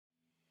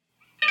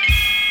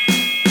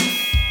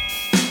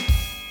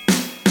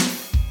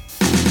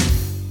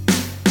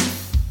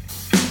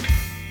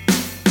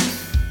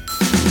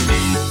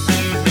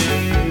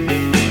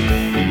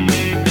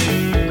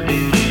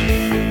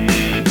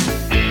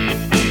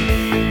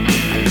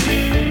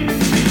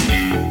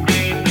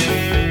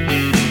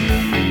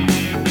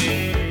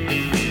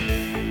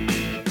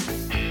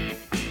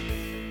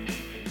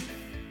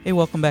Hey,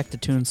 welcome back to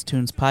Tunes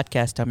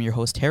Podcast. I'm your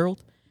host,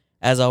 Harold.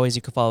 As always,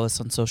 you can follow us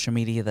on social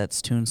media.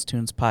 That's Tunes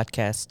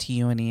Podcast,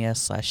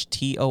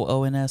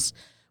 TUNES/TOONS.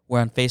 We're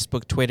on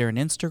Facebook, Twitter, and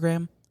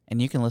Instagram.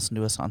 And you can listen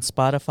to us on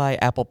Spotify,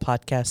 Apple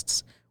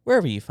Podcasts,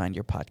 wherever you find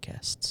your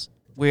podcasts.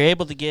 We're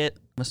able to get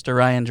Mr.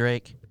 Ryan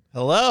Drake.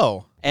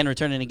 Hello. And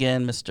returning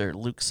again, Mr.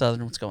 Luke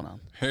Southern. What's going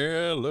on?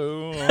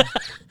 Hello.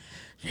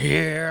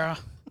 Yeah.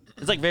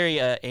 It's like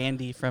very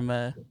Andy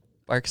from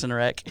Parks and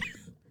Rec.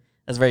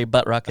 That's very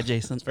butt rock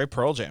adjacent. It's very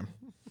Pearl Jam.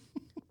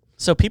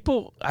 So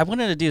I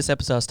wanted to do this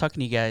episode. I was talking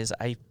to you guys.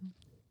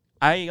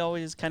 I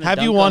always kind of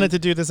Have you wanted to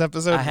do this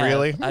episode,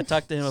 really? I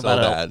talked to him So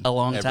about bad. a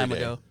long Every time day.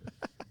 ago.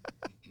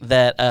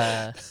 That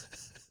I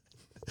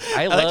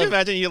like to love.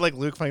 imagine you like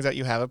Luke finds out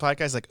you have a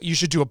podcast. Like you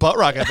should do a butt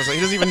rock episode.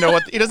 He doesn't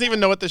even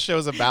know what the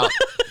show's about.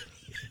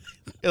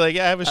 You're like,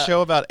 yeah, I have a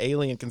show about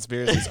alien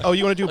conspiracies. Oh,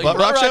 you want to do a butt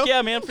rock show?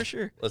 Yeah, man, for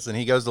sure. Listen,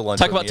 he goes to lunch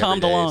Talk with about me Tom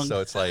every day, DeLonge. so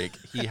it's like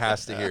he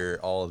has to hear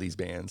all of these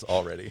bands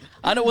already.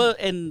 I know. Well,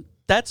 and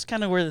that's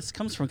kind of where this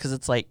comes from because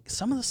it's like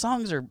some of the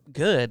songs are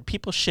good.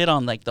 People shit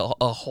on like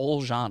a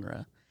whole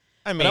genre.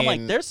 I mean, But I'm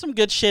like, there's some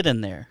good shit in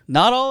there.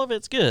 Not all of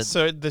it's good.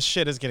 so the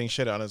shit is getting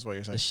shit on, is what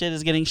you're The saying. shit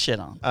is getting shit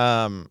on.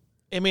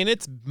 I mean,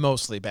 it's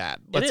mostly bad.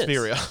 Let's be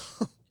is.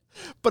 real.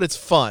 But it's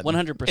fun.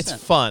 100%. It's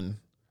fun.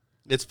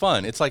 It's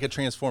fun. It's like a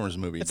Transformers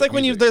movie. It's like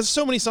when music. there's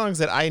so many songs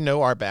that I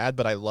know are bad,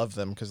 but I love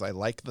them because I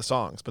like the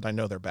songs, but I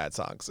know they're bad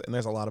songs. And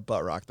there's a lot of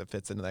butt rock that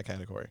fits into that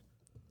category.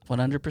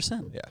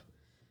 100%. Yeah.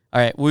 All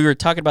right, we were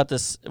talking about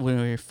this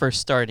when we were first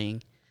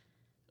starting,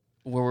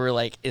 where we were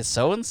like, is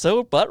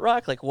so-and-so butt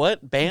rock? Like,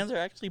 what bands are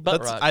actually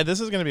butt rock? This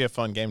is going to be a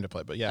fun game to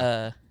play, but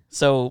yeah.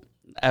 So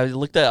I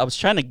was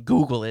trying to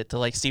Google it to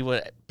like see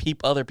what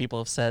other people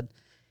have said.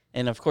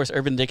 And, of course,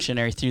 Urban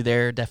Dictionary threw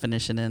their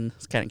definition in.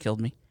 It's kind of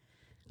killed me.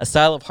 A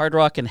style of hard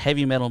rock and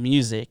heavy metal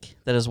music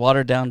that is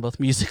watered down both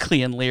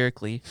musically and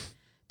lyrically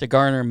to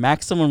garner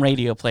maximum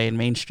radio play and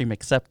mainstream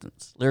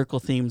acceptance. Lyrical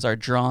themes are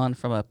drawn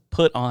from a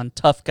put-on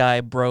tough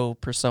guy bro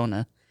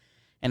persona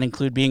and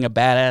include being a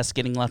badass,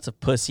 getting lots of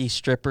pussy,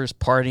 strippers,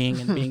 partying,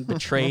 and being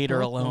betrayed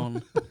or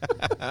alone.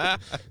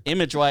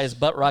 Image-wise,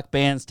 butt rock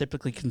bands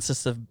typically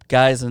consist of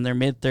guys in their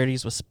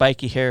mid-30s with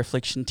spiky hair,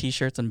 affliction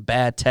t-shirts, and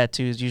bad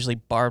tattoos, usually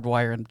barbed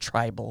wire and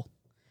tribal.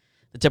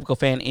 The typical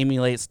fan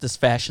emulates this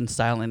fashion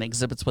style and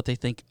exhibits what they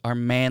think are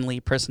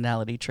manly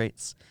personality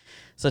traits,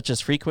 such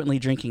as frequently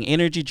drinking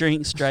energy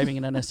drinks, driving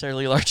an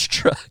unnecessarily large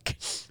truck,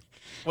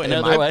 Wait, and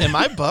am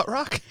I butt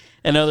rock?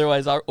 and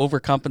otherwise are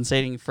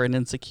overcompensating for an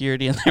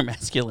insecurity in their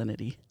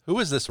masculinity. Who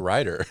is this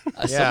writer?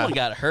 Someone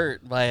got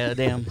hurt by a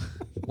damn...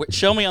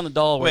 Show me on the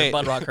doll where Wait.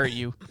 butt rock hurt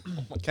you.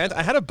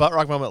 I had a butt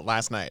rock moment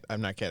last night.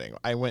 I'm not kidding.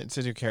 I went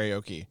to do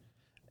karaoke,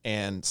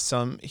 and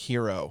some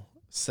hero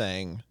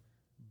sang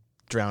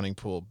 "Drowning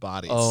Pool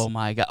Bodies." Oh,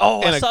 my God.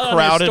 Oh, in I a saw it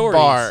crowded on your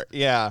bar.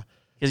 Yeah,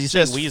 because you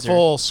said just Weezer.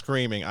 full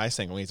screaming. I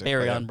sang Weezer.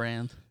 Very but, on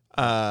brand.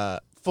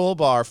 full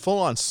bar, full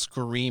on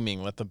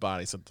screaming with the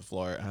bodies hit the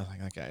floor. I was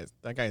like,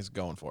 that guy's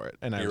going for it,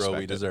 and I Hero respect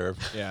we it. deserve.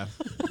 Yeah.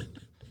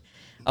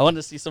 I wanted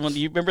to see someone. Do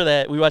you remember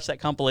that? We watched that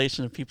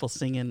compilation of people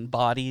singing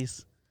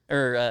Bodies.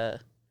 Or,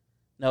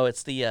 no,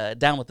 it's the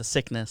Down with the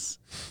Sickness.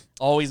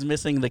 Always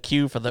missing the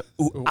cue for the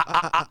ooh,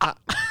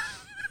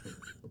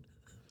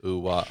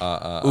 Ooh,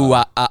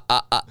 ooh,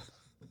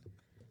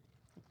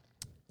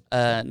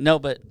 no,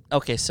 but,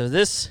 okay, so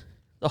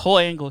the whole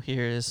angle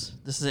here is,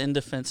 this is in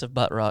defense of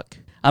butt rock.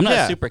 I'm not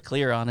Yeah. super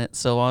clear on it,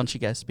 so why don't you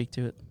guys speak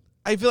to it?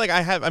 I feel like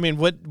I have. I mean,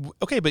 what?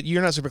 Okay, but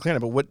you're not super clear on it.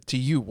 But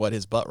what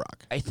is butt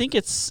rock? I think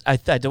it's,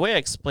 the way I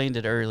explained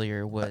it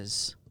earlier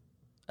was,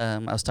 I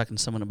was talking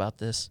to someone about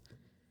this.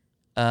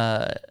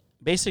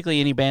 Basically,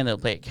 any band that'll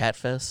play at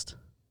Catfest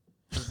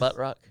is butt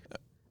rock,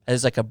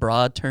 as like a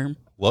broad term.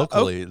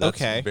 Locally, that's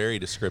okay. very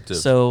descriptive.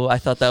 So I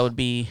thought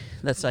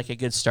that's like a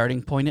good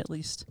starting point at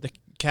least. The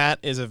Cat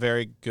is a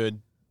very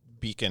good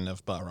beacon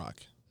of butt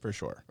rock for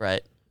sure.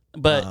 Right.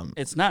 But It's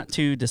it's not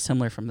too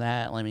dissimilar from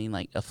that. I mean,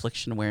 like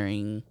Affliction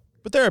wearing,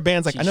 But there are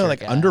bands like I know, like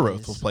T-shirt Underoath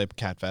guys. will play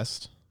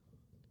Catfest.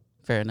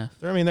 fair enough.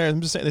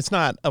 I'm just saying it's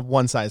not a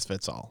one size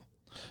fits all,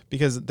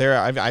 because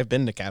I've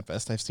been to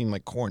Catfest. I've seen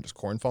like Korn. Does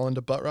Korn fall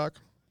into butt rock?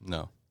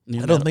 no.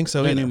 New I don't think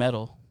so either. New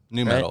metal.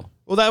 New Right? metal.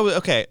 Well, that was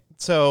okay.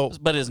 So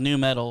But is new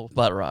metal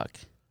butt rock?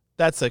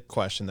 that's a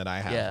question that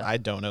I have. Yeah. I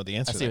don't know the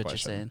answer I to see that what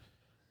question. you're saying.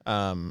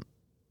 Um,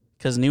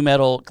 Because new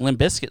metal, Limp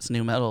Bizkit's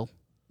new metal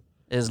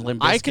is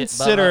Limp Bizkit. I butt rock.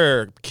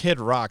 consider Kid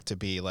Rock to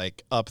be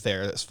like up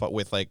there as far,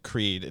 with like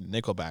Creed and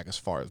Nickelback as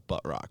far as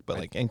butt rock. But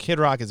like, and Kid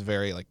Rock is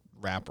very like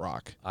rap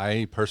rock.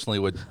 I personally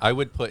would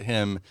put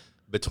him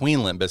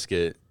between Limp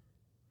Bizkit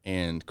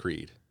and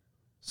Creed.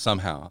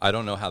 Somehow. I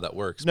don't know how that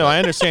works. No, but I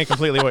understand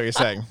completely what you're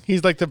saying.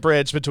 He's like the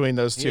bridge between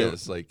those He two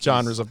is, like,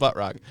 genres of butt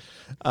rock.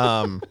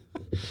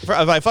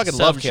 I fucking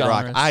love Kid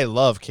Rock. Subgenres. I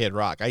love Kid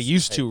Rock. I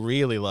used to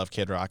really love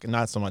Kid Rock, and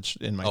not so much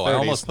in my 30s. I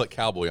almost put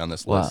Cowboy on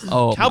this Wow. list.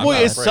 Oh, Cowboy my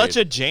is God. such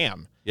a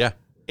jam. Yeah.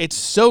 It's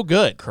so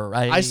good.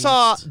 Christ. I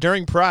saw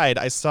during Pride,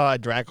 I saw a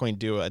drag queen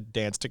do a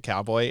dance to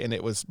Cowboy, and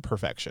it was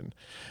perfection.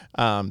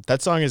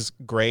 That song is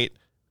great.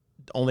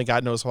 only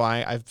God knows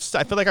why. I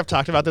feel like I've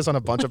talked about this on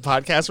a bunch of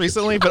podcasts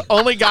recently, but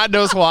only God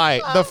knows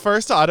why. The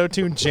first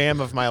auto-tune jam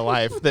of my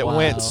life that Wow.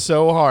 went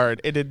so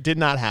hard, it did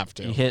not have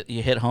to.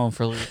 You hit home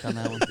for Luke on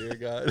that one. Dear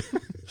God.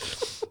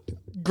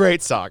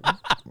 Great song.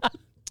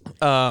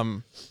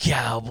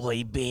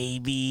 Cowboy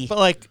baby. But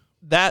like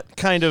that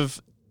kind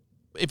of,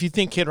 if you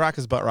think Kid Rock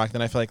is butt rock,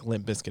 then I feel like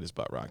Limp Bizkit is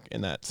butt rock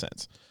in that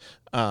sense.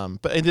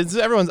 But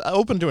everyone's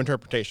open to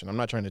interpretation. I'm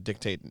not trying to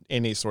dictate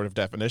any sort of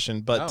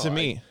definition, but No, to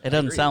me, It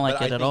doesn't agree, sound but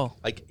like I it at think, all.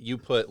 Like you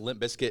put Limp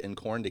Bizkit and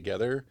Korn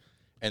together,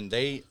 and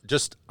they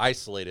just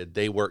isolated.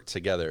 They work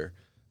together.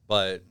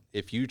 But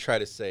if you try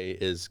to say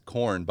is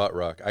Korn butt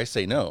rock, I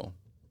say no.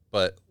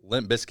 But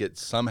Limp Bizkit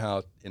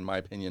somehow, in my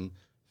opinion,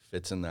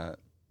 fits in that.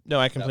 no,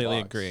 I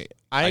completely box. agree.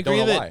 I don't agree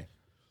know that. why.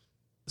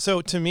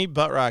 So to me,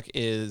 butt rock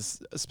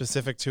is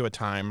specific to a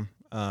time.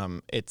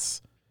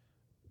 It's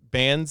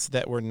bands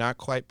that were not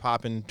quite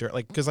popping,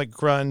 because like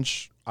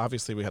grunge.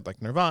 Obviously, we had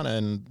like Nirvana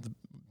and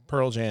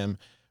Pearl Jam,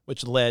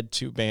 which led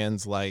to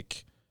bands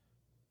like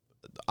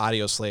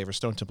Audio Slave or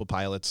Stone Temple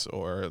Pilots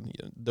or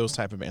those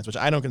type of bands, which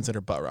I don't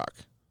consider butt rock.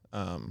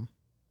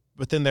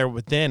 But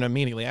then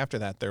immediately after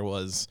that, there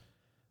was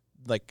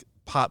like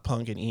pop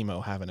punk and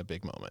emo having a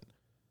big moment.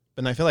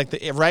 And I feel like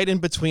right in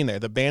between there,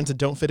 the bands that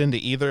don't fit into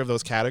either of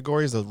those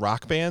categories, those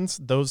rock bands,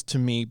 those to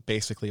me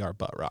basically are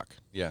butt rock.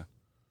 Yeah.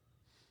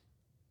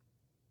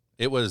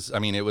 It was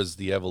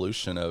the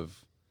evolution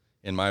of,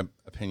 in my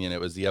opinion, it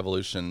was the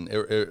evolution.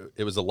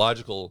 It was a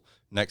logical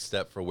next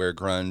step for where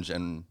grunge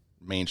and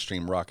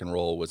mainstream rock and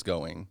roll was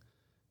going,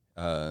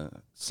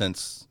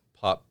 since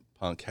pop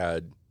punk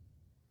had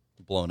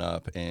blown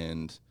up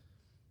and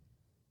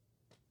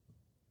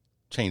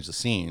changed the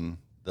scene.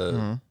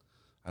 I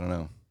don't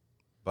know,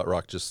 butt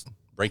rock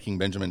Breaking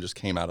Benjamin just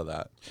came out of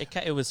that.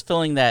 It was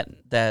filling that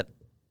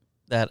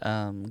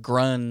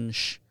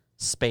grunge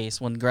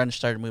space when grunge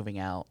started moving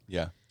out.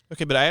 Yeah.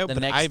 Okay, but The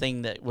next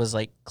thing that was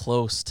like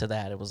close to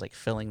that, it was like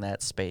filling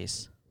that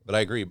space. But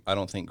I agree. I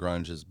don't think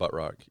grunge is butt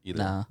rock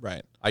either. Nah.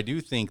 right. I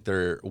do think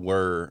there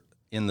were,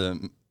 in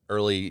the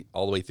early,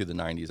 all the way through the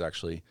 90s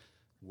actually,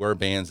 were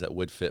bands that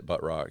would fit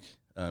butt rock.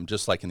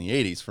 Just like in the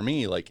 80s. For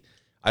me, like,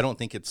 I don't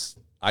think it's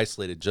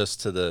isolated just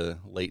to the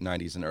late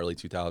 90s and early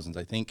 2000s.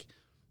 I think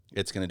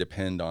it's going to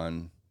depend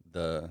on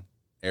the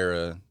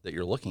era that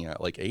you're looking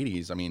at. Like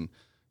 80s, I mean,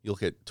 you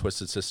look at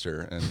Twisted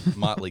Sister and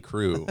Motley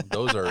Crue.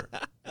 Those are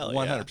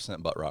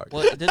 100% butt rock.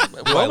 Well, Do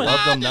I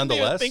love them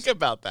nonetheless? Think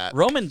about that.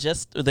 Roman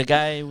the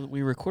guy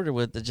we recorded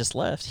with that just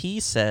left, he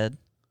said,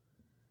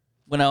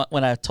 when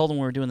I told him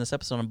we were doing this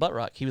episode on butt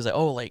rock, he was like,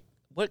 oh, like,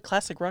 what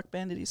classic rock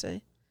band did he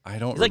say? I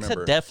don't He like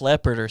remember. said Def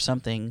Leppard or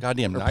something.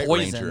 Goddamn or Night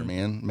Poison. Ranger,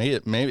 man.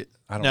 Maybe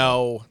I don't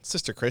know. No,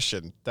 Sister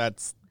Christian.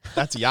 That's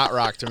yacht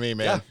rock to me,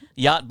 man.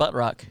 Yacht butt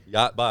rock.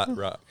 Yacht bot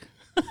rock.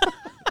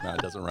 No,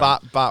 it doesn't rhyme.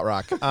 Bot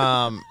rock.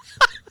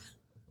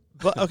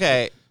 But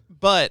okay,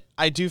 but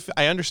I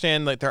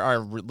understand like there are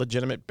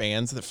legitimate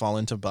bands that fall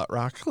into butt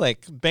rock,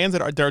 like bands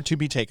that are to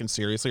be taken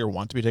seriously or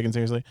want to be taken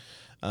seriously.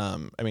 I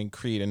mean,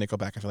 Creed and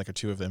Nickelback, I feel like are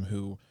two of them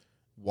who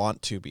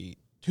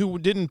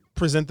didn't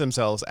present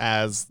themselves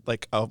as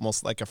like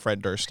almost like a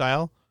Fred Durst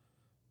style.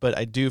 But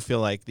I do feel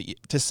like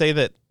to say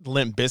that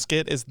Limp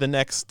Bizkit is the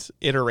next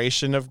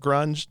iteration of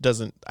grunge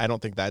I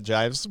don't think that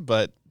jives.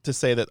 But to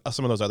say that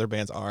some of those other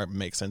bands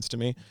makes sense to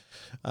me.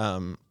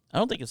 I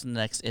don't think it's the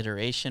next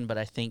iteration, but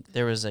I think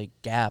there was a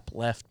gap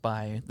left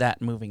by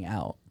that moving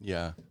out.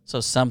 Yeah. So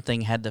something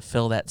had to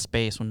fill that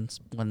space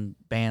when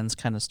bands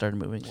kind of started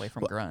moving away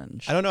from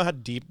grunge. I don't know how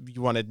deep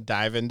you want to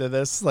dive into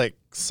this like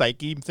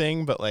psyche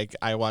thing, but like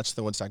I watched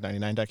the Woodstock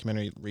 99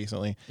 documentary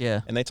recently.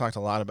 Yeah. And they talked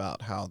a lot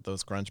about how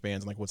those grunge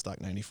bands like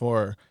Woodstock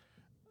 94,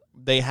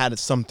 they had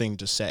something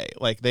to say.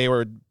 Like they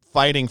were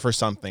fighting for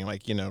something,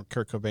 like, you know,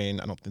 Kurt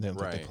Cobain, I don't think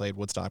they played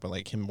Woodstock, but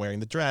like him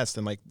wearing the dress,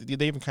 and like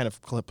they even kind of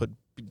put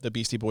the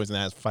Beastie Boys in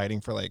that as fighting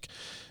for like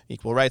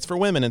equal rights for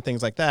women and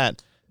things like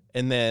that.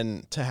 And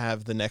then to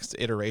have the next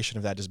iteration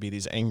of that just be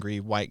these angry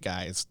white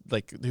guys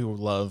like who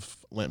love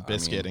Limp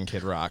Bizkit and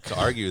Kid Rock. To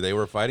argue, they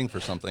were fighting for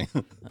something.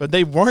 But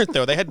they weren't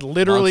though. They had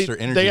literally Monster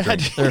Energy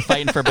drink. They were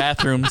fighting for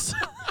bathrooms.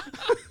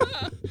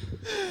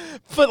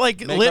 But like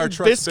Make our Limp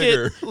trucks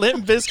bigger.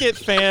 Bizkit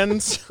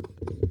fans,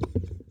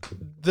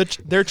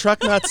 their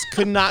truck nuts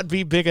could not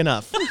be big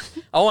enough.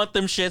 I want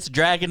them shits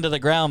dragging to the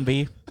ground,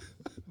 B.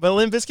 But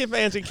Limp Bizkit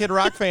fans and Kid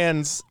Rock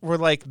fans were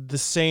like the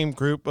same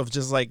group of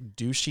just like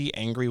douchey,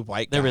 angry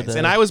white They were guys, the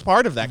and I was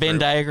part of that Venn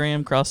group.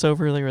 diagram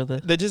crossover. They were the.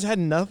 They just had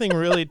nothing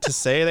really to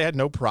say. They had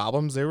no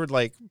problems. They were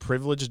like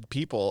privileged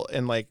people,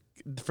 and like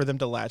for them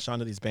to latch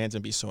onto these bands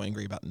and be so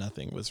angry about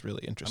nothing was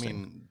really I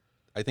interesting. mean,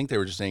 I think they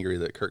were just angry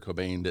that Kurt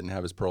Cobain didn't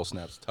have his pearl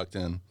snaps tucked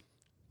in,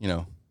 you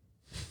know,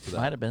 to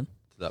Might have been.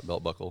 that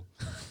belt buckle.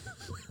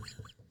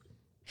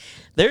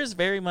 There's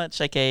very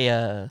much like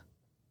a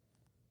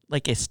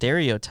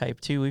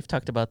stereotype too. We've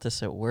talked about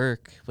this at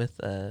work with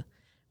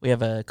we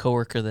have a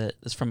coworker that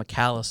is from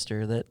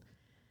McAllister that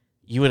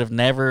you would have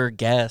never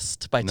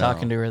guessed by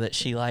talking to her that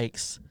she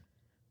likes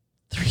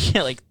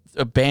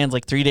bands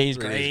like 3 Days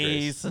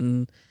Grace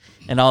and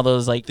and all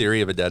those like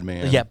Theory of a Dead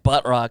Man.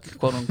 butt rock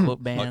quote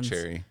unquote bands.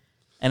 Buckcherry.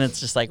 And it's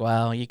just like,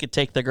 wow, you could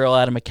take the girl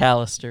out of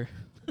McAllister.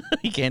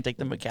 You can't take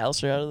the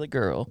McAllister out of the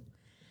girl.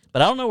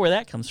 But I don't know where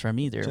that comes from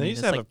either. So they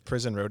used to have a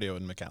prison rodeo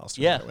in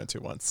McAllister that I went to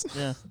once.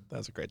 Yeah. That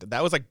was a great.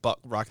 That was like Butt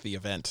Rock the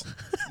event.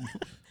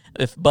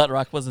 If butt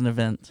rock was an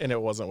event. And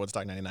it wasn't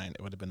Woodstock 99.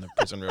 It would have been the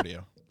prison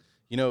rodeo.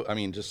 You know, I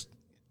mean, just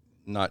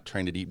not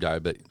trying to deep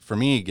dive, but for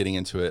me, getting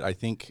into it, I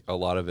think a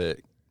lot of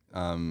it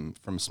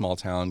from small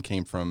town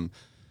came from,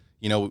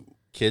 you know,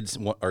 kids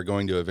are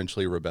going to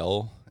eventually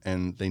rebel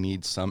and they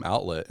need some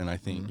outlet. And I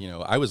think, you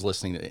know, I was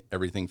listening to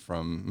everything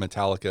from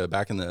Metallica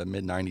back in the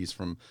mid 90s,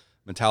 from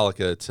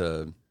Metallica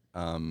to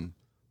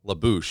La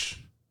Bouche.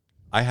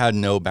 I had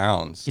no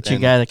bounds. Get you a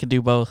guy that could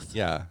do both.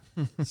 Yeah.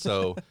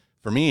 So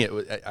for me,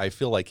 I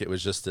feel like it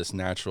was just this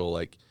natural,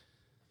 like,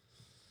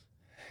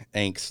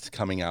 angst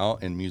coming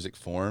out in music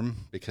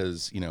form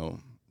because, you know,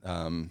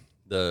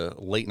 the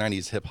late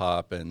 90s hip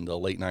hop and the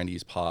late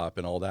 90s pop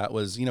and all that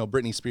was, you know,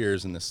 Britney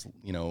Spears and this,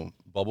 you know,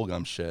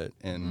 bubblegum shit.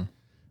 And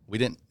we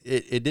didn't,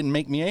 it didn't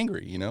make me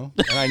angry, you know,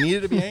 and I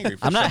needed to be angry.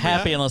 I'm not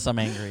happy unless I'm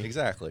angry.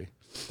 Exactly.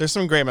 There's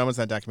some great moments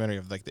in that documentary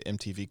of like the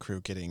MTV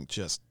crew getting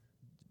just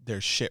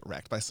their shit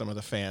wrecked by some of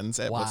the fans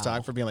at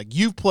Woodstock for being like,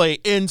 you play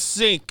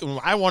NSYNC and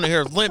I want to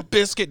hear Limp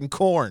Bizkit and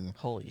Korn.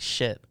 Holy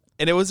shit.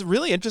 And it was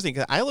really interesting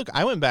because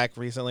I went back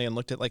recently and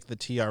looked at like the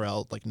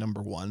TRL like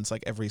number ones,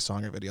 like every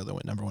song or video that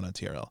went number one on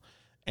TRL.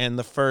 And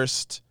the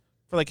first,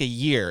 for like a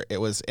year, it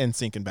was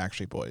NSYNC and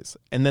Backstreet Boys.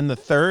 And then the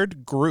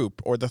third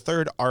group or the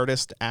third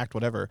artist, act,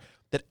 whatever,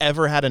 that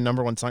ever had a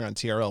number one song on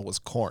TRL was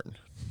Korn.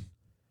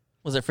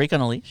 Was it Freak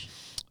on a Leash?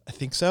 I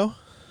think so.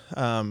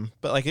 But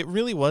like it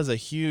really was a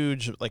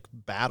huge like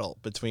battle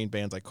between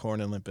bands like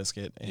Korn and Limp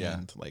Bizkit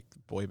and like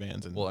boy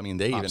bands and well, I mean,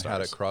 they even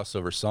had a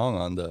crossover song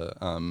on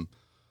the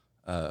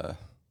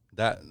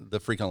the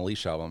Freak on a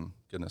Leash album.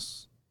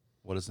 Goodness,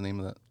 what is the name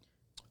of that?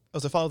 Oh,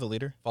 so Follow the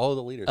Leader. Follow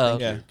the Leader. Oh,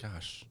 Thank okay. you.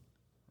 Gosh,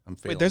 I'm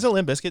failing. Wait, there's a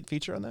Limp Bizkit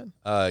feature on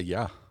that?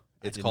 Yeah,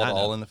 it's did called not know.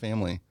 All in the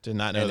Family. Did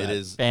not know and that. it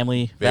is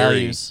Family very,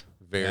 values.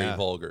 very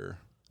vulgar.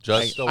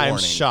 Just a warning. I'm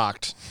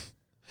shocked.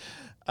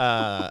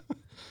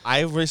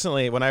 I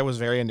recently, when I was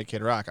very into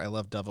Kid Rock, I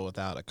loved Devil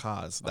Without a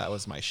Cause. That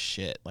was my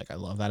shit. Like, I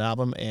love that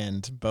album,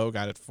 and Bo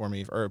got it for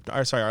me, or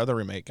sorry, our other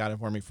roommate got it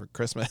for me for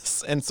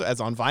Christmas, and so, as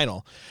on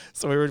vinyl.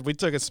 So we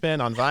took a spin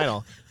on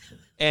vinyl,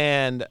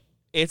 and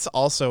it's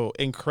also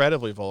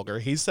incredibly vulgar.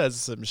 He says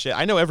some shit.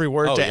 I know every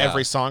word to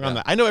every song on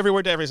that. I know every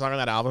word to every song on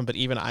that album, but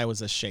even I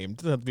was ashamed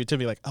to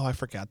be like, oh, I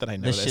forgot that I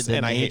know this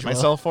and I hate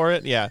myself for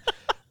it. Yeah,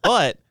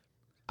 but.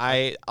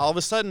 I all of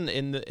a sudden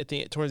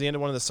towards the end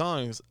of one of the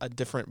songs, a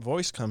different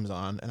voice comes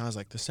on, and I was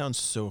like, "This sounds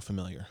so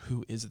familiar.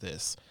 Who is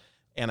this?"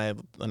 And I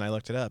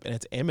looked it up, and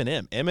it's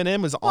Eminem.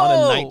 Eminem was on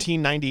a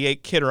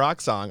 1998 Kid Rock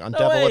song on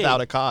Devil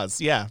Without a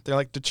Cause. Yeah, they're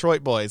like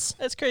Detroit boys.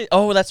 That's crazy.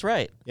 Oh, that's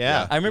right.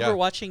 Yeah, I remember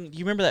watching. Do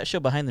you remember that show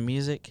Behind the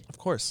Music? Of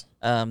course.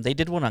 They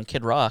did one on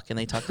Kid Rock, and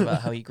they talked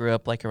about how he grew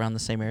up like around the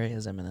same area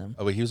as Eminem.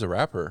 Oh, but he was a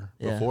rapper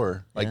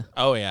before. Like,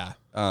 oh yeah,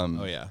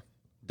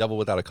 Devil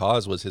Without a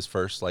Cause was his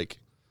first like.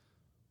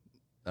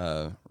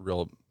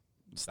 Real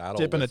battle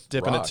dipping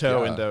a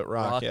toe into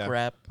rock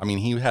rap. I mean,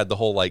 he had the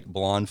whole like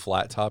blonde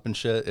flat top and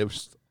shit. It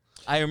was.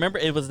 I remember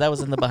that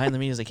was in the Behind the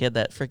Music. He had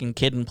that freaking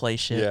Kid and Play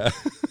shit. Yeah.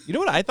 You know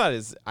what I thought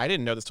is I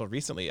didn't know this till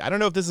recently. I don't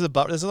know if this is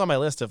this is on my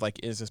list of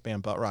like is this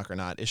band butt rock or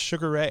not. Is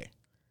Sugar Ray?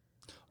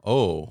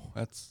 Oh,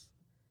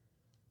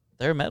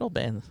 they're a metal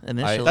band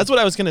initially. That's what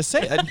I was gonna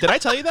say. Did I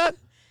tell you that?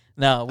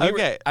 No.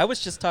 I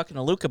was just talking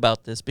to Luke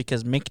about this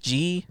because Mick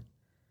G,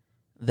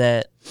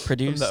 that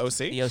produced From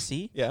the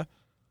OC, yeah.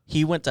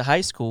 He went to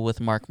high school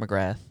with Mark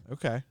McGrath.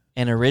 Okay.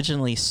 And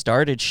originally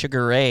started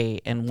Sugar Ray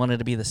and wanted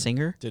to be the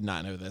singer. Did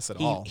not know this at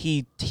all.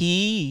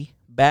 He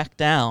backed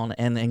down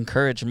and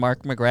encouraged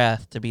Mark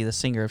McGrath to be the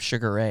singer of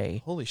Sugar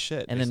Ray. Holy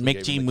shit. And then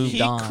Mick G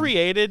moved on. He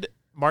created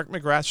Mark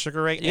McGrath's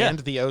Sugar Ray and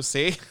the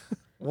OC.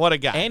 What a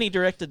guy. And he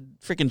directed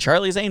freaking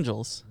Charlie's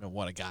Angels.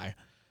 What a guy.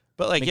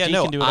 But like,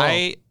 McG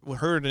I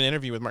heard an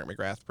interview with Mark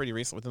McGrath pretty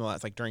recently, within the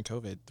last, like during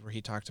COVID, where he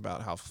talked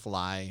about how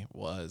Fly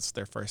was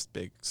their first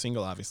big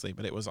single, obviously,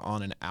 but it was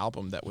on an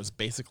album that was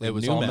basically it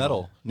was new all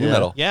metal. New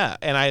metal. Yeah,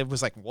 and I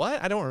was like,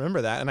 what? I don't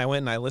remember that. And I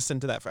went and I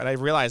listened to that, and I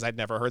realized I'd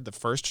never heard the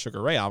first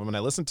Sugar Ray album, and I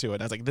listened to it,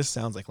 and I was like, this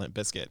sounds like Limp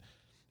Bizkit.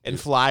 And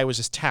Fly was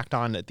just tacked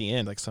on at the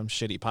end, like some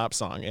shitty pop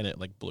song, and it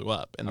like blew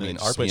up. And I mean,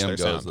 RPM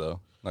goes though.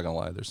 Not gonna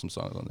lie, there's some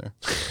songs on there.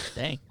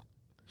 Dang.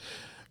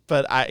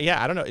 But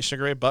I don't know. Is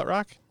Sugar Ray butt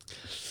rock?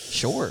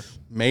 Sure.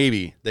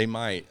 Maybe they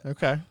might.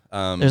 Okay.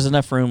 There's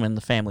enough room in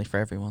the family for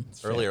everyone.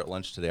 Earlier at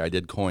lunch today, I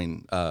did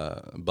coin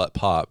butt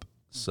pop.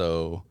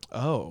 So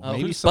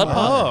maybe who's some. butt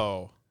pop?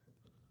 Oh,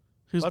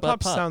 Who's butt butt pop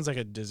pop? sounds like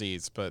a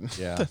disease, but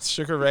Yeah.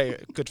 Sugar Ray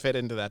could fit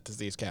into that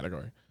disease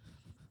category.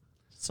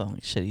 Sounds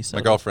like shitty. my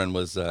Soda. girlfriend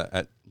was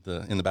in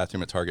the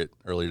bathroom at Target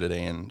earlier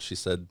today, and she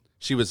said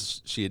she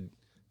had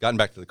gotten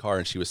back to the car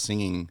and she was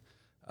singing,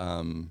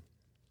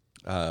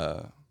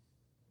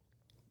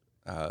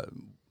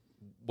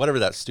 whatever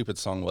that stupid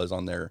song was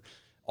on there,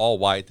 All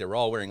White. They were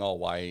all wearing all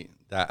white.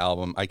 That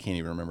album, I can't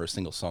even remember a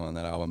single song on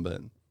that album,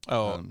 but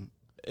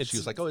She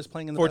was like, "Oh, it's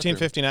playing in the bathroom."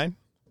 1459.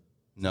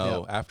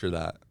 No, after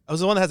that. I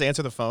was the one that has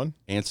Answer the Phone.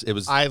 It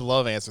was. I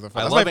love Answer the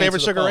Phone. I That's love my favorite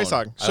Answer the Sugar Ray Phone.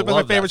 song. I Should be my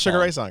love that favorite Sugar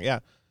song. Ray song. Yeah.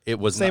 It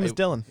was Same not, as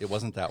Dylan. It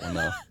wasn't that one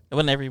though. It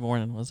wasn't every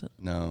morning, was it?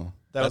 No,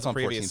 That was That's on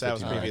previous. That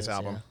was 1459. previous Yeah.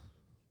 album.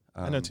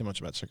 I know too much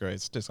about Sugar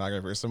Ray's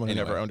discography for someone who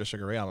Anyway. never owned a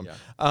Sugar Ray album.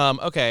 Yeah.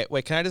 Okay,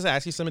 wait. Can I just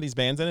ask you some of these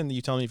bands in, and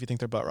you tell me if you think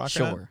they're butt rock?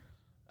 Sure. Or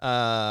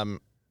not?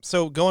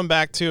 So going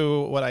back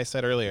to what I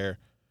said earlier,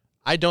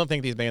 I don't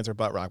think these bands are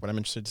butt rock, but I'm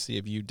interested to see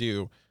if you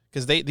do,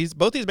 because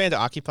both these bands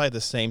occupy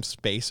the same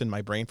space in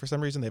my brain for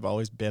some reason. They've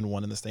always been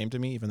one and the same to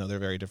me, even though they're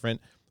very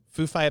different.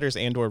 Foo Fighters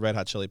and/or Red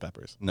Hot Chili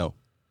Peppers. No.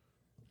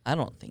 I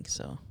don't think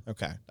so.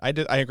 Okay, I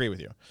agree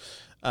with you.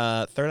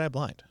 Third Eye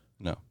Blind.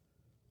 No.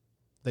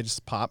 They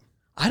just pop.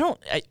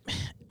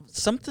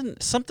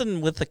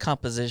 Something with the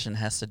composition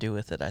has to do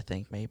with it. I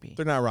think maybe.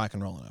 They're not rock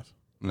and roll enough.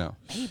 No.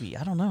 Maybe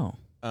I don't know.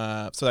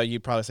 So that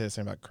you'd probably say the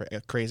same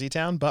about Crazy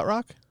Town, butt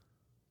rock.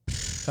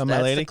 Come my That's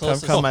the lady,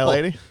 closest- come my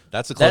lady.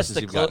 That's the That's closest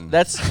the you've gotten.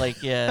 that's like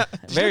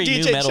very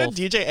DJ, new metal.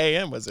 DJ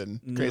AM was in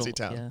new- Crazy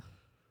Town. Yeah.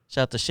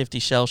 Shout out to Shifty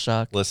Shell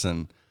Shock.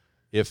 Listen,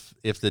 if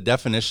the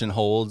definition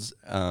holds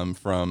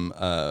from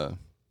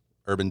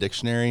Urban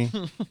Dictionary,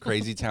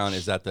 Crazy Town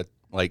is at the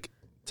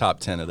top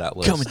 10 of that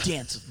list. Come and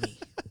dance with me.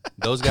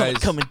 Those guys.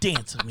 Come and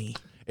dance with me.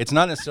 It's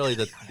not necessarily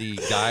that the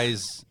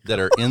guys that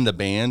are in the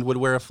band would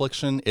wear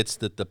Affliction. It's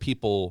that the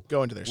people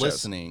Going to their shows.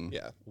 listening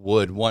Yeah.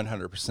 would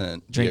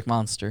 100% Drink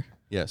Monster.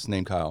 Yes,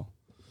 name Kyle.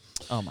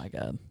 Oh my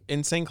god.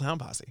 Insane Clown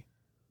Posse.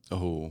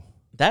 Oh,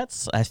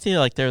 I feel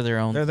like they're their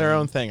own. They're their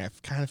own thing. I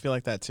kind of feel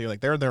like that too.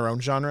 Like they're their own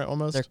genre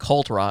almost. They're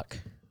cult rock.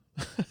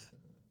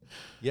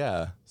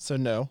 yeah. So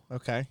no,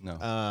 okay.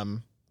 No.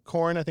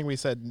 Korn, I think we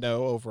said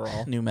no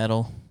overall. New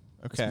metal.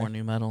 Okay. It's more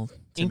new metal.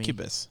 To me.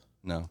 Incubus.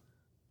 No.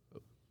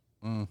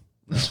 No.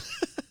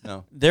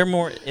 No. They're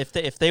more if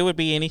they would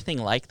be anything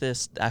like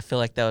this, I feel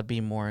like that would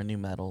be more new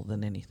metal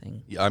than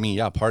anything. Yeah, I mean,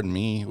 yeah. Pardon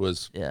me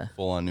was Yeah.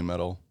 full on new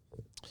metal.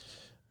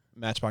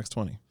 Matchbox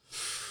 20.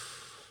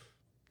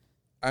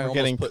 I We're almost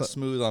getting put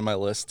Smooth on my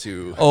list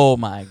too. Oh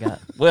my god.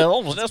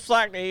 Well, just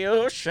like the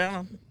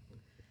ocean.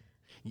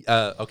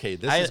 Okay,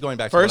 this is going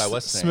back to First, what I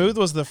was saying. Smooth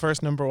was the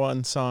first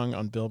 #1 song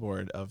on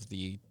Billboard of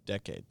the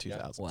decade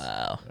 2000s.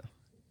 Wow.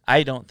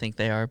 I don't think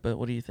they are, but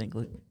what do you think,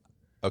 Luke?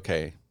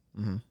 Okay.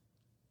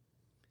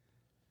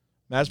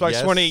 Matchbox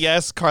Yes. 20,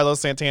 yes. Carlos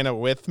Santana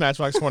with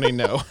Matchbox 20,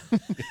 no.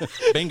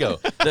 Bingo.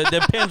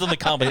 Depends on the It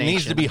combination.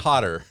 needs to be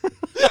hotter.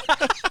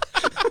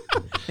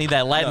 Need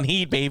that Latin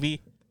heat,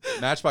 baby.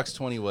 Matchbox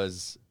 20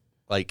 was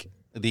like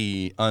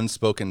the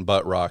unspoken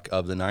butt rock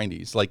of the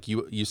 90s. Like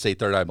you say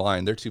Third Eye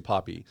Blind, they're too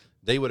poppy.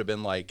 They would have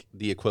been like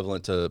the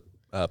equivalent to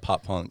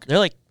pop punk. They're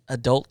like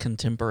adult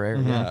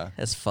contemporary Yeah.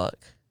 as fuck.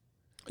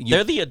 You-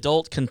 They're the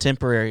adult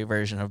contemporary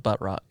version of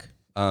butt rock.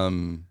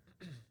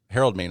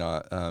 Harold may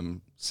not.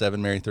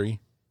 7 Mary 3.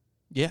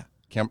 Yeah.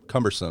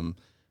 Cumbersome.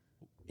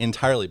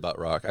 Entirely butt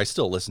rock. I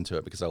still listen to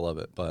it because I love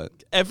it,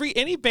 but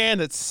Any band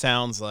that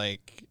sounds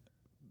like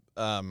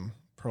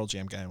Pearl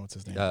Jam guy, what's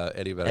his name?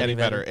 Eddie Vedder. Eddie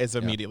Vedder Vedder. is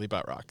immediately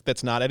butt rock.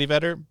 That's not Eddie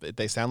Vedder, but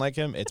they sound like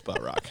him, it's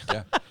butt rock.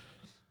 Yeah,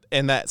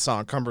 And that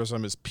song,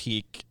 Cumbersome, is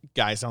peak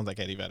guy sounds like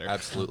Eddie Vedder.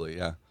 absolutely.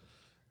 Yeah.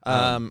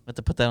 Have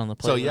to put that on the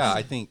playlist. So yeah,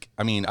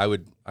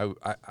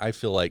 I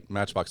feel like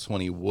Matchbox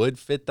 20 would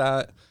fit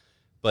that,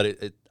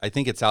 but I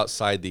think it's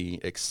outside the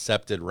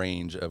accepted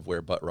range of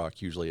where butt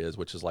rock usually is,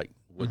 which is like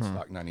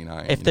Woodstock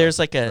 '99. if there's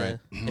like a Right.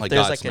 if like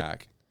there's like a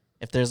Godsmack.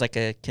 if there's like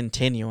a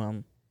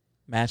continuum,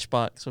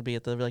 Matchbox would be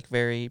at the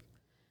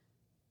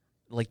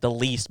like the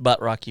least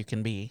butt rock you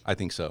can be. I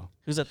think so.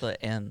 Who's at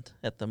the end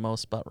at the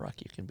most butt rock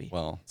you can be?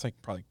 Well, It's like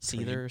probably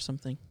Creed. Seether or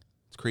something.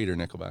 it's Creed or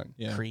Nickelback.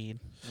 Yeah. Creed.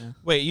 Yeah.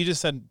 Wait, you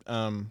just said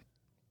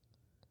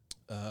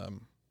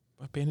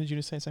what band did you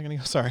just say a second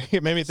ago? Sorry,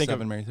 it made me think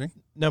 7 of Mary 3.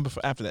 no.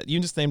 Before after that, you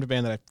just named a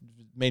band that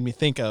made me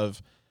think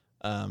of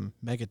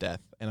Megadeth,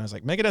 and I was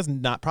like,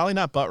 Megadeth's probably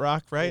not butt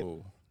rock, right?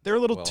 Ooh. They're a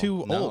little Well,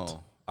 too no. old.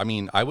 I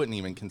mean, I wouldn't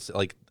even consider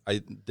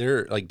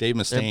they're like Dave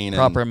They're Mustaine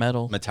proper and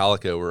metal.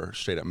 Metallica were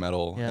straight up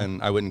metal, Yeah.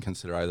 and I wouldn't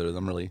consider either of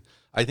them really.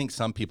 I think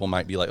some people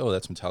might be like, "Oh,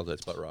 that's Metallica,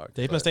 that's butt rock."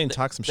 Dave but Mustaine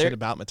talked some they're- shit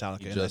about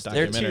Metallica in that just-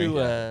 They're documentary.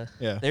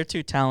 too Yeah. they're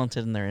too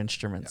talented in their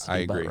instruments to I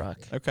be butt agree. rock.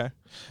 Okay.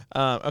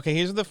 Okay.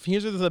 Here's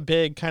the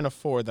big kind of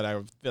four that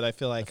I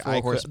feel like The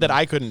four horsemen. that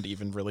I couldn't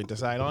even really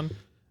decide on,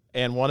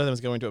 and one of them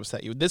is going to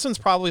upset you. This one's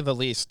probably the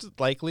least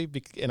likely,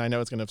 and I know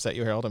it's going to upset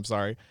you, Harold. I'm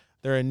sorry.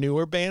 They're a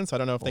newer band, so I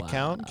don't know if they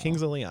count. Wow.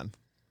 Kings of Leon.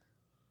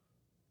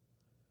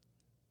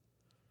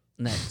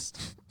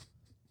 Next.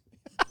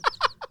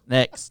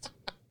 Next.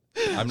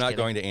 I'm not kidding.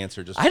 going to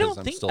answer just I because don't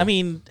I'm think. still. I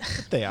mean,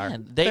 They are.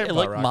 man, they They're butt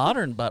look rock.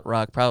 modern butt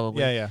rock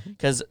probably. Yeah, yeah.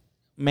 Because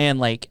man,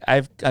 like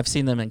I've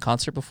seen them in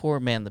concert before.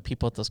 Man, the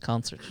people at those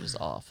concerts are just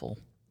awful.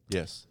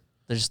 yes,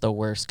 They're just the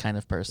worst kind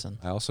of person.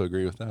 I also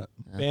agree with that.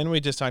 Band we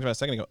just talked about a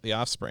second ago, The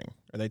Offspring.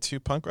 Are they too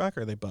punk rock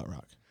or are they butt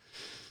rock?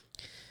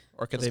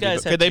 Or could Those they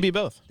guys be? have Could they to- be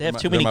both? They have my-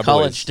 too they're many my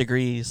college boys.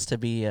 degrees to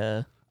be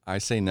I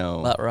say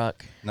no. butt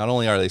rock. Not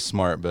only are they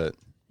smart, but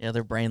Yeah,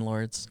 they're brain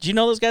lords. Do you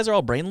know those guys are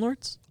all brain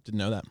lords? Didn't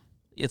know that.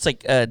 It's like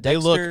Dexter. They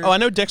look. Oh, I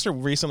know Dexter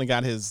recently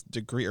got his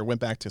degree or went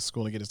back to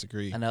school to get his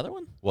degree. Another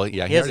one? Well,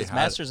 yeah, He has already his had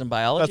master's in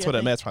biology. That's what. I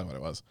think. That's probably what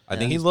it was. I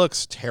think he he's-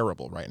 looks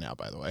terrible right now.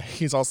 By the way,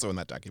 he's also in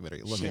that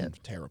documentary, looking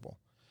Shit. terrible.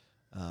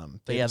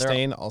 But yeah, David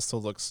Stain also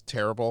looks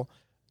terrible.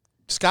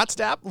 Scott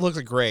Stapp looks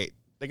great.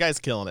 The guy's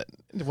killing it.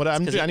 I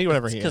need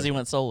whatever he because is. he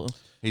went solo.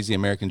 He's the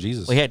American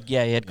Jesus. Well, he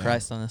had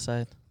Christ on his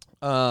side.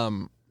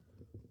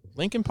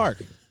 Linkin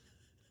Park.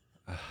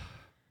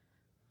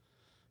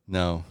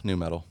 No, new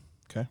metal.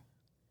 Okay.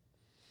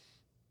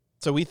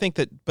 So we think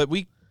that, but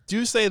we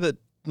do say that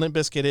Limp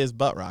Bizkit is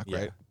butt rock, Yeah.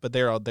 right? But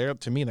they're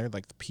to me, they're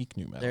like the peak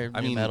new metal. They're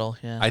I new mean, metal.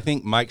 Yeah, I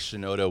think Mike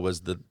Shinoda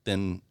was the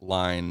thin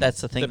line. that's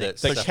the thing that that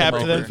that pushed kept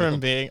him them over. from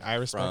being. I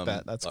respect From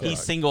that. That's butt good. He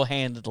rock.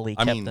 single-handedly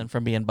I kept mean- them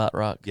from being butt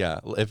rock. Yeah.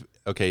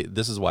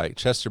 This is why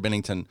Chester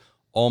Bennington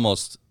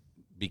almost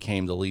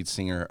became the lead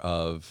singer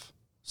of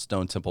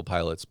Stone Temple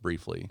Pilots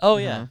briefly. Oh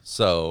yeah,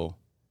 So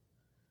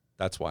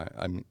that's why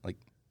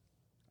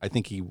I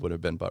think he would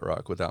have been butt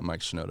rock without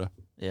Mike Shinoda.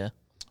 yeah.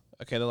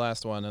 Okay, the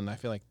last one, and I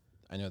feel like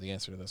I know the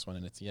answer to this one,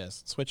 and it's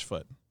yes.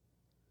 Switchfoot.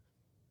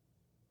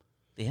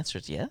 The answer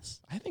is yes.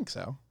 I think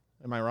so.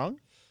 Am I wrong?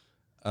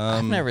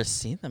 I've never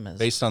seen them as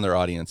Based on their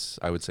audience,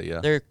 I would say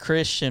yeah. their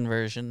Christian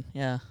version.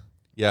 Yeah.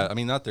 Yeah, I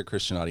mean not their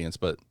Christian audience,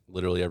 but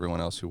literally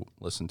everyone else who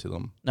listened to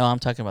them. No, I'm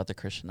talking about the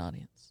Christian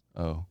audience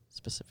Oh,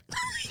 specifically.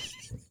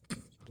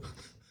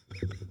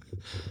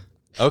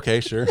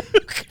 okay, sure.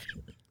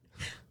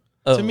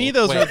 Oh. To me,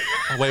 those wait,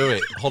 are.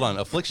 wait, hold on.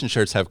 Affliction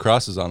shirts have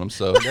crosses on them,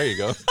 so there you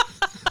go.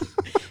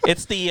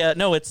 It's the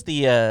no, it's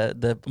the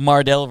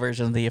Mardell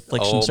version of the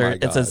Affliction Oh my shirt.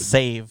 It God. says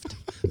saved.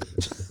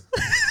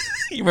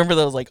 You remember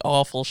those like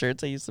awful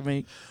shirts I used to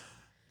make?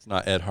 It's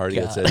not Ed Hardy,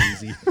 it's God. Ed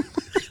Easy.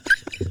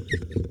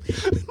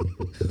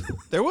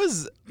 There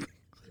was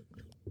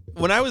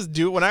when I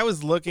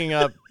was looking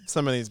up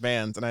some of these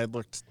bands, and I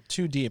looked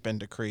too deep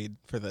into Creed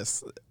for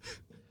this,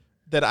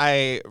 that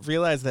I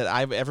realized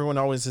that everyone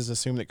always has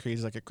assumed that Creed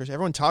is like a Christian.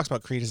 Everyone talks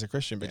about Creed as a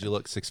Christian band. Did you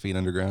look 6 Feet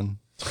Underground?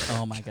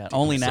 Oh my God!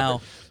 Only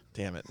now.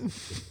 Damn it.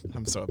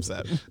 I'm so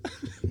upset.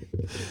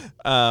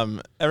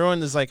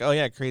 Everyone is like, oh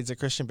yeah, Creed's a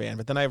Christian band.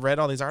 But then I read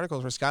all these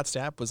articles where Scott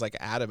Stapp was like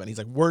adamant. He's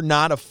like, we're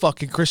not a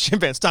fucking Christian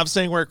band. Stop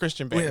saying we're a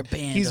Christian band. We're a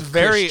band He's of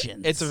very,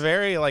 Christians. it's a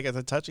very, like, it's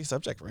a touchy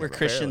subject for him. We're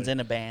Christians apparently. in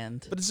a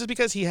band. But it's just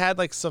because he had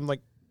like some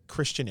like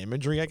Christian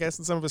imagery, I guess,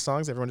 in some of his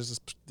songs. Everyone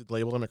just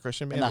labeled him a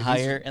Christian In band. the Like,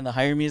 he's-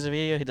 higher music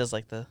video, he does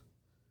like the.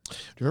 Do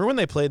you remember when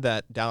they played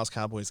that Dallas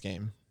Cowboys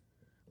game?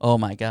 Oh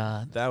my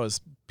God! That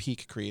was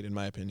peak Creed, in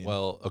my opinion.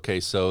 Well, okay,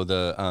 so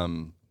the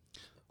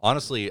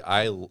honestly,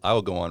 I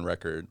will go on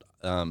record.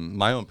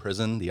 My Own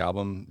Prison, the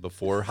album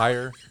before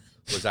Higher,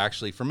 was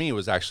actually for me it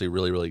was actually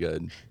really really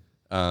good.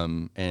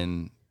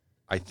 And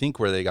I think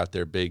where they got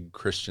their big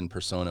Christian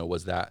persona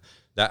was that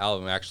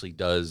album actually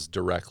does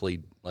directly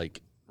like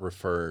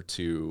refer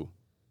to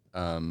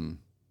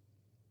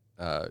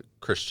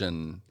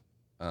Christian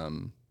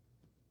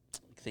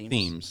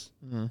themes.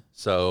 Mm-hmm.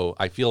 So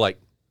I feel like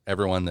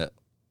everyone that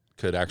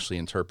could actually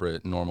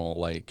interpret normal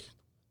like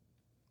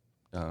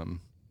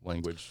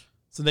language.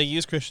 So they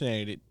used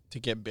Christianity to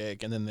get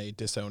big, and then they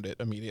disowned it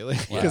immediately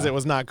because it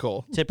was not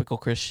cool. Typical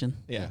Christian.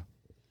 Yeah.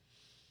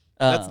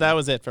 Um, That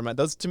was it for my.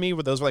 Those to me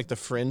were like the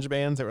fringe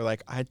bands that were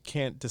like, I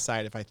can't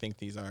decide if I think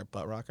these are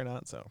butt rock or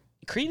not. So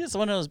Creed is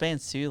one of those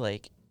bands too.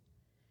 Like,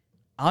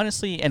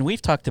 honestly, and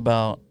we've talked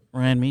about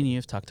Ryan. Me and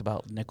you've talked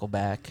about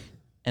Nickelback,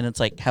 and it's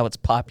like how it's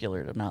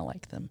popular to not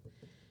like them,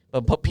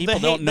 but people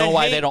don't know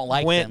why they don't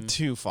like went them.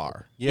 too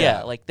far.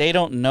 Yeah, like they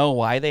don't know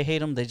why they hate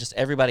them. They just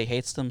everybody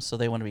hates them, so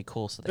they want to be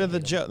cool. So they They're the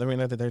hate 'em. joke. I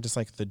mean, they're just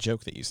like the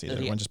joke that you see. They're That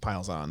the- everyone just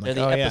piles on. They're Like,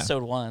 the oh yeah,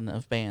 episode 1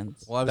 of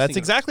bands. Well, I was that's thinking-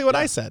 exactly what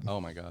I yeah. said. Oh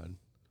my god.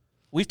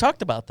 We've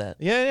talked about that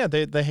Yeah.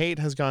 The hate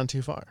has gone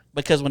too far.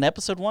 because when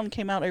episode 1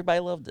 came out, everybody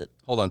loved it.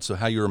 Hold on. So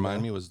how you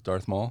remind me was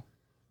Darth Maul?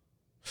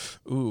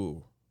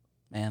 Ooh.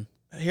 Man,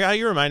 Here, how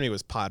you remind me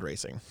was pod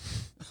racing.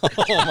 Oh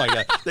my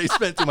god. They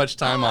spent too much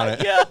time on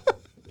it.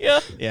 yeah.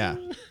 Yeah.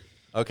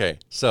 Okay.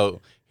 So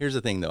here's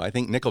the thing though. I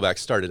think Nickelback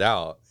started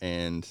out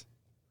and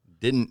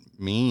didn't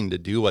mean to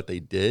do what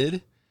they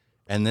did.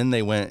 And then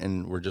they went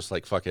and were just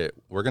like, fuck it.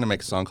 We're gonna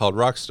make a song called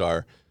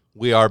Rockstar.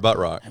 We are butt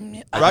rock. I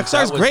think Rockstar's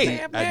that was great.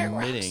 the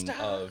admitting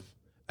of,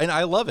 and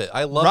I love it.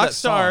 I love that Rockstar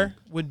song.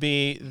 would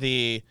be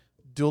the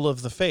Duel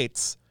of the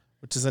Fates,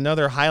 which is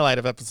another highlight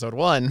of episode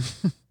 1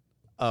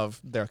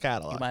 of their You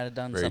catalog. might have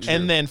done Very something. true.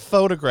 And then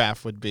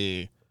Photograph would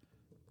be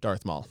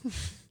Darth Maul.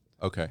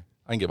 Okay.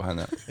 I can get behind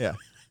that. Yeah.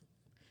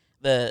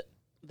 That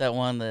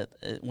one that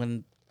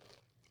when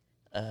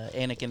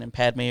Anakin and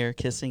Padme are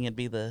kissing, it'd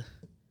be the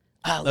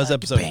I That was like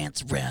episode- your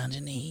pants around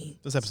your knee.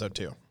 This is episode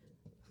 2.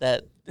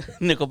 That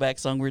Nickelback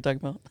song we were talking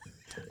about.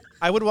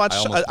 I would watch. I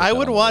almost put I that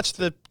would on the watch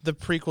the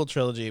prequel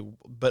trilogy,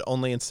 but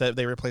only instead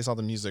they replace all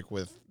the music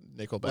with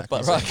Nickelback. With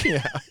butt music. rock.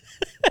 Yeah.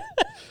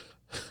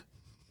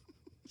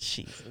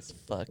 Jesus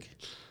fuck.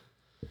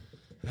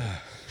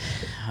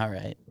 All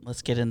right,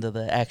 let's get into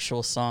the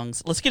actual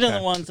songs. Let's get into the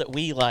Okay. ones that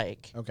we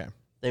like, Okay.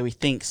 that we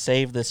think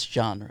save this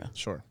genre.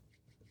 Sure.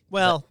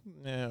 Well,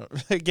 no.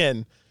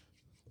 Again,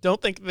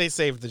 don't think they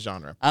saved the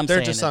genre. I'm They're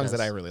saying just it songs does.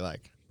 that I really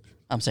like.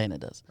 I'm saying it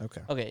does.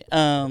 Okay. Okay.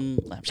 I'm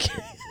just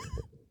kidding.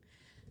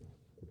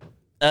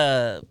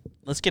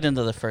 Let's get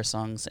into the first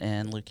songs,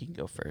 and Luke, you can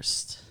go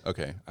first.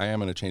 Okay, I am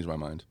going to change my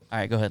mind. All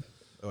right, go ahead.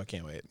 Oh, I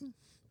can't wait.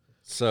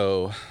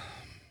 So,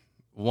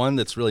 one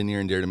that's really near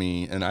and dear to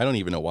me, and I don't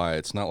even know why.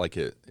 It's not like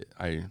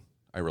I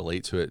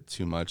relate to it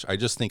too much. I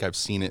just think I've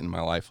seen it in my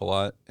life a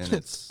lot, and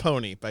it's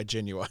Pony by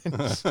Genuine.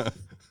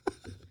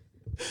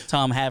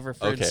 Tom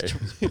Haverford's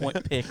Okay.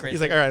 point pick right He's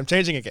there. like, all right, I'm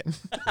changing again.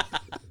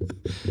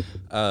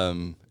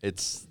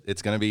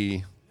 it's gonna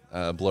be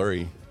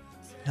Blurry.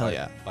 Hell by-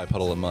 yeah. by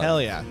Puddle of Mud.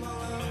 Hell yeah.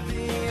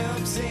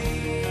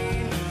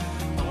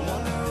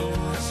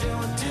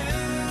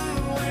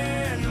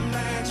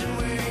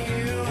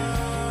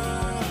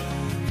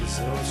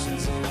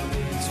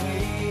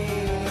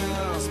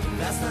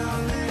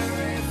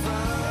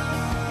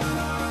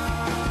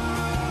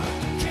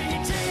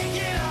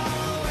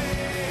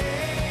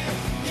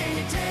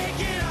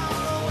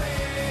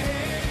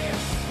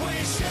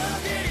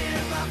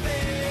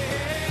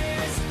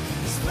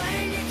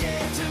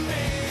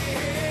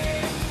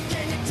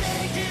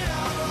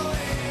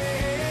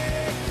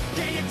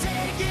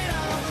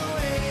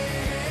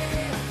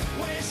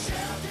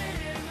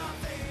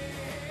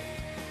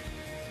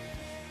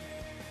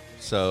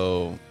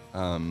 So,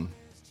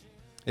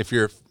 if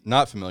you're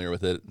not familiar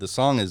with it, the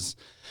song is,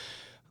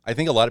 I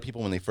think a lot of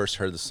people when they first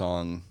heard the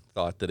song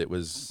thought that it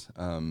was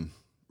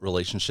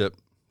relationship,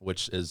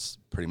 which is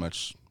pretty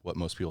much what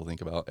most people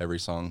think about every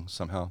song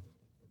somehow.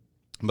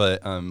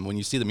 But when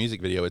you see the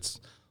music video, it's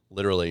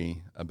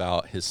literally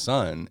about his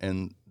son,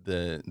 and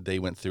they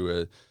went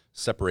through a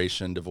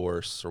separation,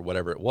 divorce, or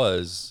whatever it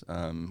was.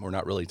 We're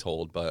not really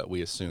told, but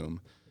we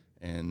assume.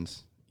 And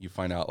you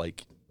find out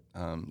like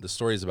the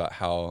story is about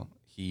how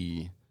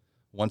he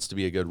wants to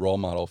be a good role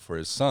model for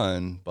his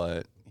son,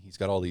 but he's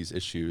got all these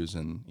issues.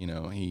 And, you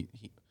know, he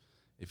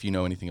if you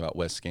know anything about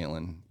Wes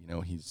Scantlin, you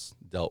know, he's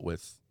dealt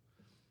with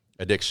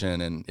addiction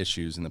and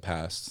issues in the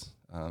past.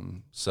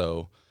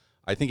 So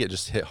I think it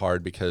just hit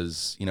hard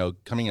because, you know,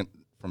 coming in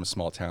from a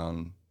small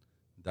town,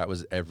 that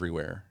was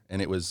everywhere. And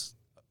it was,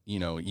 you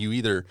know, you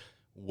either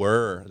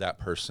were that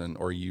person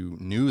or you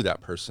knew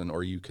that person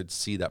or you could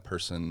see that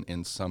person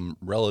in some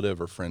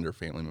relative or friend or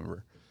family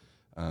member.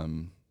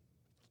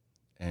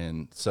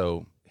 And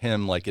so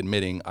him like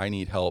admitting I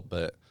need help,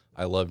 but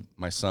I love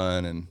my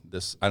son and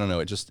this, I don't know,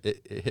 it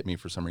hit me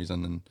for some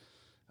reason.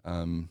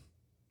 And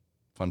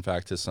fun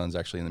fact, his son's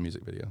actually in the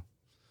music video.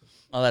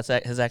 Oh, that's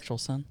his actual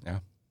son? Yeah.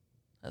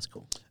 That's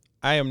cool.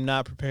 I am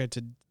not prepared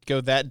to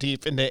go that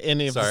deep into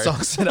any of the Sorry.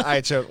 songs that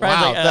I chose.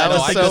 Brian's Wow, like, that no,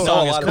 was I so think the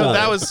song is cool.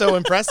 that was so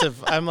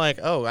impressive. I'm like,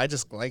 oh, I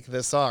just like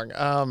this song.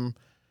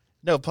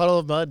 No, Puddle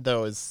of Mud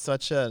though is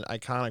such an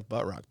iconic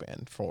butt rock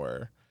band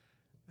for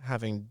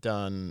having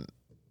done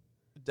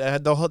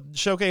the whole,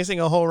 showcasing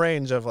a whole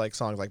range of like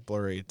songs like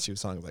Blurry to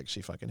songs like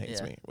She Fucking Hates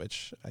Yeah. Me,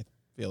 which I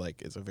feel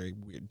like is a very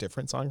weird,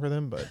 different song for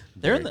them. But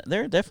They're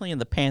definitely in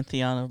the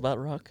pantheon of butt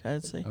rock,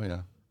 I'd say. Oh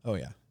yeah. oh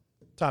yeah,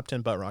 top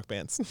 10 butt rock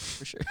bands.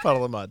 For sure.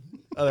 Puddle of Mud.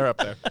 Oh, they're up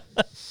there.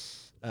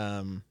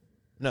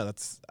 No,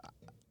 that's.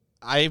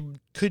 I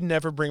could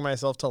never bring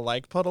myself to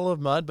like Puddle of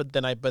Mud, but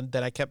then I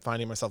kept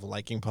finding myself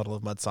liking Puddle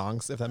of Mud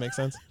songs, if that makes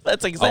sense.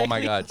 That's exactly Oh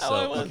my God. how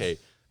I So, was. okay.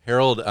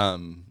 Harold,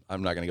 I'm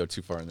not going to go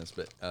too far in this,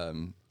 but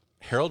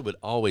Harold would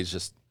always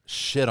just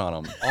shit on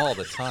him all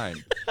the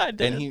time. I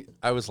did. And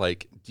I was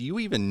like, do you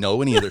even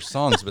know any other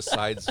songs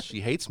besides She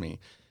Hates Me?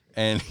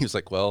 And he was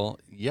like, well,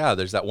 yeah,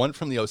 there's that one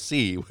from the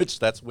OC, which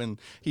that's when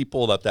he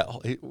pulled up that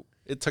whole,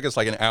 it took us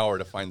like an hour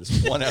to find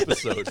this one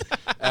episode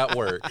at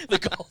work. The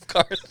golf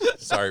cart.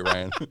 Sorry,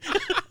 Ryan.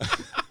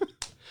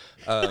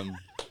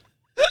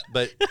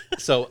 But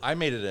so I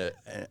made it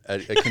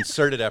a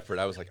concerted effort.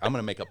 I was like, I'm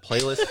gonna make a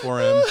playlist for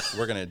him.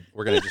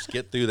 We're gonna just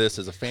get through this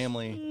as a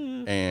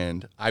family.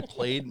 And I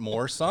played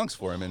more songs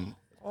for him. And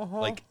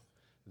like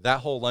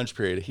that whole lunch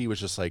period, he was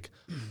just like,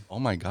 oh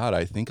my God,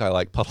 I think I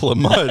like Puddle of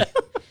Mud.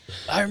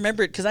 I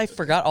remember it because I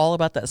forgot all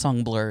about that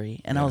song Blurry.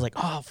 And I was like,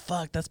 oh,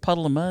 fuck, that's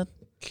Puddle of Mud.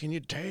 Can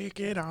you take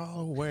it all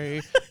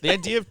away? The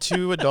idea of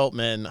two adult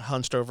men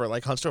hunched over a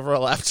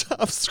laptop,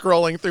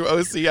 scrolling through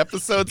OC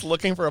episodes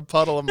looking for a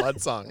Puddle of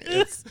Mud song.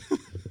 It's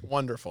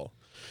wonderful.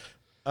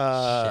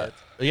 Yeah,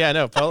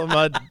 no, Puddle of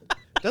Mud.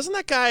 Doesn't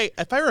that guy,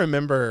 if I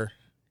remember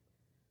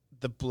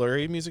the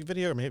Blurry music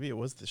video, or maybe it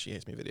was the She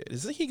Hates Me video,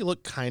 doesn't he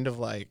look kind of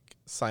like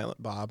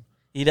Silent Bob?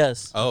 He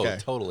does. Oh, Okay.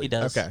 totally. He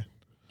does. Okay.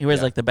 He wears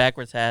Yeah. like the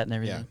backwards hat and Yeah,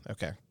 everything.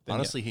 okay. Then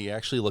Honestly, he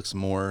actually looks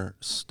more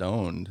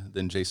stoned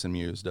than Jason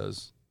Mewes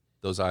does.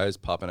 Those eyes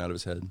popping out of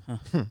his head.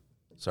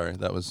 Sorry,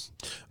 that was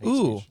hate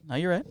Ooh. speech. No,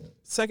 you're right.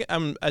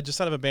 Second, I just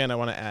thought of a band I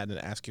want to add and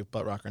ask you if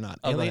butt rock or not.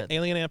 Oh, go Alien, ahead.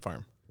 Alien Ant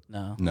Farm.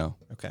 No. No.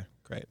 Okay,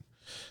 great.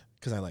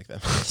 Because I like them.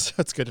 So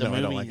it's good to The know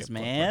I don't like movies, it.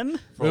 man.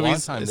 For a long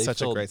Movies time, is they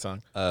such a filled, great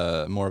song.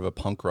 more of a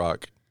punk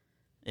rock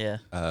Yeah.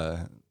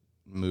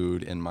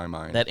 mood in my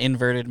mind. That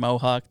inverted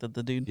mohawk that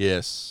the dude.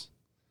 Yes.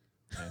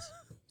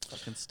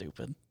 Fucking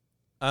stupid.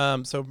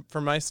 So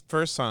for my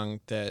first song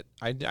that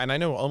I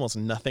know almost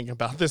nothing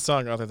about this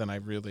song other than I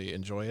really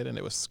enjoy it, and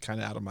it was kind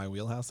of out of my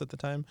wheelhouse at the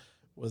time,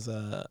 was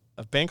a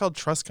band called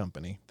Trust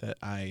Company that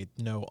I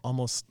know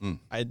almost.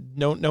 I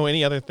don't know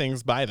any other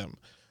things by them,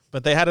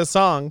 but they had a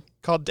song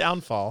called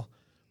Downfall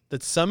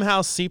that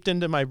somehow seeped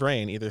into my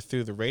brain either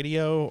through the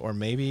radio or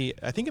maybe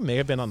I think it may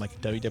have been on like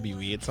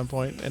WWE at some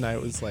point, and I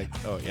was like,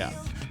 oh yeah.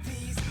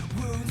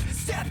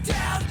 Step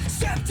down,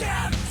 step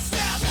down, step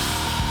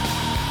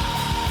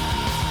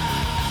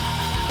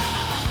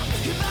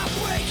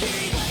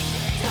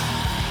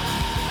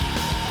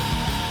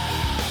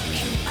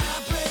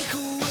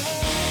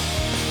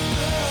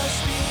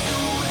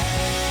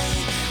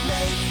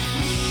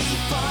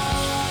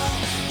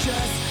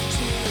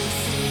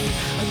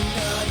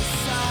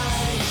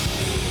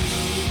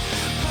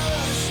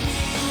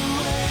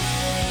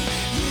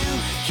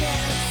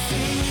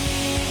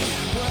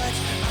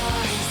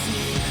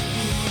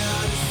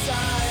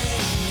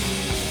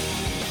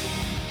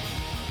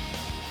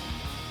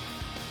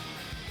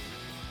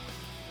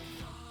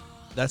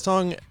That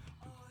song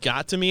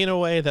got to me in a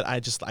way that I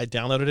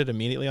downloaded it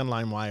immediately on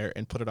LimeWire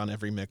and put it on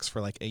every mix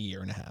for like a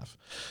year and a half.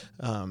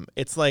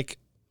 It's like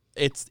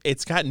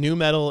it's got new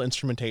metal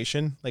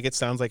instrumentation, like it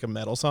sounds like a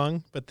metal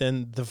song, but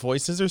then the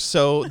voices are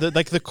so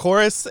like the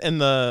chorus and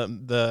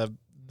the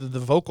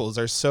vocals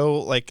are so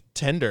like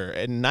tender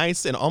and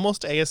nice and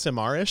almost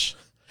ASMR-ish.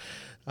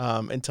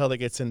 Until it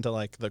gets into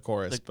like the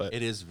chorus, but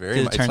it is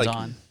very much. It turns it's like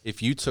on.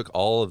 If you took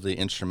all of the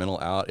instrumental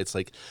out, it's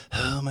like,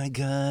 oh my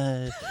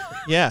god,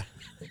 yeah.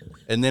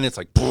 And then it's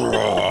like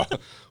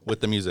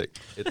with the music.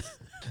 It's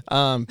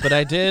But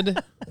I did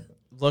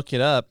look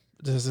it up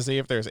just to see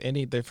if there's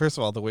any. First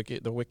of all, the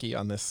wiki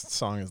on this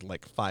song is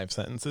like 5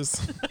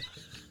 sentences.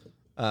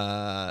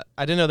 I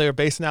didn't know they were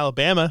based in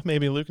Alabama.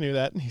 Maybe Luke knew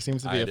that. He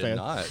seems to be I a did fan.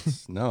 not.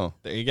 No.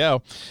 There you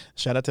go.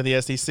 Shout out to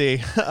the SEC.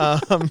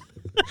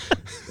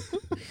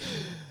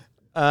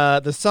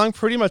 The song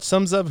pretty much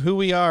sums up who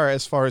we are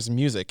as far as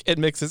music. It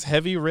mixes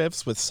heavy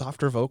riffs with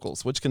softer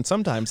vocals, which can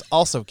sometimes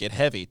also get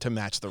heavy to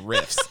match the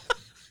riffs.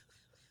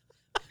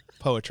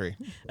 Poetry.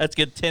 That's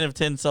good. 10 of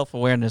 10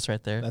 self-awareness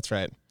right there. That's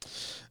right.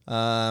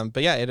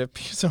 But yeah,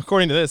 so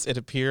according to this, it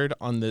appeared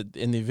in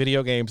the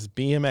video games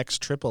BMX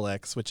Triple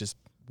X, which is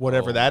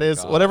whatever Oh that my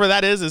is. God. Whatever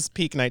that is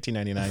peak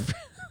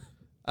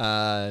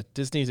 1999.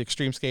 Disney's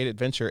Extreme Skate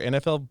Adventure,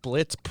 NFL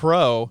Blitz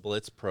Pro,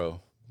 Blitz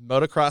Pro.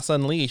 Motocross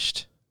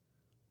Unleashed.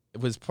 It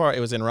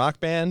was in Rock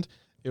Band.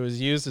 It was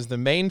used as the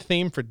main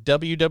theme for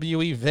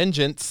WWE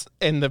Vengeance,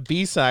 and the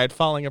B-side,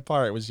 Falling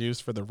Apart, was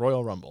used for the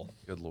Royal Rumble.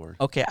 Good Lord.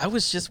 Okay,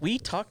 we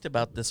talked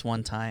about this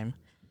one time,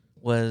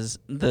 was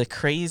the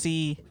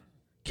crazy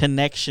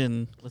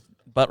connection with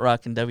Butt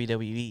Rock and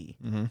WWE.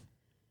 Mm-hmm.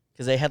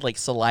 Because they had like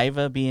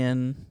Saliva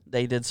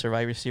they did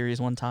Survivor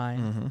Series one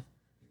time.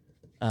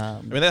 Mm-hmm.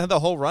 I mean, they had the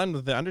whole run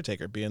with The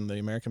Undertaker being the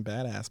American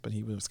Badass, but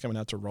he was coming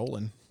out to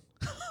Rollin'.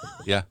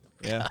 Yeah.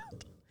 Yeah.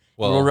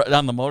 Well,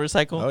 on the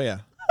motorcycle. Oh, yeah.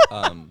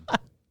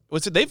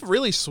 They've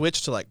really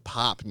switched to like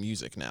pop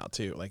music now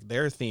too. Like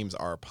their themes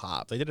are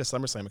pop. They did a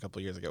SummerSlam a couple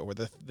of years ago where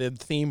the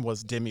theme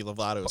was Demi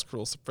Lovato's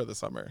 "Cruel for the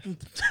Summer."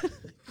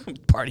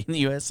 Party in the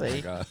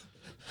USA. God.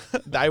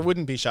 I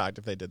wouldn't be shocked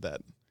if they did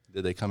that.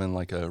 Did they come in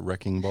like a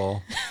wrecking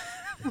ball?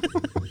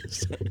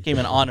 Came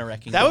in on a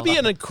wrecking That ball. would be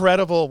an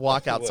incredible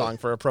walkout song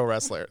for a pro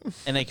wrestler.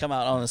 And they come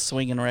out on a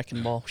swinging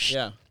wrecking ball.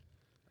 Yeah.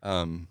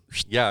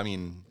 Yeah, I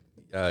mean,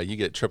 you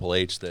get Triple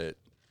H that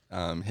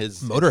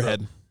his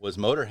Motorhead. was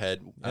Motorhead.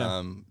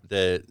 Yeah.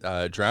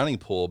 That Drowning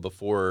Pool,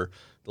 before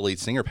the lead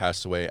singer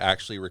passed away,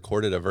 actually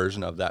recorded a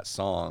version of that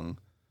song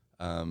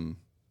as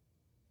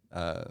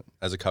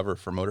a cover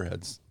for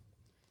Motorhead's.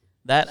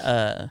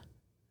 That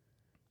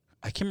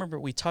I can't remember.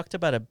 We talked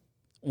about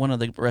one of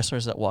the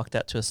wrestlers that walked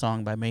out to a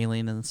song by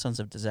Maylene and the Sons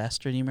of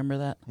Disaster. Do you remember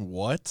that?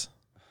 What?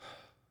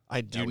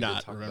 I do we did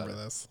not talk remember about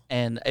it. this.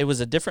 And it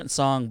was a different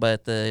song,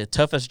 but the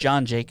toughest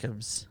John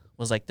Jacobs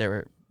was like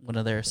one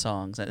of their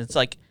songs, and it's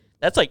like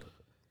that's like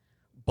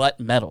butt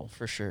metal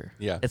for sure.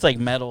 Yeah. It's like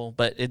metal,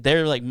 but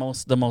they're like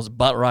the most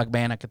butt rock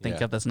band I could think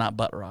Yeah. of that's not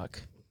butt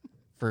rock,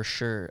 for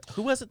sure.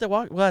 Who was it that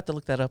walked? We'll have to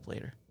look that up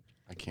later.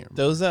 I can't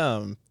remember. Those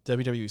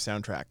WWE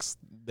soundtracks,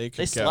 they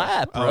They go.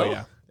 slap, bro. Oh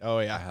yeah. Oh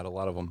I yeah. had a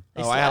lot of them.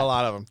 They Oh, I had a slap.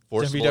 lot of them.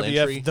 Forcible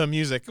WWF Entry. The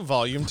Music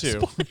Volume 2.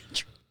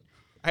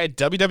 I had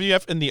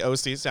WWF and the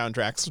OC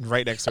soundtracks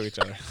right next to each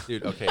other.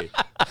 Dude, okay.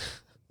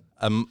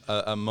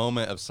 a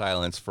moment of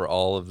silence for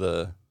all of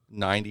the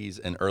 90s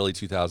and early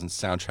 2000s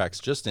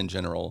soundtracks just in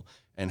general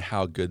and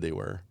how good they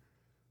were.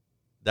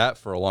 That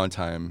for a long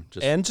time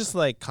just And just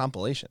like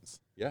compilations.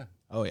 yeah.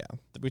 Oh yeah.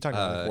 We talked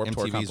about like, Warped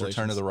Tour MTV's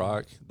Return to the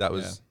Rock. That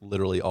was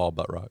literally all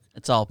butt rock.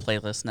 It's all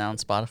playlists now on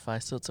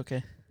Spotify, so it's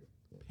okay.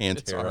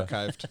 It's Pantera.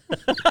 archived.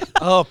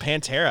 Oh,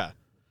 Pantera.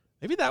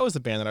 Maybe that was the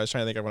band that I was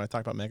trying to think of when I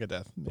talked about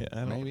Megadeth. Yeah, I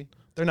don't Maybe.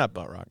 They're not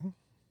butt rock.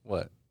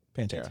 What?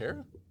 Pantera.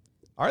 Pantera?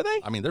 Are they?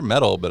 I mean, they're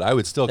metal, but I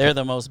would still They're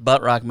the most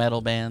butt rock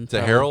metal band.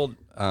 to Harold,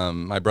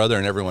 my brother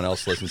and everyone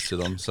else listens to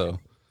them, so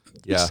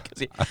yeah.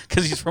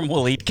 Because he's from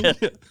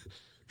Waleetka.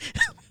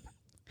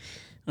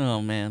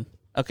 Oh, man.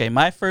 Okay,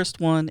 my first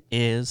one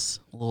is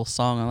a little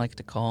song I like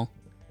to call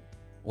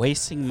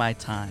 "Wasting My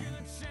Time"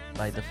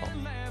 by Default.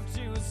 Left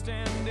you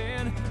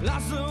standing,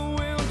 lost the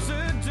will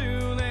to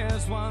do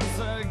this once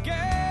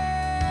again.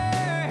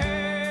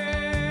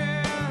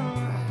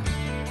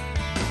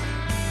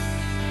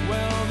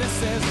 Well,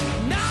 this is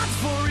not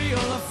for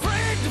real,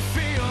 afraid to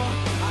feel.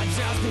 I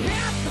just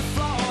hit the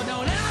floor,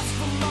 don't ask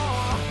for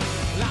more.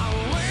 I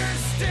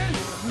wasted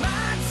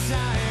my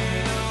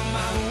time, I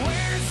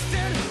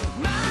wasted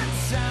my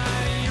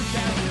time. You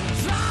can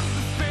drop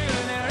the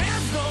feeling, there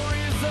is no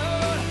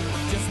reason.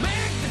 Just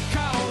make the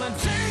call and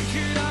take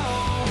it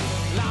all.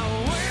 I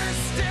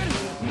wasted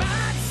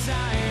my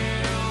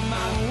time, I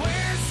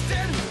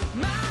wasted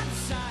my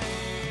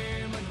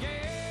time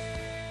again.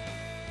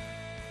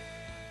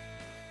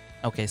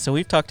 Okay, so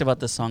we've talked about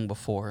this song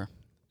before,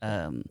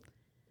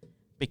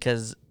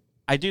 because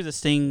I do this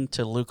thing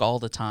to Luke all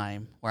the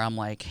time where I'm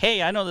like,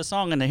 "Hey, I know this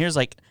song," and here's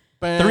like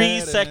 3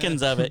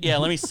 seconds of it. Yeah,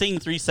 let me sing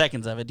 3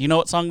 seconds of it. Do you know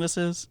what song this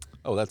is?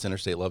 Oh, that's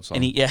Interstate Love Song.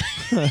 And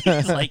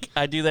he's like,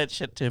 I do that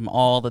shit to him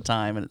all the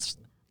time, and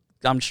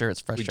I'm sure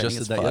it's we frustrating. just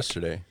did as that fuck.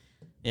 yesterday.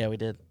 Yeah, we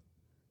did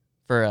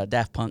for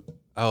Daft Punk.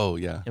 Oh,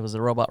 yeah. It was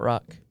the Robot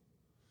Rock.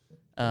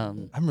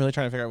 I'm really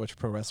trying to figure out which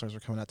pro wrestlers are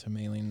coming out to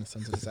Mailing the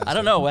Sons of Disaster. I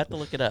don't know. We'll have to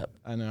look it up.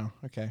 I know.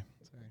 Okay.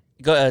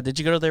 Sorry. Did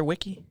you go to their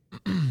wiki?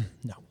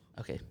 No.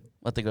 Okay,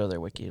 let them go to their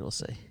wiki. It'll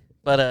say.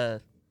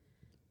 But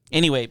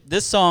anyway,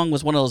 this song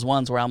was one of those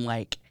ones where I'm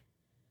like,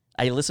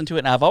 I listen to it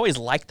and I've always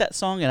liked that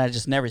song and I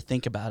just never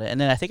think about it. And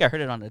then I think I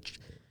heard it on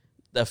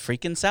the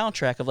freaking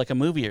soundtrack of like a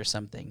movie or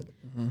something.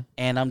 Mm-hmm.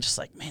 And I'm just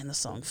like, man, this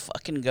song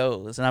fucking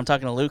goes. And I'm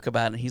talking to Luke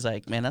about it, and he's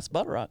like, man, that's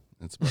butt rock.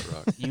 It's butt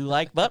rock. You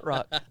like butt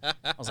rock?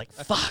 I was like,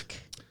 fuck.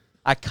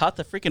 I caught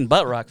the freaking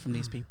butt rock from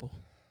these people.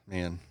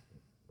 Man.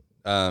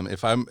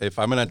 If I'm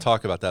going to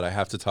talk about that, I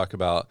have to talk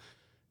about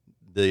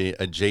the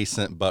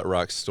adjacent butt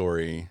rock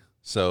story.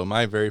 So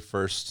my very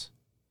first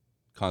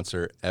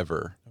concert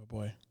ever, Oh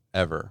boy.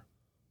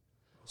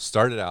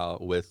 started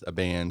out with a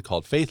band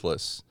called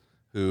Faithless,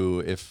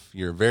 who, if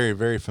you're very,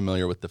 very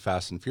familiar with the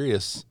Fast and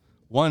Furious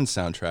 1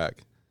 soundtrack,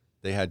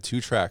 they had 2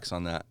 tracks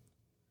on that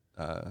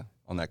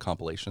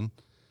compilation.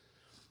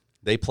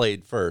 They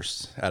played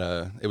first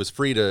it was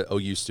free to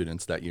OU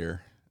students that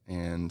year,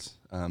 and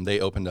they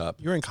opened up.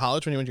 You were in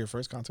college when you went to your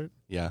first concert?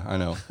 Yeah, I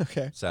know.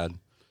 Okay. Sad.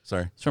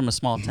 Sorry. It's from a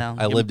small town.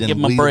 I lived in give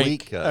 'em a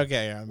break. Weeleka.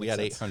 Okay, yeah, We makes had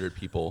sense. 800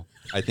 people,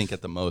 I think,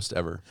 at the most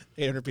ever.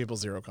 800 people,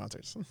 0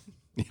 concerts.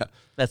 Yeah.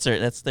 That's their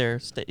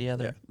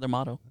their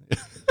motto.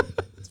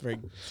 It's very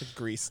it's like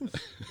Greece.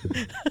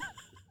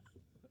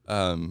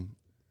 The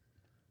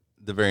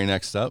very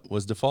next up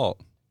was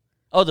Default,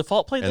 Oh,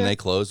 Default played and there. they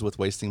closed with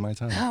Wasting My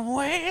Time. I'm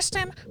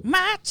wasting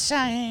my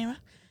time.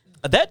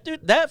 That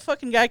dude, that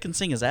fucking guy can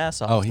sing his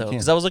ass off. Oh, he though, can.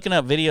 because I was looking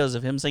up videos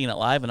of him singing it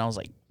live, and I was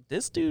like,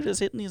 this dude is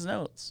hitting these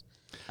notes.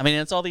 I mean,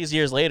 it's all these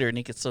years later, and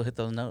he could still hit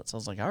those notes. I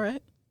was like, all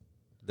right.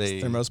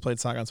 It's their most played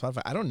song on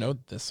Spotify. I don't know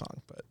this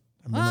song, but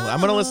I'm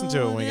gonna listen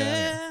to it when we get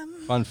out of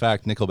here. Fun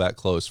fact, Nickelback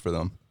closed for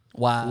them.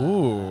 Wow.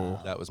 Ooh.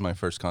 That was my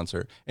first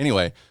concert.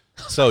 Anyway,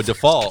 so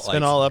Default. It's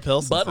been all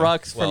uphill. Butt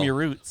rocks from your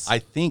roots.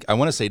 I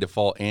want to say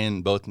Default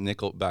and both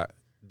Nickelback,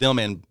 them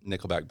and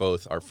Nickelback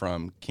both are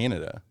from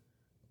Canada.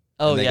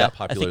 oh, and they yeah. got I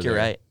popular think you're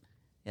there. right.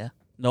 Yeah.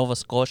 Nova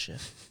Scotia.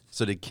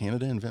 So did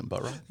Canada invent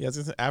butt rock? Yeah,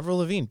 it's Avril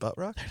Lavigne, butt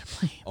rock.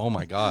 Oh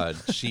my God,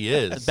 she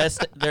is.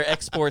 Best, their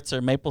exports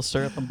are maple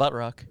syrup and butt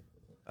rock.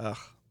 Ugh.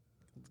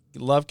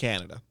 Love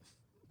Canada.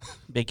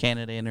 Big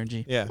Canada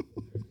energy. Yeah.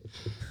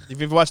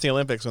 If you've watched the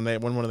Olympics, when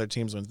one of their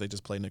teams wins, they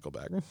just play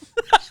Nickelback.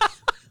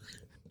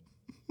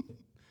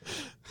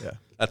 Yeah.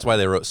 That's why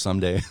they wrote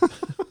Someday.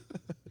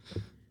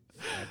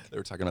 They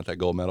were talking about that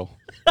gold medal.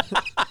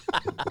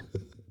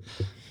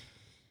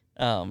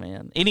 Oh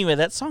man. Anyway,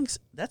 that song is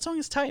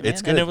tight, man.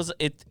 It's And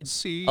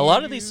good. a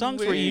lot of these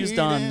songs were used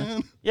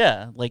on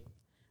like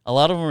a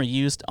lot of them were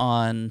used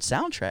on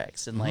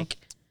soundtracks and like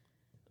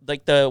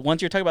the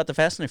ones you're talking about, the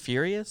Fast and the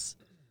Furious.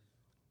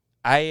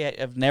 I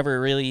have never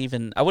really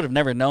I would have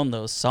never known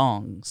those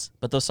songs,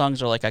 but those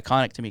songs are like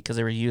iconic to me because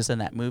they were used in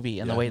that movie,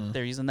 and the way that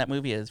they're used in that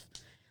movie is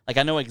like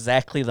I know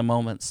exactly the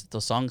moments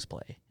those songs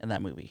play in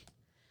that movie.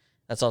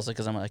 That's also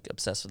because I'm like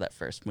obsessed with that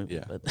first movie.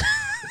 Yeah. But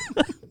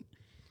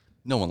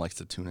No one likes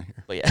the tuna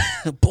here. but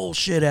yeah,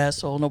 bullshit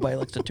asshole. Nobody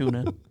likes the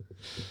tuna.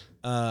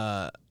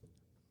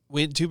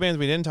 We had 2 bands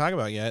we didn't talk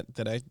about yet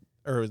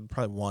or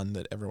probably one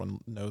that everyone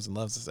knows and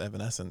loves is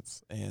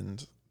Evanescence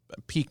and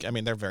Peak. I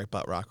mean, they're very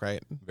butt rock,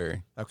 right?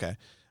 Very. Okay.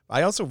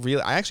 I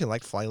actually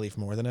liked Flyleaf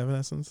more than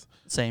Evanescence,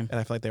 Same. and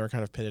I feel like they were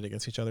kind of pitted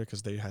against each other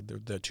because they had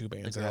the 2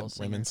 bands The that girl had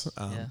women's.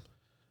 singers,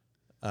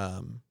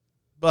 yeah.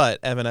 But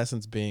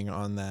Evanescence being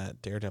on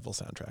that Daredevil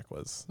soundtrack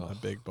was a Oh.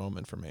 big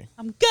moment for me.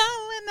 I'm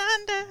going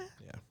under.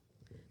 Yeah.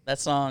 That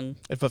song.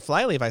 But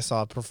Flyleaf I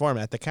saw perform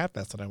at the Cat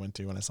Fest that I went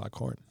to when I saw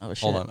Korn. Oh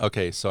shit. Hold on.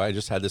 Okay, so I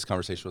just had this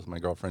conversation with my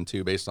girlfriend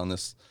too, based on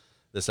this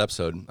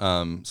episode.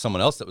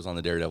 Someone else that was on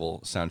the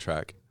Daredevil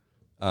soundtrack,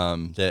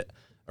 that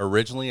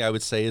originally I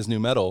would say is new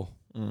metal,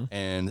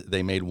 and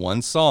they made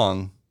one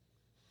song,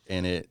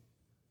 and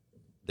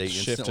they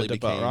Shifted instantly to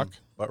butt became rock?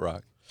 butt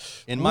rock.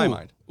 in my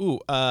mind. Ooh,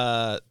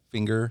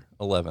 Finger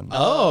 11.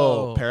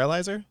 Oh.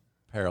 Paralyzer?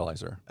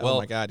 Paralyzer. Oh Well,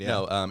 my God, yeah.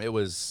 No, it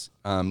was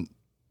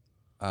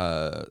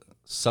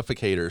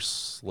Suffocator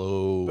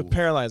Slow. But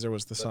Paralyzer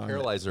was the But song.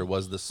 Paralyzer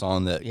was the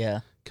song that Yeah,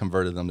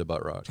 converted them to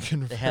butt rock.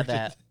 they had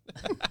that.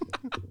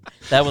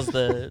 That was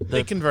the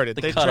They converted.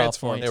 the They cutoff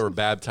transformed. point. They were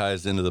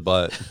baptized into the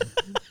butt.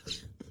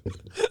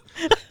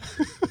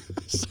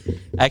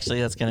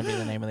 Actually, that's going to be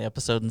the name of the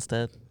episode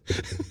instead.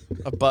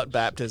 A butt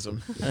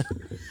baptism.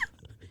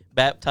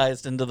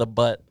 Baptized into the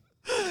butt.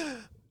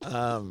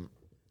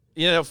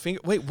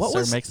 Wait, what Sir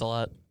was? makes a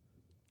lot.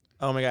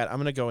 Oh my God, I'm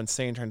gonna go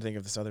insane trying to think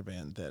of this other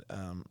band that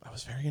I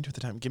was very into at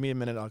the time. Give me a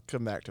minute, I'll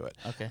come back to it.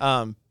 Okay.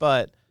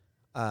 But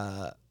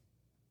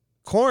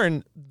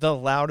Korn, the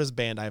loudest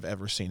band I've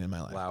ever seen in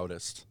my life.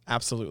 Loudest.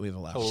 Absolutely the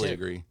loudest. Totally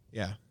agree.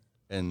 Yeah.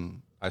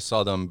 And I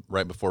saw them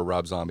right before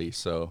Rob Zombie,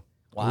 so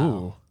Wow.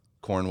 Ooh.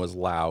 Korn was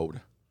loud.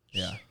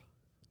 Yeah.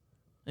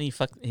 And he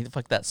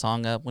fucked that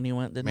song up when he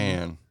went, didn't he?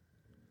 Man.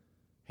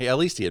 Hey, at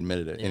least he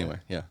admitted it. Yeah. Anyway,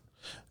 yeah.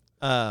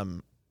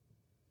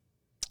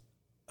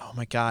 Oh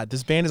my God,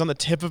 this band is on the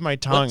tip of my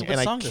tongue, what and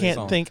I song is it?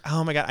 can't think.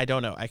 Oh my God, I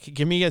don't know.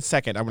 Give me a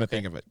second. I'm gonna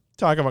think of it.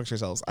 Talk amongst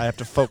yourselves. I have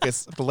to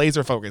focus,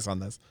 laser focus on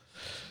this.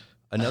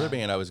 Another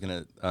band I was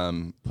going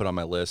to put on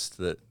my list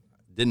that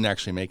didn't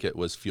actually make it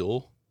was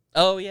Fuel,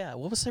 Oh yeah.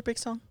 What was their big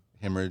song?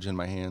 Hemorrhage in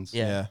My Hands.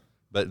 Yeah.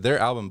 But their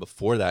album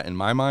before that, in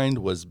my mind,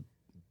 was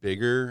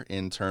bigger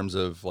in terms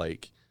of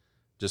like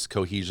just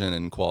cohesion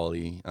and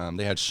quality.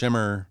 They had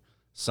Shimmer,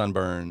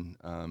 Sunburn.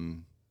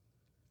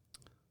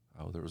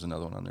 There was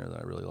another one on there that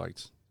I really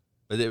liked.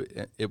 But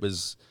it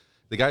was,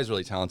 the guy's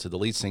really talented. The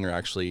lead singer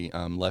actually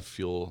left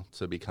Fuel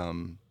to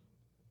become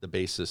the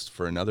bassist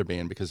for another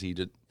band because he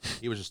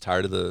was just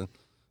tired of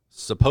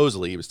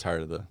supposedly he was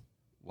tired of the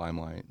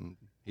limelight and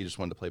he just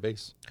wanted to play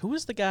bass. Who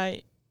was the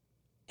guy?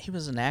 He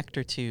was an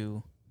actor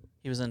too.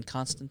 He was in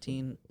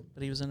Constantine,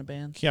 but he was in a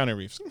band. Keanu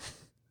Reeves.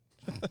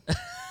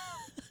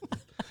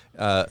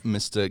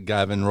 Mr.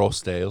 Gavin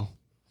Rossdale.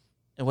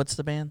 And what's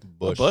the band?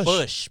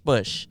 Bush.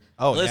 Bush.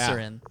 Oh,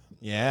 Glycerin.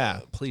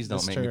 Yeah. Please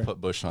don't make me Mr.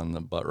 put Bush on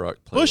the butt rock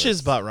playlist. Bush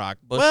is butt rock.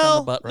 Bush well,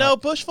 on the butt no,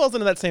 rock. Bush falls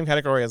into that same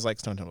category as like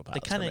Stone Temple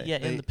Pilots. They kind for of me.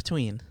 in the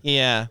between.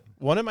 Yeah.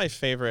 One of my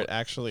favorite,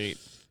 actually,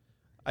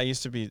 I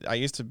used to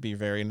be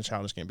very into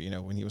Childish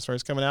Gambino when he was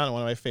first coming out, and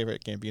one of my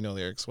favorite Gambino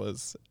lyrics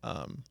was,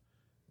 "I'm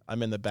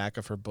in the back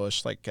of her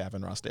bush like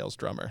Gavin Rossdale's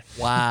drummer."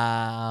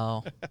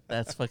 Wow,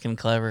 that's fucking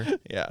clever.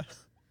 Yeah.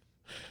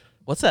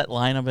 What's that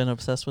line I've been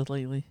obsessed with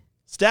lately?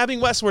 Stabbing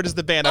Westward is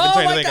the band I've been Oh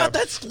trying to my think god, of.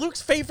 that's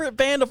Luke's favorite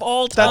band of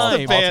all That's time.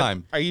 the band.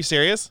 time. Are you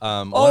serious?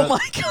 Oh my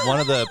God. One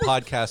of the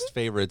podcast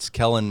favorites,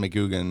 Kellen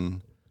McGugan,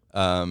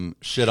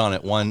 shit on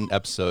it one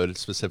episode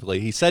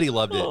specifically. He said he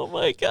loved it. Oh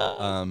my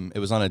god. It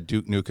was on a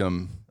Duke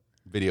Nukem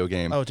video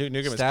game. Oh, Duke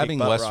Nukem is Stabbing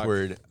peak butt rock.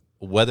 Westward,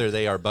 whether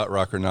they are butt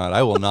rock or not,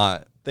 I will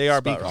not They are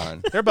speak butt rock.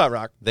 on. They're butt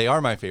rock. They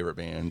are my favorite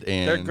band,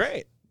 and They're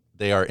great.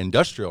 They are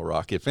industrial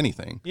rock, if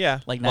anything. Yeah.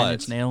 Like Nine but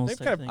Inch Nails. they've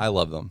type kind of- thing. I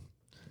love them.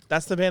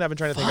 That's the band I've been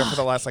trying to think of for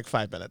the last like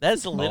 5 minutes.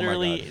 That's Oh my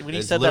literally God. when he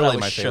It's said that, I literally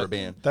was my favorite shook.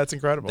 band. That's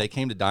incredible. They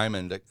came to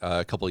Diamond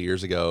a couple of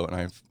years ago,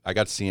 and I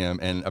got to see him,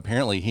 and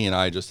apparently he and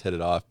I just hit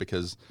it off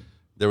because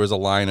there was a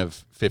line of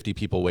 50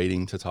 people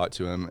waiting to talk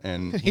to him,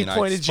 and he and I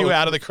pointed you spoke-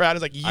 out of the crowd.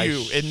 He's like, I you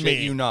and shit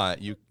me. you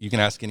not. You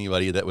can ask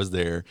anybody that was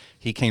there.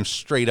 He came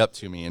straight up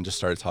to me and just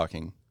started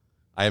talking.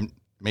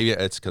 Maybe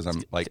it's because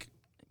I'm like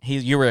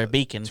You were a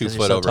beacon. 2 'cause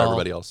you're foot so over tall.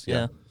 everybody else.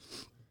 Yeah.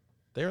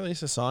 They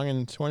released a song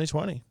in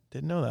 2020.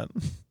 Didn't know that.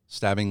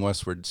 Stabbing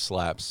Westward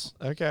slaps.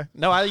 Okay.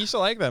 No, I used to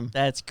like them.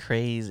 That's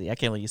crazy. I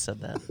can't believe you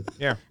said that.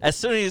 Yeah. As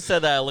soon as you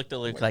said that, I looked at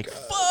Luke like,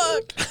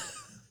 fuck.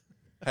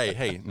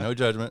 Hey, no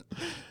judgment.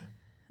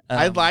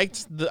 I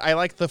liked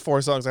the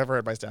 4 songs I've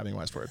heard by Stabbing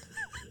Westward.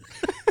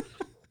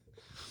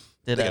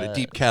 Did, They got a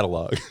deep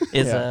catalog.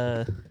 is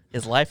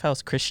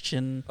Lifehouse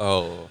Christian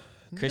Oh,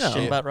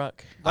 Christian No. butt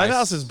rock?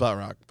 Lighthouse is butt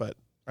rock, but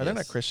are they Yes.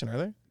 not Christian? Are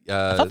they?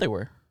 I thought they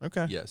were.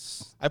 Okay.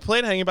 Yes, I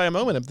played "Hanging by a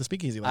Moment" at the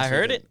Speakeasy last I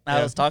heard weekend. it.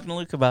 I was talking to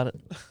Luke about it.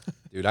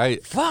 dude. I'm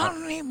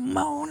Funny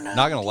Mona.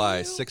 not gonna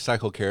lie. 6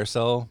 Cycle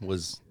Carousel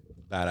was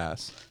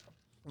badass.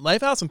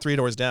 Lifehouse and Three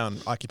Doors Down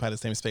occupy the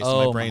same space in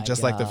Oh my brain, my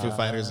just like the Foo God.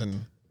 Fighters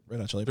and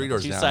Red Hot Chili Three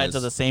Peppers. Doors Two Down sides is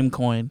of the same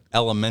coin.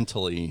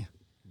 elementally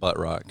butt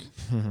rock.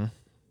 All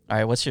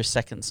right, what's your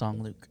second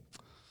song, Luke?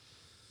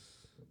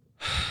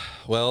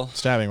 Well,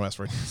 Stabbing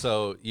Westward.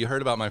 so you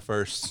heard about my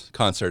first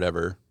concert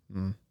ever,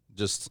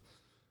 just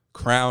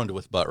crowned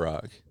with butt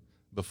rock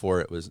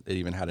before it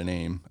even had a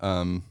name.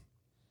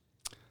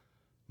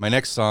 My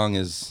next song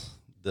is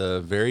the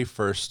very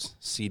first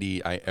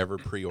CD I ever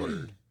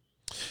pre-ordered.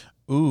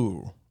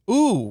 Ooh.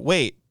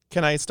 Wait.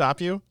 Can I stop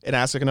you and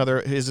ask like another?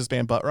 Is this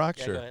band butt rock?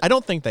 Yeah, go ahead. I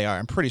don't think they are.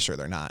 I'm pretty sure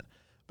they're not.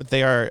 But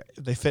they are.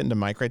 They fit into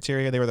my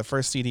criteria. They were the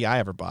first CD I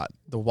ever bought.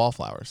 The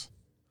Wallflowers.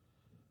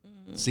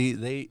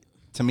 See,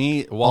 to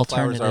me,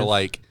 Wallflowers are Alternative.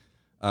 like,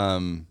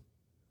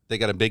 they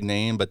got a big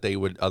name, but they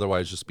would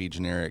otherwise just be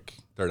generic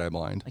Third Eye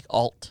Blind. Like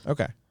alt.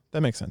 Okay,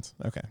 that makes sense.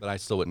 Okay, But I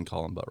still wouldn't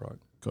call them butt rock.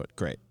 good,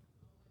 great.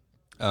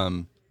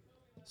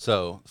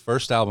 So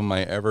first album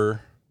I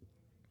ever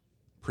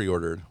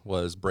pre-ordered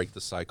was "Break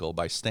the Cycle"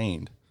 by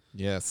Stained,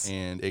 Yes.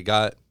 and it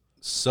got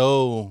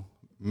so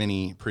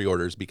many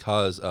pre-orders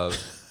because of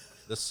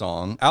the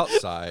song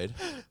 "Outside."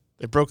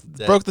 It broke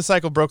the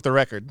cycle, broke the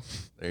record.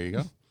 There you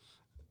go.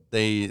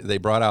 They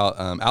brought out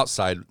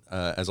 "Outside"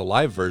 as a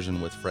live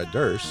version with Fred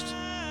Durst.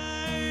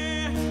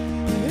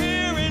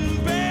 Here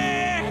in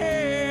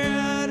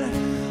bed,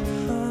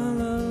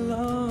 all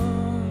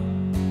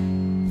alone,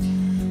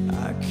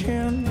 I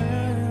can't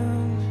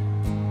mend,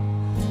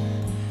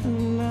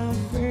 and I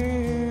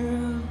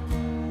fear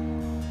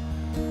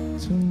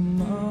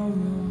tomorrow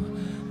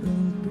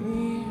will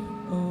be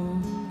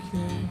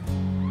okay.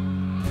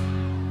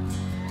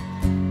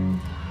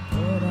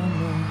 But I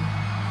know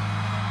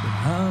that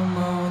I'm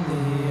on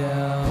the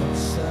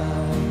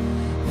outside,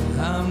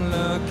 and I'm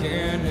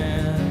looking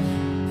in.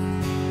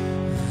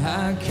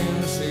 I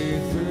can see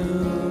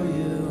through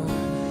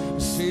you,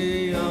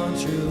 see your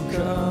true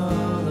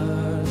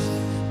colors,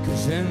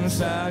 'cause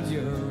inside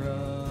you're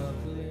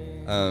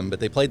ugly. But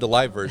they played the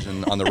live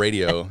version on the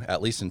radio,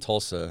 at least in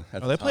Tulsa.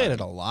 At Oh, the they played time. it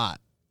a lot.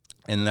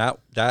 And that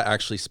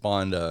actually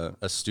spawned a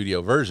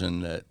studio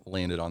version that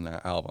landed on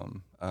that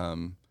album.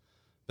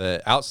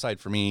 But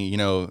 "Outside" for me, you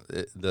know,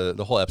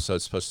 the whole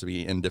episode's supposed to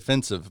be in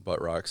defense of butt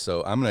rock,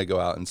 so I'm gonna go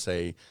out and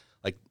say,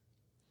 like,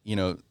 you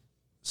know,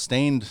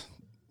 Stained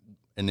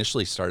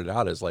initially started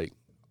out as like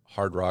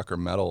hard rock or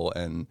metal,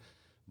 and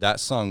that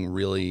song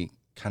really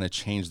kind of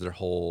changed their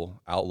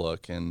whole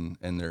outlook and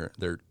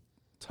their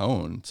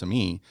tone. To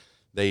me,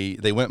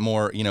 they went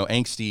more, you know,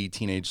 angsty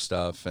teenage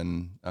stuff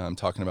and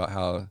talking about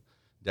how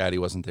daddy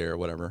wasn't there or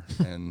whatever,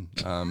 and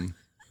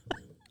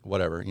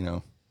whatever, you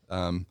know.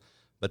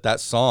 But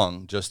that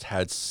song just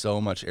had so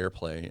much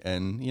airplay,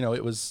 and you know,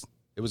 it was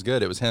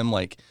good. It was him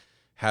like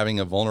having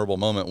a vulnerable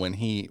moment when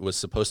he was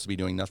supposed to be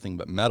doing nothing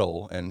but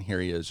metal, and here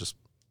he is just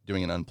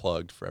doing an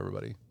unplugged for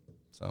everybody.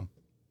 So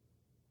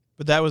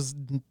But that was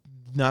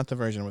not the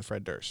version with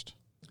Fred Durst.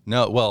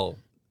 no, well,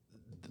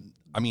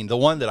 I mean, the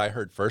one that I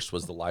heard first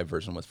was the live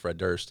version with Fred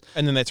Durst,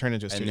 And then they turned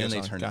into a and studio then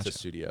they song. turned Gotcha. it to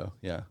studio.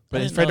 Yeah, But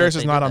I didn't Fred know Durst that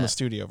is they not did on the that.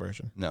 studio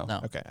version. no,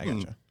 No. Okay, I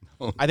gotcha.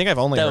 Hmm. I think I've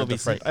only That heard would the be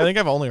Fred. sick. I think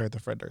I've only heard the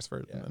Fred Durst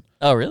version. then.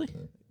 Oh, really?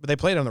 But they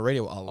played it on the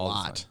radio a the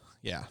lot. time.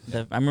 Yeah.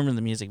 I remember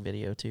the music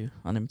video too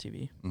on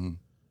MTV. Mhm.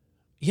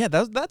 Yeah,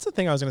 that's the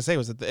thing I was gonna say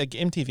was that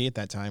MTV at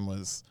that time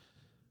was,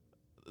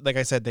 like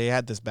I said, they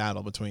had this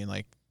battle between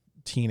like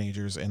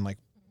teenagers and like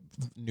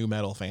new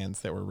metal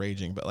fans that were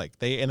raging, but like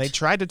they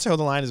tried to toe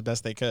the line as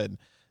best they could,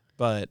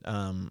 but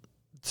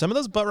some of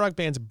those butt rock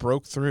bands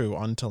broke through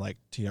onto like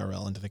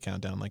TRL, into the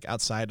Countdown, like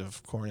outside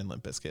of Korn and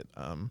Limp Bizkit.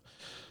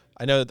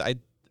 I know that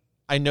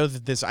I know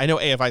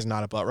AFI is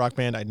not a butt rock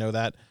band. I know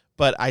that.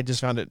 But I just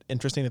found it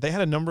interesting that they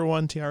had a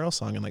 #1 TRL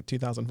song in like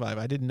 2005.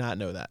 I did not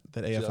know that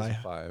AFI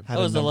 2005. had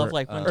Oh, a was the number, Love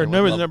Like Winter? or no,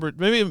 it was Love- number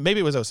maybe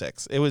it was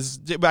 06. It was,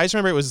 but I just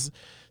remember it was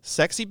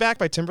 "Sexy Back"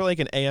 by Timberlake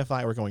and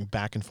AFI were going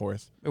back and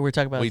forth. We were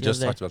talking about We it the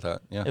just other talked day.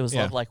 about that. Yeah, It was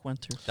Yeah. Love Like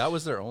Winter. that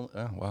was their only.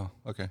 Oh, wow.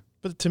 Okay.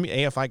 But to me,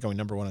 AFI going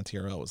 #1 on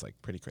TRL was like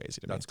pretty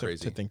crazy to me. That's to-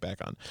 crazy. to think back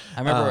on.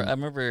 I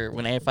remember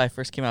when AFI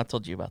first came out. I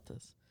told you about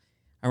this.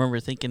 I remember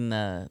thinking,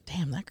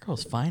 "Damn, that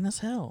girl's fine as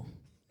hell."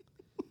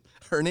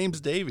 Her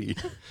name's Davy.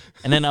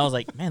 And then I was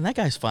like, "Man, that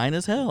guy's fine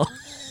as hell."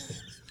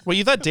 Well,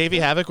 you thought Davey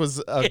Havoc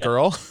was a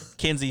girl?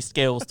 Kinsey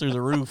scales through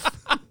the roof.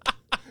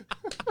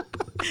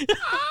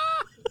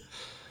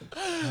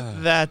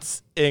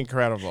 That's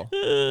incredible.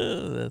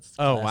 That's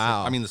Oh classic.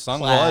 wow. I mean, the song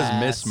Classic.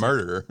 was Miss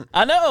Murder.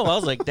 I know. I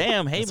was like,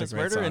 "Damn, hey, That's a Miss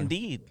great Murder, song.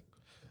 indeed."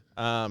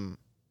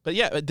 But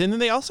yeah, but then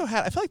they also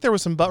had. I feel like there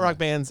was some butt rock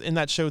bands in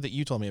that show that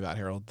you told me about,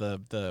 Harold.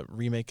 The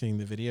remaking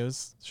the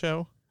videos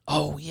show.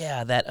 Oh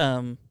yeah, that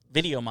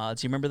video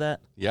mods. You remember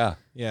that? Yeah.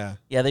 Yeah,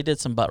 Yeah, they did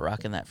some butt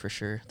rock in that for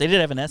sure. They did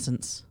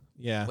Evanescence.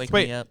 yeah. Wake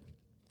Wait, Me Up.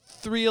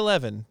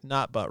 311,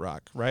 not butt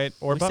rock, right?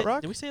 Or Did we butt say-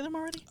 rock? Did we say them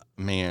already?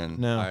 Man,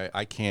 No.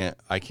 I can't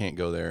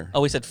go there.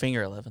 Oh, we said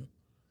Finger 11.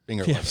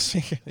 Finger Yeah,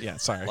 11. yeah.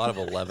 Sorry. A lot of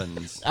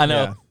 11s. I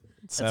know. Yeah.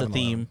 That's a 7-Eleven.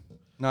 theme.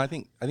 No, I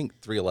think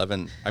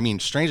 311. I mean,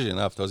 strangely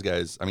enough, those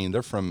guys. I mean,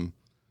 they're from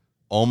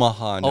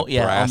Omaha, Nebraska, Oh,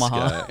 yeah,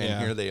 Omaha. and Yeah.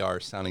 here they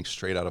are sounding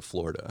straight out of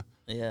Florida.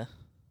 Yeah.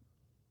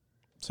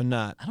 So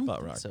not I don't butt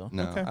think rock. so.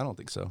 No, Okay. I don't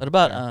think so. What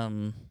about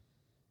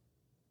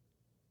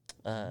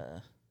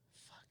Fair.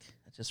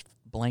 I just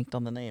blanked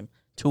on the name.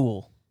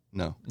 Tool.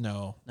 No,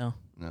 No. No.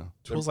 no.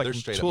 Tools They're like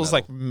straight up Tools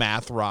metal. like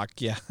math rock.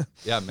 Yeah.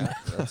 Yeah, man,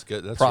 that's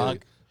good. That's Prog. really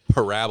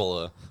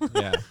Parabola.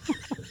 Yeah.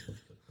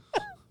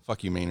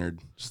 Fuck you, Maynard.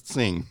 Just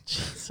sing.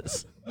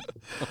 Jesus.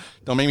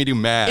 Don't make me do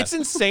math. It's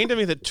insane to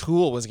me that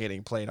Tool was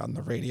getting played on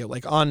the radio,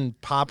 like on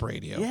pop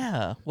radio.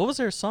 Yeah. What was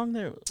their song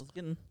there? Was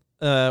getting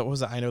What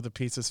was it? I Know the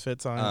Pieces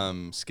Fits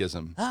on.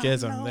 Schism.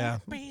 Schism, I know yeah.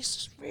 the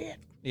piece fit.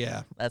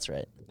 Yeah. That's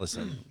right.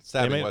 Listen,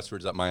 stabbing made-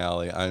 westwards up my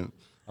alley. I'm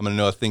gonna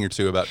know a thing or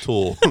two about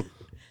Tool.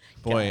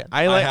 Boy, God.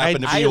 I like.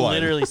 happen to be I one.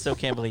 literally still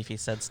can't believe he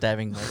said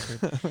Stabbing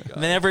Westward. I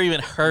never even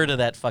heard of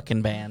that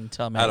fucking band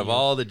until I met Out of you.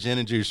 all the gin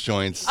and juice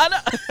joints, I know.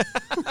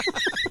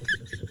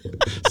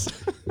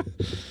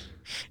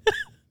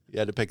 you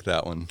had to pick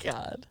that one.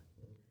 God.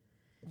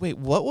 Wait,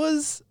 what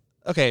was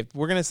Okay,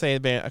 we're gonna say a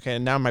band. Okay,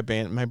 and now my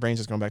brain's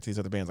just going back to these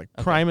other bands like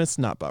Primus,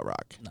 not butt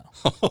rock. No,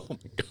 Oh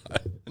my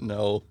god,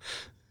 no,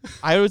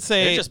 I would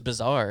they're say just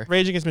bizarre.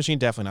 Rage Against the Machine,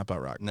 definitely not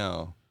butt rock.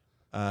 no.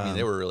 I mean,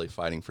 they were really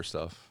fighting for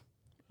stuff.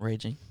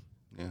 Raging.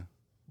 Yeah.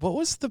 What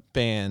was the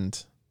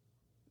band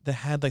that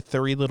had like the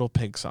Three Little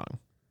Pig song?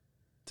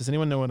 Does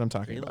anyone know what I'm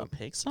talking Three Little about?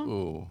 Pig song.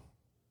 Ooh.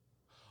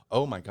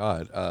 Oh my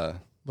god.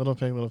 Little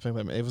Pig, Little Pig.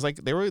 It was like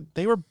they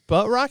were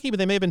butt rocky, but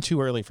they may have been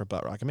too early for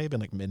butt rock. It may have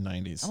been like mid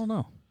 '90s. I don't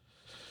know.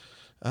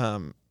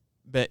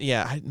 But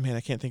yeah,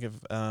 I can't think of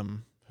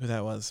who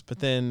that was. But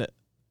then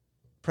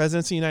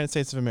Presidents of the United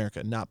States of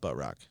America, not butt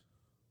rock.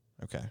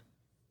 Okay,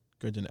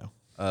 good to know.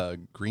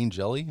 Green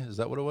Jelly, is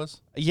that what it was?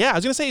 Yeah, I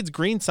was gonna say it's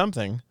Green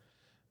something.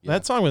 Yeah.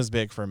 That song was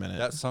big for a minute.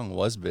 That song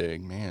was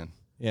big, man.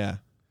 Yeah.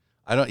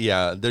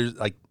 There's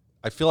like,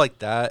 I feel like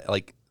that,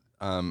 like,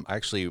 I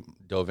actually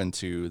dove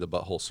into the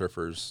Butthole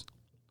Surfers,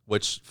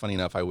 which, funny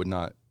enough, I would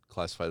not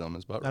classify them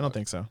as butt rock. I don't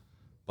think so.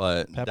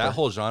 But Pepper. that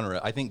whole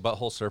genre, I think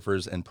Butthole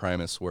Surfers and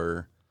Primus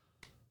were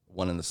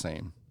one and the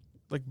same.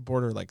 Like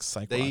border like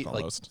psych They rock like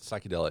almost.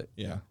 psychedelic.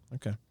 Yeah.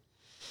 Okay.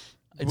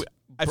 It's,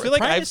 I feel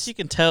like Primus, you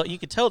can tell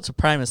it's a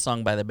Primus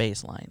song by the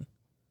bass line.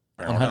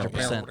 Yeah.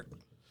 100%.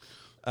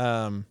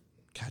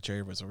 God,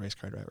 Jerry was a race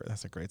car driver.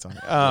 That's a great song.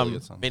 Really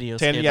good song. Video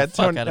Tony, scared yeah, the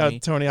fuck out of me.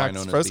 Tony Hawk's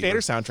known as Pro Skater Beaver.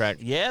 soundtrack.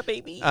 Yeah,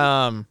 baby.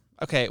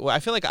 Okay, well, I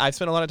feel like I've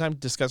spent a lot of time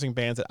discussing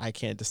bands that I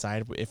can't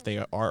decide if they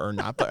are or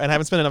not, and I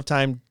haven't spent enough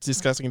time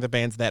discussing the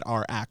bands that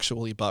are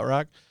actually butt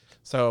rock.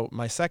 So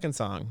my second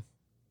song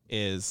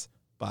is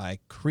by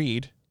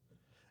Creed.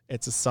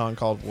 It's a song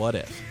called "What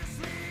If."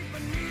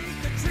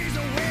 Beneath the trees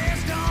of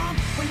wisdom,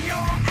 when your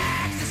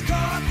axe is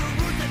cut, the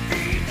roots that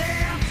feed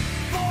them,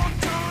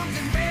 forked tongues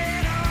and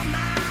bitter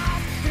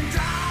mouths can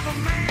drive a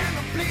man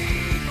to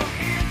bleed from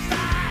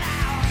inside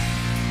out.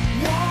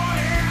 What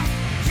if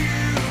you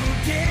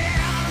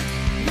did?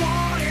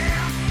 What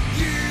if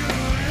you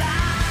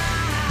lied?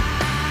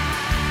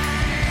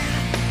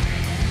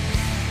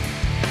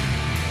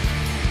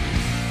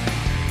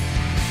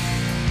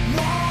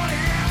 What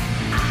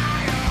if I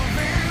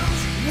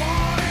avenge?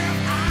 What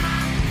if I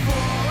for a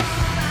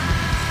lie?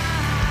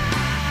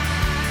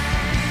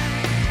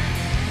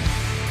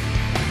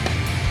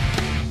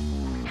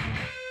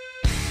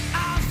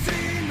 I've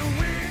seen the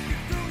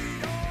wicked through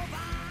your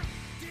vine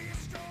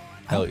destroy.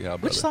 Hell yeah,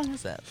 brother. Which song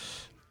is that?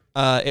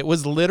 It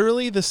was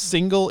literally the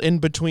single in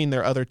between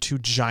their other two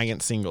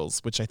giant singles,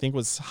 which I think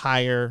was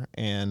 "Higher"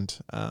 and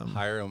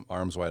Higher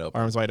Arms Wide Open.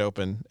 "Arms Wide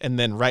Open," and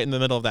then right in the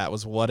middle of that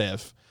was "What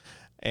If,"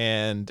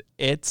 and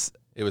it's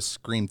It was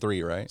Scream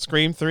 3, right?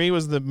 Scream 3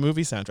 was the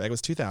movie soundtrack. It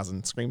was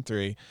 2000, Scream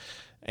 3.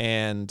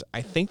 And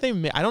I think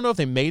I don't know if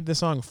they made the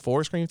song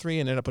for Scream 3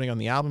 and ended up putting it on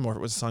the album, or if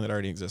it was a song that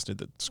already existed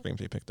that Scream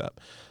 3 picked up.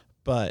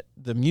 But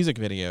the music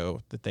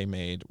video that they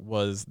made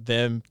was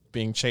them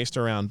being chased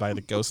around by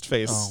the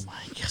Ghostface Oh my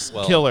god.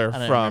 Well, killer I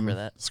didn't from remember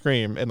that.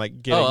 Scream and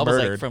like getting Oh, I was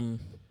murdered. like from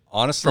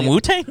Honestly,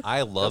 Wu-Tang?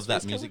 I love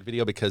that music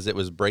video because it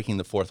was breaking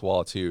the fourth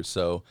wall too.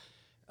 So,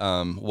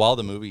 while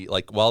the movie,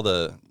 while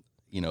the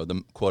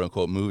quote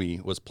unquote movie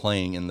was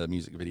playing in the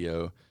music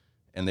video,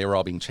 and they were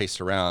all being chased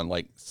around,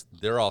 like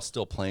they're all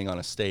still playing on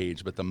a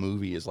stage, but the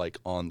movie is like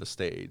on the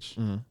stage.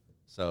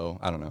 So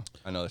I don't know.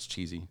 I know that's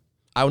cheesy.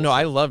 Oh no,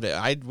 I loved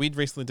it. We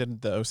recently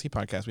did the OC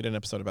podcast. We did an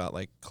episode about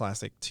like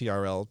classic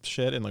TRL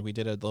shit, and like we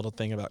did a little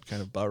thing about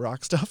kind of butt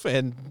rock stuff.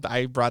 And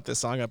I brought this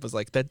song up as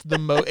like that's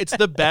the it's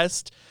the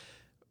best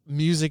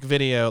music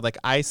video. Like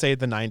I say,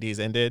 the '90s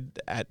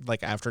ended at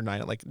like after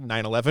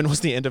 9/11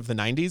 was the end of the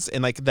 '90s,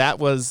 and like that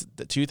was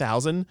the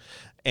 2000,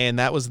 and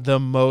that was the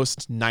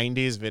most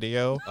 '90s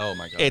video. Oh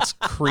my god! It's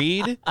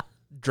Creed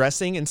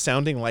dressing and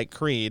sounding like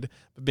Creed,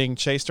 but being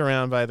chased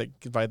around by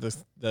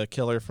the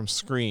killer from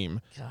Scream.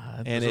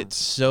 God. And it's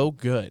so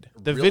good.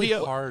 The really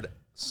video, hard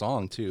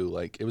song too.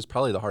 Like it was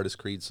probably the hardest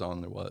Creed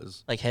song there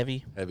was. Like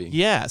heavy. Heavy.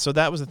 yeah. So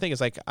that was the thing. It's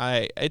like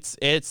it's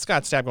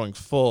Scott Stapp going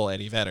full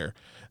Eddie Vedder,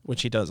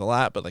 which he does a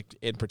lot, but like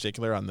in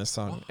particular on this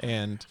song.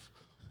 And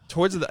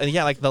towards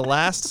like the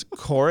last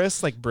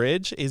chorus, like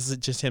bridge, is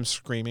just him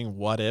screaming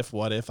what if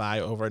I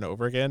over and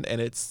over again,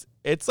 and it's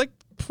like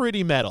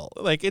pretty metal.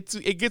 Like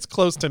it gets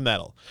close to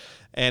metal.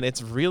 And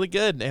it's really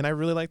good, and I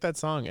really like that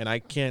song, and I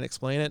can't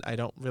explain it. I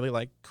don't really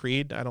like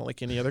Creed. I don't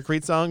like any other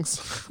Creed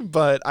songs,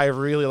 but I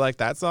really like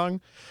that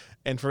song.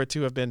 And for it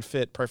to have been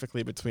fit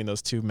perfectly between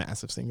those two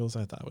massive singles,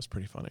 I thought was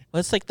pretty funny. Well,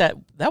 it's like that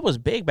was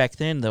big back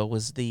then though,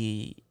 was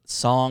the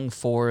song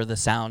for the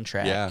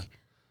soundtrack. Yeah.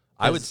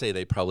 I would say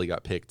they probably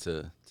got picked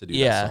to do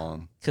Yeah. that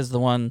song. Because the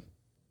one,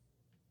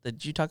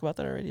 did you talk about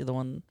that already? The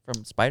one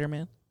from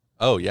Spider-Man?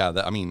 Oh yeah,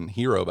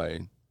 Hero by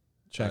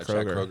Chad Chad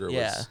Kroeger. Kroeger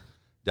Yeah. was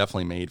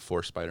definitely made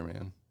for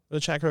Spider-Man. The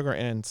Chad Kroeger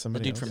and The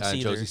somebody dude else. from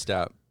Josie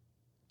Seether. Stapp.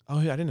 Oh,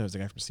 yeah, I didn't know it was the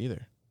guy from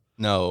Seether.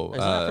 No, Is it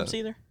not from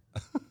Seether?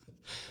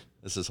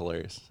 this is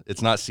hilarious.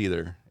 It's not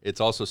Seether.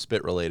 It's also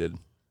spit related.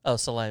 Oh,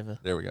 Saliva.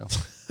 There we go.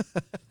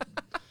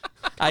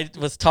 I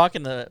was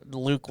talking to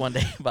Luke one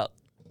day about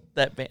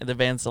the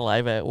band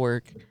Saliva at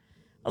work.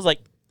 I was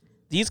like,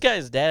 these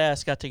guys dead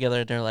ass got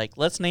together and they're like,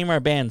 let's name our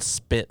band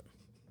Spit.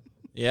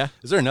 Yeah.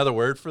 Is there another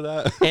word for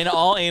that? and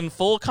all in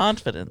full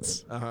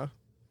confidence. Uh-huh.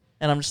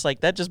 And I'm just like,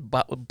 that just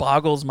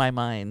boggles my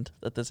mind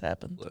that this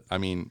happened. I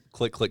mean,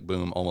 Click Click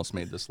Boom almost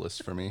made this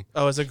list for me.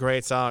 Oh, it's a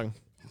great song.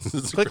 It's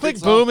a Click great Click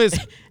song. Boom is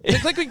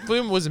Click Click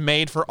Boom was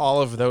made for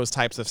all of those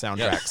types of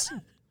soundtracks.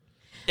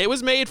 It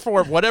was made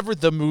for whatever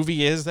the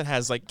movie is that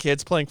has like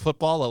kids playing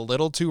football a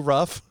little too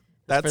rough.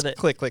 That's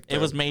Click Click Boom. It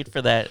was made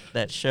for that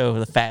show,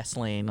 The Fast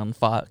Lane on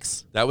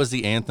Fox. That was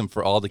the anthem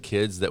for all the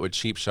kids that would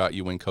cheap shot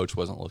you when coach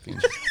wasn't looking.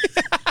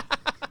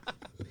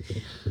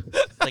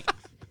 Like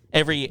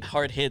every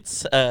hard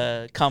hits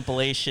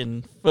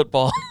compilation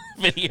football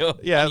video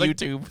yeah, on like,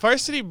 YouTube.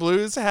 Varsity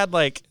Blues had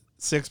like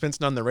Sixpence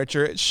None the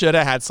Richer. It should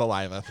have had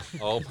Saliva.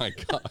 Oh my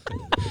god.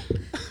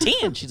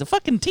 10. She's a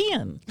fucking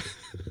 10.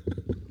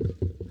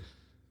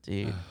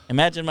 Dude,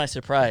 imagine my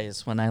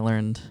surprise when I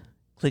learned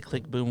Click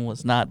Click Boom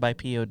was not by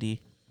POD.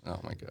 Oh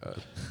my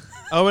god.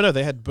 Oh no,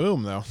 they had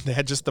Boom though. They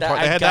had just the part.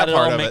 I They had got that it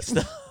part all of it. mixed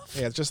up.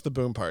 Yeah, it's just the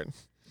Boom part.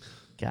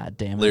 God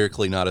damn it.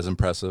 Lyrically not as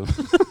impressive.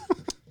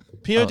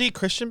 POD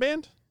Christian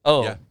band.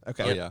 Oh, Yeah.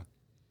 Okay. Oh yeah.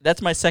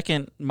 that's my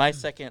second. My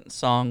second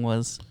song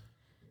was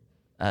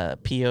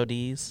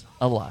POD's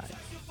Alive. So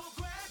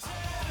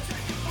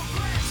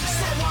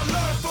I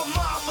learned from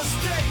my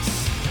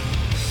mistakes.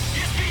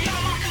 It's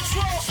beyond my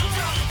control.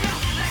 Sometimes it's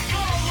best to let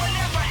go.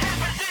 Whatever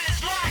happens in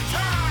its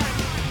lifetime.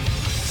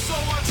 So I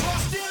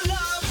trust in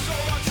love.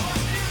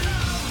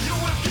 You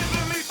have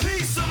given me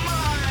peace of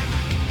mind.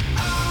 I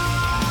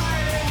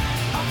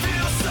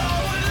feel so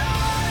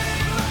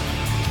alive.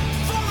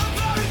 For the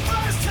very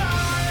first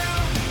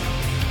time.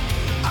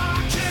 I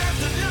can't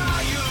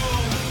deny you.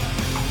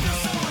 I feel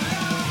so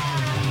alive.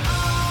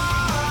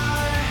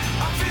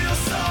 I feel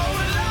so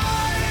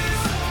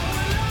alive.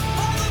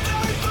 For the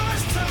very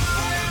first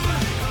time.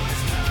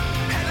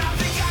 And I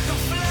think I can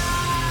fly.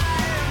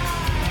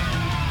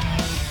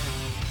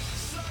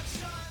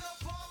 Sunshine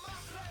upon my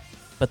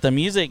face. But the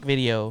music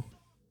video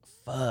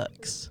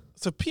fucks.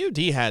 So POD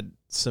had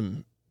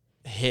some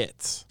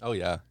hits. Oh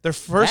yeah. Their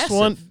first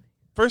Massive.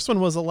 one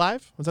was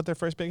Alive. Was that their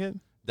first big hit?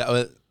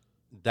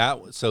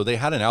 So they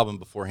had an album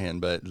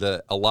beforehand, but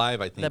the Alive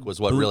I think That was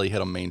what boom. really hit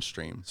them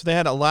mainstream. So they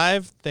had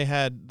Alive. They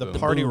had the Boom.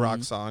 party Boom.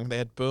 rock song. They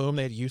had Boom.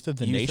 They had Youth of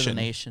the Youth Nation. of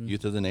the Nation.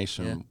 Youth of the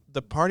Nation. Yeah.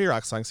 The party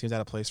rock song seems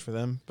out of place for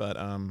them, but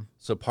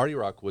So Party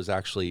Rock was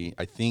actually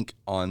I think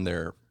on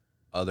their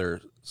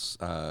their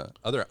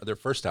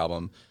first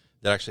album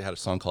that actually had a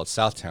song called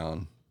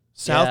Southtown.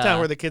 Southtown Yeah,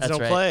 where the kids that's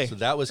don't right. play. So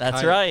that was That's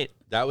kind right.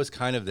 That was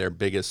kind of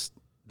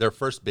their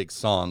first big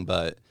song,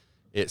 but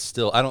it's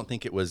still I don't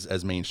think it was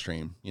as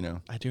mainstream, you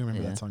know. I do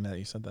remember Yeah. that song now that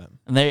you said that.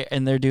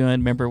 And they're doing.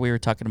 Remember we were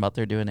talking about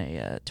they're doing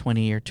a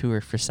 20-year tour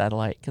for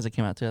Satellite because it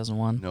came out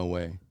 2001. No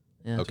way.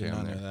 Yeah. Okay. Did not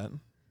on know there. that.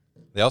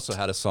 They also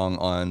had a song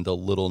on the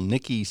Little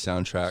Nicky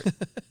soundtrack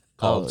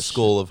called Oh,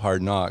 School of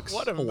Hard Knocks.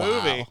 What a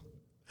movie!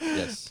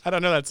 Yes. I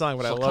don't know that song,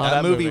 but I love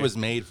that that movie was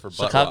made for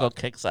Butt Chicago Rock.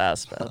 kicks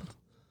ass, man.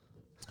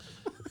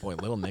 Boy,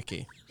 Little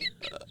Nicky.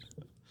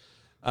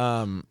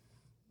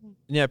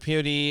 Yeah,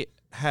 POD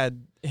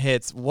had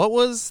hits.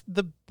 Was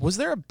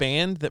there a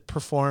band that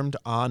performed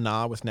Ah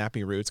Nah with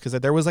Nappy Roots? Because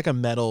there was like a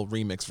metal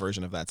remix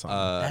version of that song.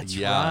 That's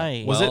yeah.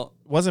 right. Well,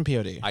 Wasn't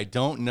POD? I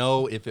don't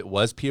know if it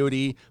was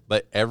POD,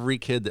 but every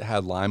kid that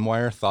had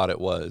LimeWire thought it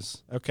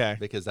was Okay,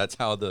 because that's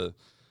how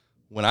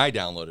when I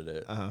downloaded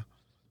it Uh-huh.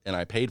 and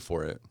I paid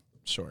for it,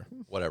 sure.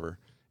 whatever,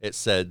 it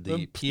said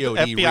the POD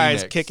FBI remix.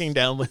 is kicking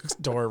down Luke's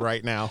door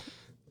right now.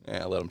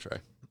 Yeah, let them try.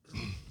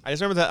 I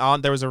just remember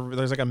that there's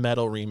like a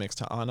metal remix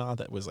to Anna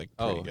that was like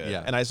pretty Oh, good.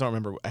 yeah. And I just don't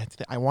remember.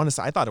 I want to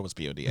say I thought it was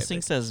POD. I This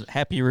thing think. says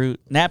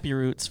Nappy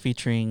Roots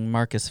featuring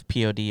Marcus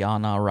POD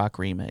on a rock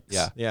remix.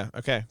 Yeah. Yeah.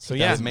 Okay. So That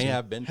yeah, may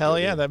have been hell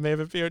POD. yeah, that may have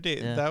been POD.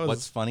 Yeah. That was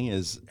What's funny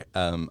is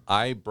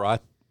I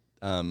brought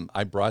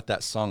that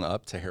song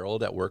up to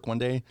Harold at work one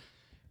day,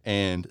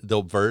 and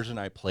the version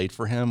I played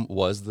for him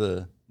was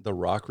the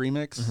rock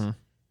remix. Mm-hmm.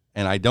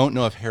 And I don't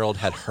know if Harold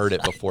had heard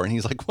it before, and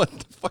he's like, "What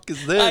the fuck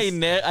is this?" I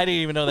didn't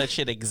even know that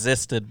shit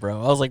existed,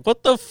 bro. I was like,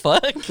 what the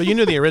fuck? so you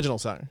knew the original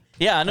song.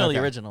 Yeah, I know Okay.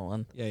 the original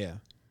one Yeah, yeah.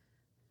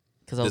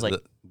 because I was like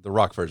the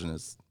rock version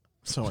is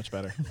So much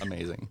better.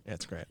 amazing. Yeah,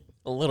 it's great.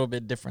 a little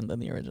bit different than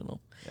the original.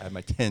 I had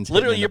my tens.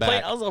 Literally, hitting you're in the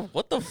playing. back. I was like,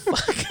 what the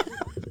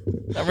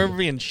fuck? I remember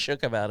being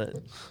shook about it.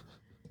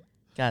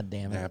 God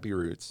damn it. Happy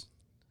Roots.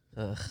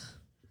 Ugh.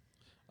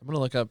 I'm gonna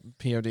look up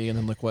POD and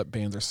then look what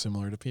bands are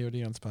similar to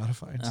POD on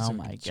Spotify. Just Oh so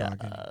my jogging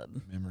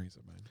God. memories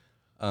of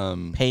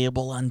mine.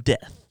 Payable on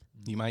death.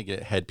 You might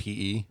get head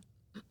PE.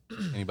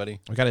 Anybody?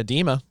 We got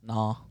Edema.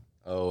 Nah.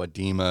 Oh,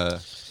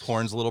 Edema,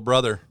 Korn's little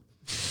brother.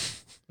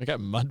 We got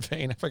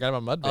Mudvayne. I forgot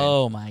about Mudvayne.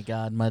 Oh my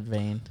God,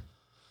 Mudvayne.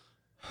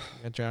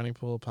 We got Drowning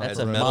Pool. Pop That's As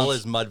a Roach. metal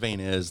monster. as Mudvayne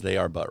is, they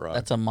are butt rock.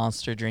 That's a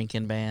monster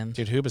drinking band.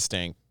 Dude,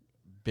 Hoobastank.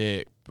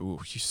 Big. Ooh,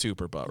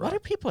 super butt Why rock. do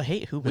people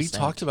hate Hoobastank? we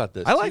talked about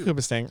this. I like too.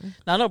 Hoobastank.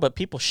 No, but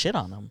people shit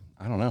on them.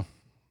 I don't know.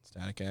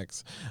 Static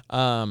X.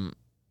 No,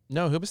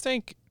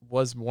 Hoobastank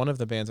was one of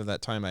the bands of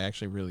that time I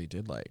actually really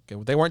did like.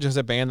 They weren't just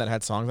a band that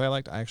had songs I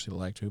liked. I actually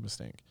liked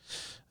Hoobastank.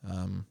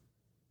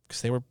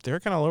 because they were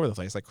kind of all over the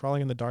place. Like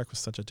Crawling in the Dark was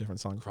such a different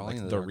song. Crawling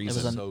in like, the the Dark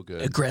reason. was so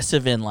good.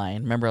 Aggressive Inline.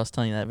 Remember I was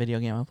telling you that video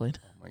game I played?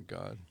 Oh my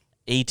god.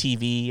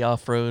 ATV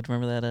off road.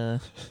 Remember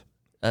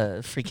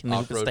that? Freaking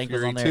Lupus Off-Road Stank was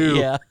Fury on there. 2.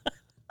 Yeah.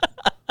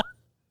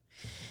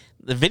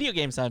 The video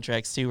game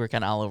soundtracks too were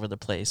kind of all over the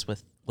place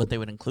with what they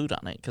would include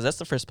on it, because that's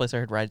the first place I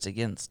heard Rise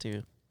Against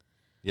too.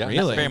 Yeah.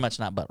 Really? Very much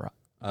not butt rock.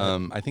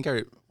 I think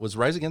I was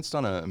Rise Against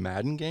on a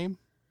Madden game.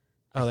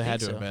 Oh, they I had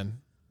to think have so. been.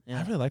 Yeah.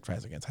 I really liked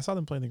Rise Against. I saw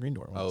them play in the Green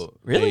Door once. Oh,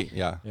 Really?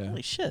 Yeah. yeah.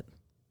 Holy shit!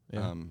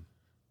 Yeah.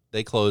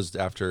 They closed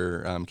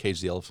after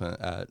Cage the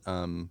Elephant at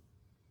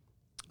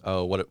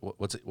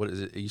what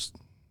is it?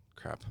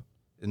 Crap,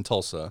 in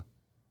Tulsa,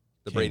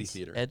 the Brady Kings.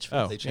 Theater. Edge.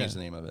 Oh. They changed yeah.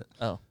 the name of it.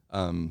 Oh.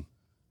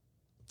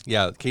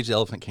 Yeah, Cage the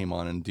Elephant came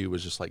on and dude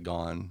was just like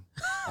gone.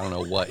 I don't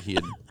know what he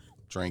had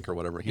drank or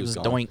whatever. He was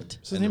gone.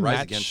 doinked. Is his and name Rise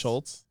Matt Against-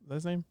 Schultz? Is that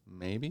his name?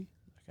 Maybe.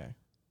 Okay.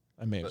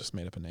 I may have But- just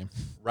made up a name.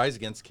 Rise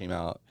Against came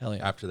out Hell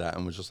yeah. after that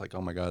and was just like,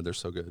 oh my god, they're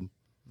so good.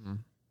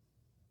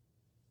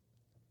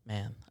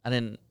 Man,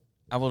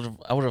 I would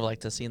have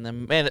liked to have seen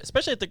them. Man,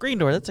 especially at the Green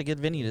Door. That's a good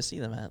venue to see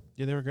them at.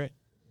 Yeah, they were great.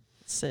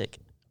 It's sick.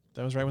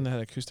 That was right when that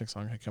acoustic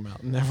song had come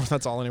out. And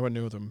that's all anyone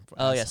knew of them.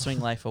 Oh yeah,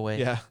 Swing Life Away.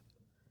 Yeah.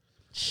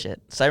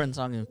 Shit. Siren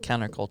Song and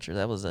Counterculture.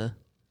 That was a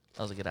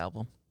good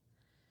album.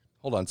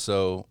 Hold on.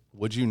 So,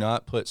 would you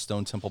not put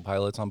Stone Temple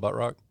Pilots on Butt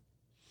Rock?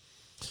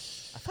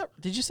 I thought.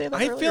 Did you say that?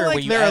 I earlier, feel or were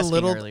like you they're a asking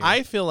little. earlier?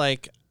 I feel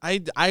like I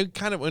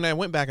kind of when I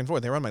went back and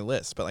forth, they were on my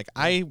list, but like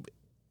I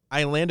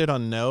landed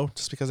on no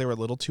just because they were a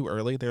little too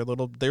early. They were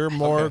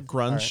more Okay.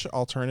 grunge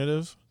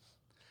alternative.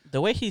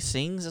 The way he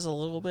sings is a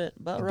little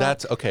bit butt rock.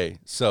 That's okay.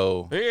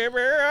 So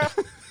that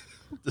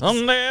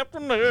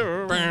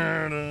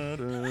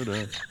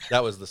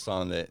was the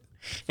song that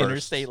first-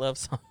 Interstate Love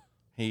Song.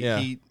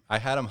 I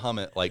had him hum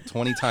it like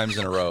 20 times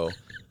in a row,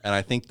 and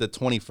I think the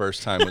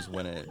 21st time was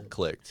when it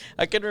clicked.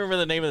 I couldn't remember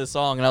the name of the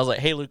song, and I was like,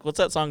 "Hey, Luke, what's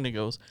that song that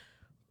goes?"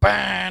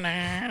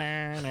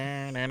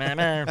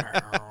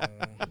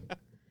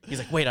 He's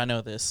like, "Wait, I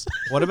know this."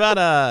 What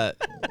about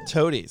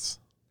Toadies?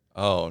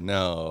 Oh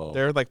no,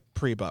 They're like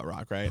pre-butt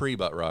rock, right?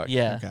 pre-butt rock.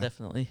 Yeah, Okay.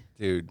 definitely.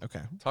 Dude.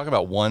 Okay. Talk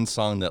about one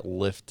song that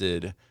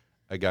lifted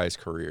a guy's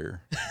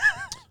career.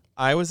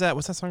 I was at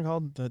what's that song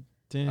called? The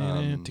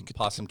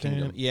Possum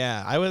Kingdom.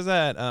 Yeah, I was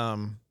at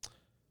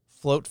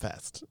Float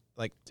Fest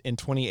like in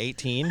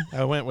 2018.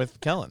 I went with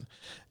Kellen,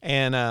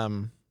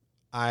 and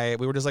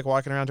we were just like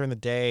walking around during the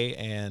day,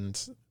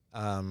 and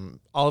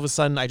all of a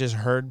sudden I just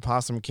heard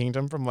Possum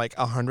Kingdom from like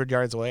 100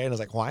 yards away, and I was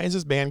like, why is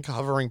this band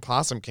covering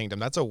Possum Kingdom?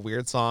 That's a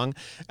weird song.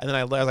 And then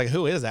I was like,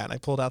 who is that? And I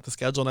pulled out the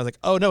schedule, and I was like,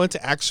 oh no, it's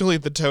actually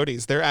the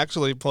Toadies. They're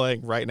actually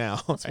playing right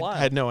now. wild. I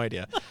had no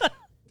idea.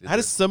 I had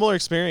a similar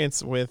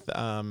experience with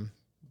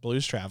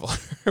Blues Traveler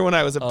when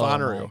I was at Oh my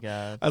Bonnaroo.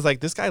 god. I was like,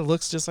 this guy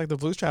looks just like the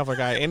Blues Traveler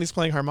guy, and he's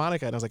playing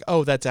harmonica. And I was like,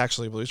 oh, that's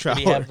actually Blues Did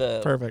Traveler. he have the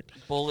Perfect.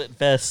 bullet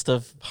vest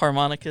of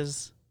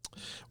harmonicas?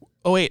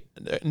 Oh wait,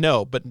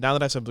 no. But now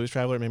that I've said Blues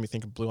Traveler, it made me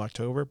think of Blue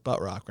October,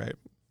 butt rock, right?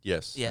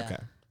 Yes. Yeah.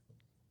 Okay.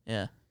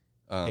 Yeah.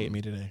 Hate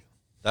me today.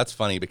 That's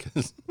funny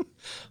because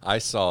I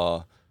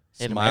saw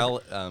Hate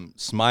 'em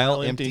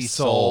Smile Empty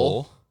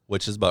Soul,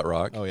 which is butt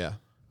rock. Oh yeah.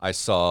 I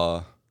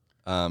saw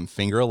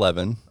Finger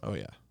 11. Oh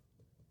yeah.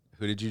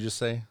 Who did you just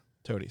say?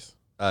 Toadies.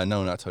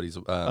 No, not Toadies.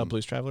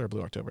 Blues Traveler or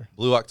Blue October?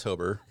 Blue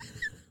October,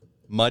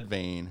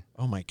 Mudvayne,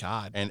 Oh my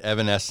God. and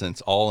Evanescence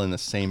all in the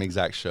same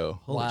exact show.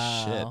 Holy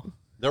Wow. shit.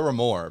 There were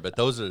more, but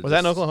those are Was that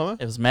in Oklahoma?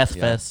 It was Meth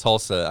Yeah, Fest.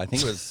 Tulsa. I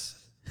think it was.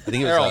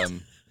 Harold.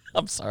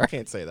 I'm I sorry.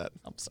 can't say that.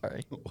 I'm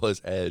sorry.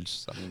 was Edge.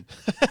 Something.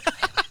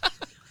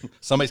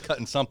 Somebody's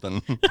cutting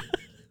something.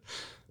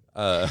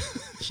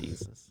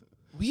 Jesus.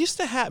 We used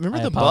to have. Remember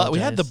I the buzz? We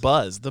had the apologize.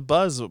 buzz. The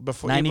buzz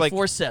before. like,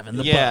 94.7.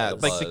 The yeah,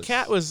 Buzz. like the Buzz.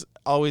 cat was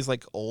always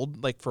like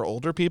old, like for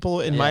older people,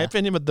 in my Yeah.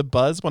 opinion. But the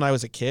buzz when I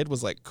was a kid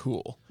was like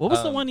cool. What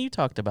was the one you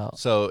talked about?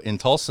 So in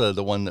Tulsa,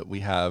 the one that we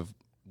have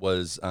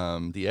was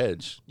the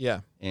Edge,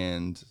 Yeah.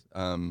 and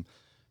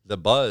the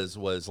Buzz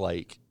was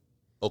like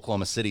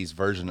Oklahoma City's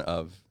version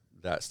of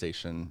that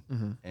station,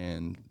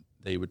 and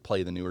they would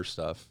play the newer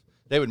stuff.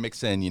 They would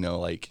mix in,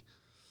 like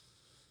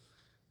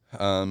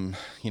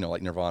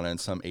Nirvana and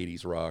some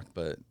 '80s rock,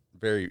 but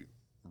very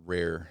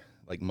rare.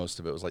 Like most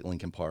of it was like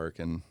Linkin Park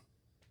and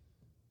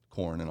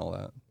Korn and all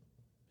that.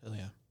 Hell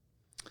yeah.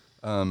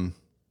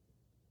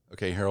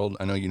 Okay, Harold,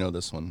 I know you know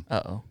this one.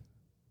 Uh-oh.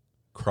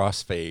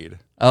 Crossfade,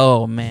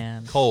 Oh,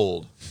 man.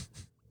 Cold,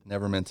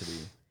 Never Meant to Be. So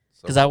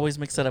Because I always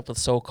mix it up with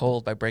So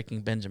Cold by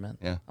Breaking Benjamin.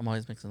 Yeah. I'm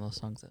always mixing those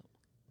songs up.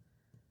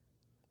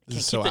 This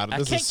is Can't so keep the- out. I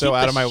This can't is so keep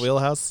out the of my sh-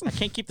 wheelhouse. I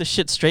can't keep the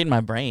shit straight in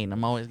my brain.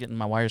 I'm always getting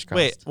my wires crossed.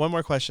 Wait, one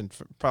more question,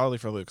 probably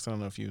for Luke. 'Cause I don't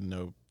know if you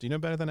know. Do you know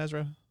better than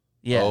Ezra?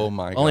 Yeah. Oh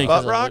my Only God. 'cause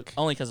of Butt rock? Luke.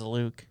 Only because of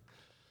Luke.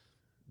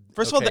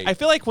 First of Okay. all, I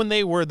feel like when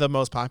they were the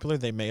most popular,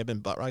 they may have been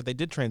butt rock. They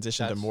did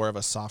transition to That's- more of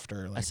a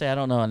softer. I Like, say I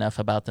don't know enough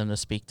about them to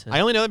speak to. I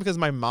only know that because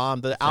my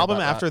mom, the album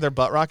butt after rock. their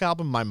butt rock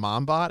album, my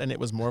mom bought, and it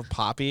was more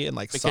poppy and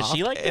like Because soft,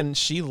 she liked it? and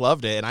she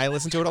loved it, and I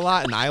listened to it a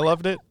lot, and I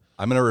loved it.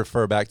 I'm going to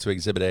refer back to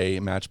Exhibit A,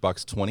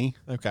 Matchbox 20.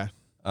 Okay.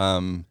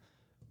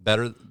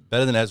 Better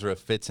Than Ezra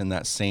fits in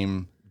that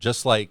same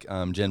just like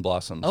Gin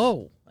Blossoms.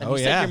 Oh, and Oh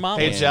you yeah. said your mom.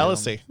 Hey was-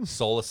 Jealousy.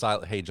 Soul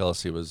Asylum. Hey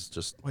Jealousy was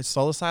just Wait,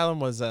 Soul Asylum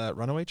was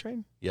Runaway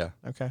Train. yeah.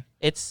 Okay.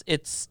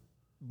 It's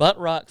butt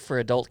rock for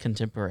adult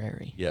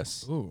contemporary.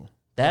 Yes. Ooh.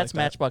 That's that.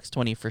 Matchbox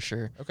 20 for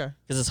sure. Okay.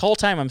 Because this whole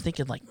time I'm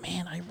thinking like,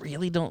 man, I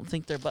really don't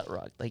think they're butt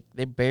rock. Like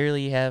they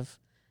barely have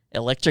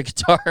electric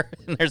guitar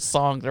in their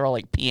song. They're all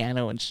like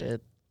piano and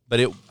shit. But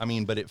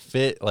it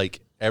fit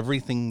like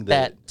everything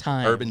That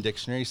time. Urban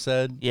Dictionary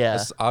said.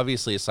 Yeah.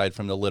 Obviously, aside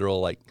from the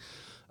literal like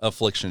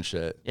affliction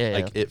shit. Yeah,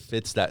 Like yeah. it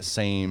fits that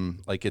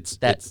same like it's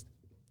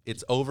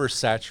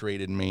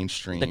oversaturated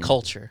mainstream. The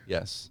culture.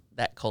 Yes.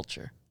 That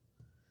culture.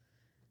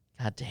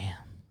 God damn.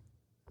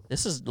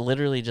 This is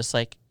literally just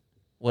like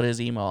what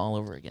is emo all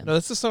over again. No,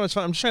 this is so much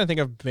fun. I'm just trying to think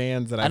of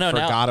bands that I I know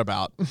now. forgot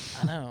about.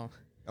 I know.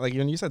 Like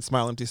when you said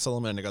Smile Empty Soul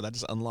a minute ago, that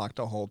just unlocked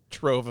a whole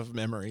trove of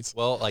memories.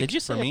 Well, like Did you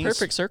for say me, a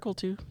Perfect Circle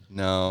too?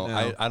 No,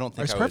 No. I don't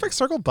think Is I would- Perfect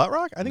Circle butt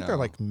rock? I think they're No.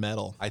 like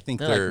metal. I think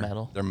They're like they're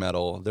metal. They're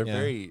metal. They're Yeah.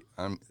 very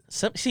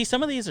See,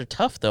 some of these are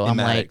tough though. I'm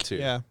thematic, like, too.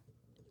 Yeah.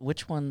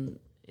 which one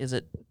is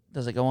it?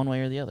 Does it go one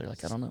way or the other?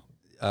 Like I don't know.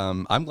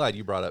 I'm glad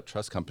you brought up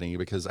Trust Company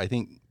because I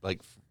think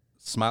like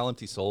Smile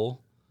Empty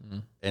Soul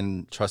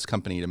and Trust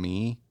Company to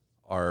me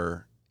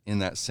are in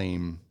that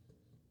same.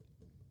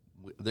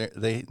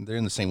 They're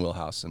in the same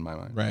wheelhouse in my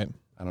mind. Right.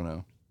 I don't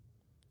know.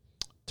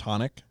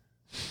 Tonic.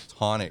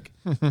 Tonic.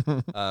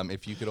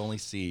 If you could only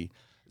see.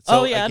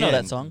 Oh, yeah, I know that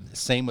again, song.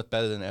 Same with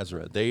Better Than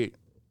Ezra.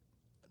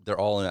 They're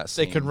all in that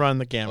They same. could run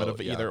the gamut Oh,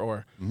 of yeah. either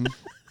or. Mhm.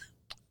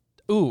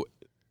 Ooh.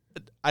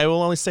 I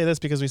will only say this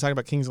because we talked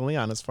about Kings of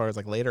Leon as far as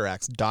like later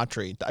acts.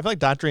 Daughtry. I feel like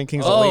Daughtry and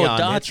Kings Oh, of Leon.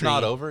 Daughtry. It's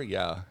not over.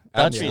 Yeah,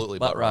 Daughtry's absolutely.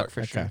 butt Butt rock rock.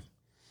 for Okay. sure.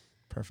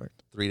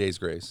 Perfect. 3 Days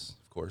Grace,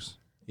 of course.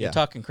 Yeah. You're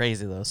talking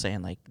crazy though,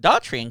 saying like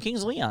Daughtry and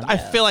Kings of Leon. I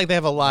yeah. feel like they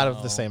have a lot of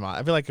No. the same.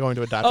 I feel like going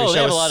to a Daughtry Oh, they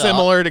show have a is lot of-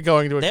 similar to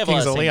going to a they have a lot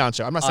Kings of of same Leon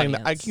show. I'm not saying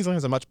that audience. Kings of Leon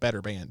is a much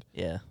better band.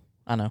 Yeah,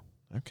 I know.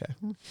 Okay.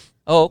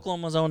 Oh,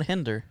 Oklahoma's own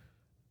Hinder.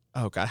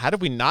 Oh God, how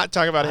did we not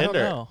talk about I don't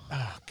Hinder? know.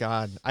 Oh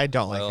God, I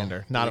don't like Well,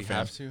 Hinder. do Not a we fan.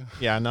 have to?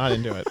 Yeah, not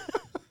into it.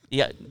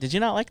 Yeah, did you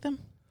not like them?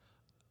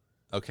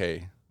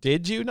 Okay.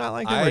 Did you not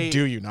like them, or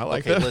do you not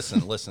like okay,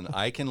 them? listen.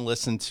 I can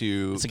listen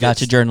to. It's a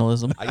gotcha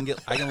journalism. I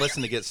can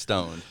listen to Get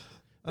Stoned.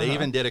 They Uh-huh.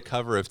 even did a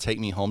cover of Take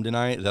Me Home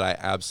Tonight that I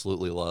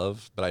absolutely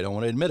love, but I don't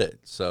want to admit it.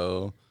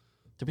 So,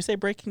 Did we say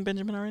Breaking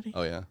Benjamin already?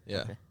 oh yeah, Yeah.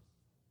 Okay.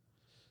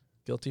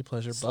 Guilty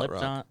pleasure, butt Slept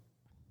rock. on.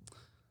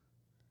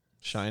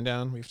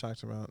 Shinedown. We've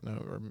talked about no.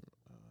 Or,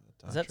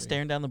 Is that Daughtry.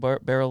 staring down the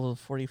barrel of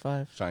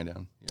 45?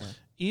 Shinedown. Yeah.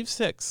 Eve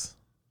 6.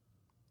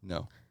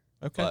 No,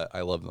 Okay. but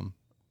I love them.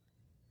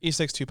 Eve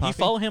 6 2 Do you Poppy.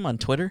 follow him on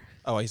Twitter?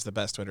 Oh, he's the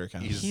best Twitter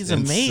account. He's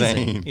amazing.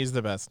 insane. He's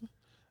the best.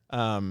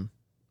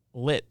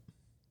 Lit.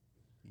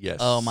 Yes.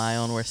 Oh, my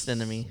own worst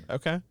enemy.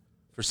 Okay.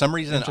 For some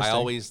reason, Interesting.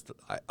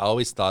 I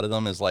always thought of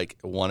them as like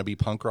wannabe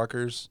punk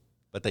rockers,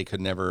 but they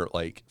could never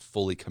like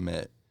fully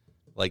commit.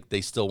 Like they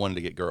still wanted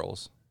to get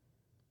girls.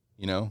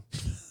 You know?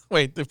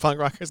 Wait, the punk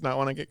rockers not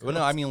want to get. Well,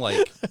 no, I mean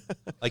like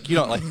you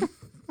don't like.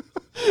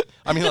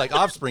 I mean, like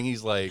Offspring,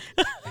 he's like,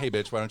 "Hey,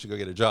 bitch, why don't you go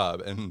get a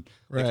job?" And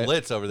Right. like,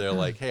 Lit's over there,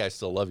 like, "Hey, I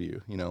still love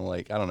you." You know,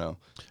 like I don't know.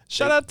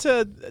 Shout out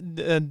to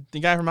the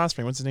guy from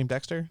Offspring. What's his name?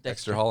 Dexter.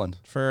 Dexter Holland.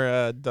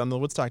 For on the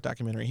Woodstock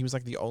documentary, he was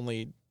like the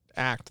only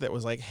act that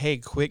was like, "Hey,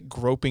 quit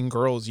groping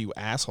girls, you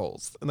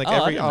assholes!" And like Oh,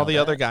 I didn't all know the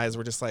that. other guys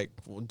were just like,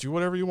 well, "Do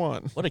whatever you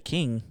want." What a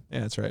king. Yeah,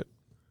 that's right.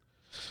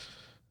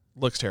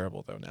 Looks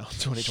terrible though now,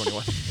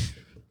 2021.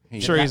 He,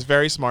 Sure, he's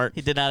very smart.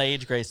 He did not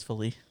age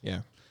gracefully.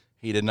 Yeah.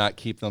 he did not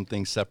keep them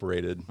things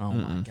separated. Oh,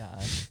 my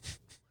God.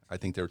 I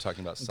think they were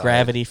talking about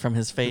Gravity from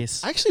his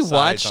face. I actually sides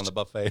watched. on the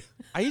buffet.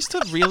 I used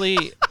to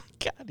really.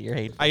 God, you're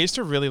hateful. I used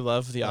to really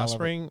love the I love it.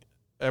 Offspring.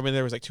 I mean,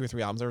 there was like 2 or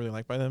 3 albums I really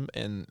liked by them,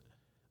 and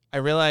I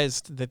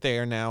realized that they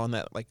are now on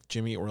that like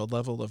Jimmy World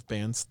level of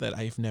bands that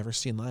I've never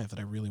seen live that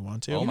I really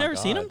want to. Oh You've my never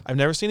seen God. him? I've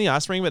never seen the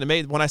Offspring, but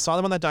when I saw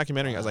them on that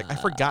documentary, I was like, I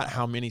forgot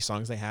how many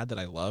songs they had that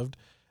I loved.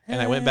 And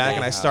I went back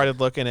and I Yeah. started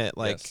looking at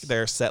like Yes.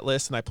 their set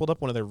list, and I pulled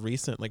up one of their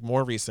recent, like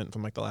more recent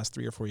from like the last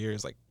 3 or 4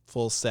 years, like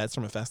full sets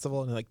from a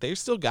festival, and like they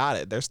still got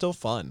it. They're still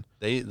fun.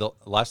 The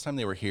last time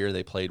they were here,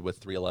 they played with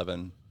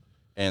 311,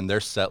 and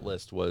their set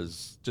list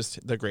was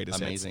Just the greatest.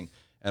 hits. amazing.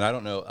 And I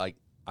don't know, like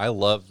I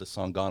love the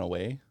song "Gone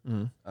Away."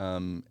 Mhm.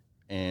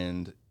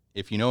 And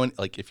if you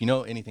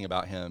know anything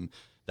about him,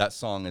 that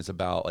song is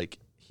about like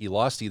he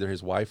lost either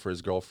his wife or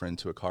his girlfriend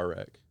to a car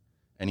wreck,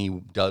 and he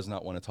does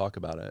not want to talk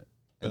about it.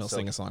 And And they'll so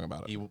sing a song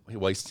about it.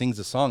 he sings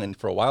a song, and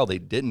for a while they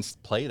didn't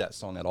play that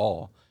song at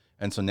all.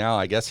 And so now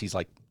I guess he's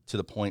like to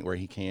the point where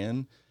he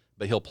can,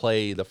 but he'll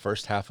play the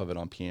first half of it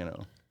on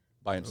piano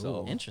by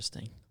himself.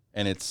 Interesting.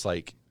 And it's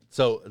like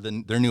so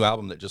their new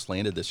album that just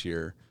landed this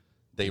year,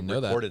 they Didn't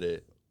know that. recorded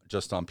it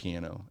just on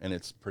piano, and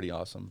it's pretty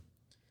awesome.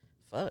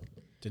 Fuck.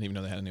 Didn't even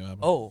know they had a new album.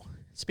 Oh,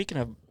 speaking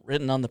of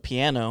written on the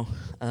piano,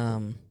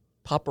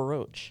 Papa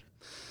Roach.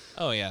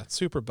 Oh yeah,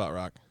 super butt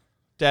rock.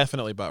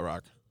 Definitely butt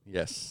rock.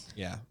 Yes.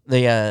 Yeah.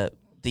 The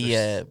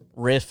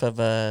riff of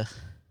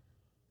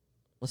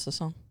what's the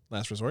song?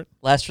 Last Resort.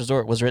 Last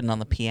Resort was written on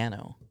the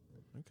piano.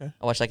 Okay.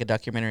 I watched like a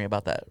documentary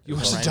about that. You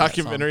watched a Writing that song.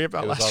 documentary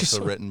about It was Last also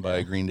Resort? written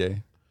by Green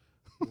Day.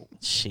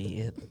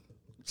 Shit,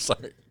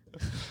 Sorry,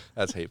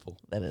 that's hateful.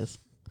 that is.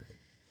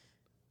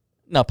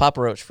 No,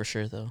 Papa Roach for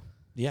sure though.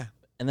 Yeah.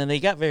 And then they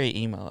got very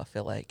emo. I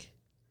feel like.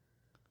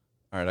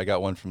 All right, I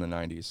got one from the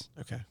 '90s.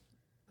 Okay.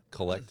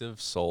 Collective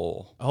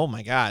Soul. Oh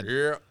my God.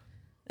 Yeah.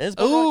 Is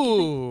Butt Rock-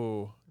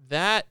 Ooh,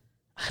 that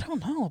I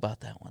don't know about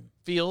that one.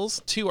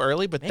 feels too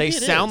early, but Maybe they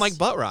it sound is. like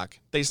butt rock.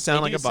 They sound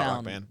They like do a butt rock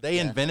sound- band. They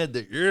Yeah. invented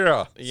the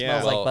Yeah.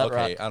 Smells like butt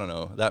okay, rock. I don't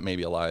know. That may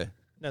be a lie.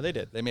 No, they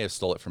did. They may have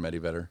stole it from Eddie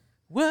Vedder.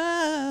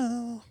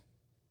 Whoa.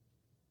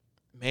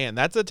 Man,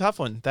 that's a tough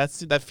one. That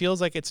feels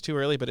like it's too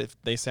early, but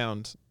they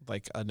sound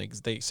like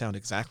they sound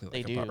exactly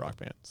like They a butt do. rock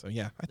band. So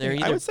yeah, They're I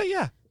either- would say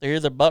yeah. They're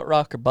either butt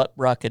rock or butt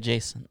rock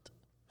adjacent.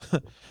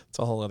 It's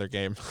a whole other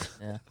game.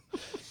 Yeah.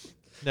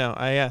 No,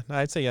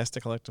 I'd say yes to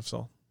Collective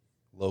Soul.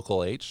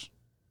 Local H.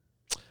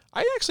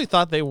 I actually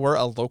thought they were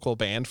a local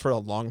band for a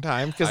long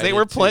time because I they did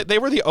were too. they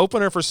were the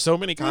opener for so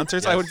many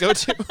concerts I would go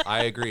to.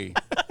 I agree.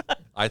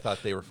 I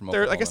thought they were from I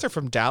Oklahoma. guess they're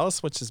from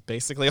Dallas, which is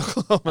basically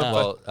Oklahoma.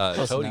 Well,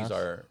 Close Toadies enough.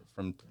 are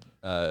from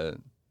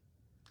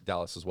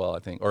Dallas as well, I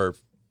think, or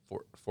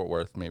Fort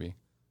Worth, maybe.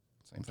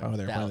 Same thing. Oh,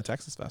 they're playing the Dallas.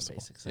 Texas Festival.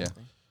 Basic same Yeah.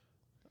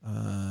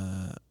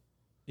 thing.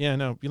 Yeah,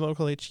 no, be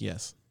local H,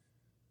 yes.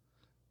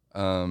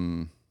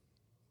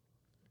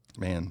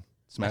 Man, I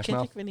Smash can't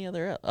Mouth. think of any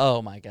other.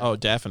 Oh my god. Oh,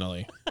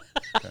 definitely.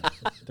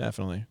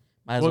 Definitely.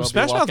 Might as well, well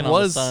Smash be Mouth walking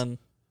was- on the sun.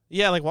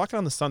 Yeah, like Walking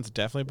on the Sun's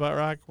definitely butt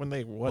rock. When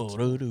they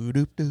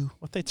Oh,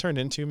 what they turned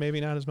into, maybe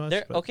not as much.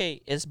 They're, but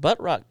okay, it's butt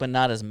rock, but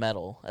not as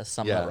metal as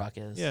some Yeah. butt rock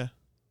is. Yeah.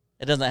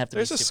 It doesn't have to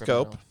There's be a super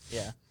scope. metal.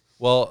 Yeah.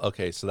 Well,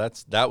 okay, so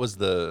that was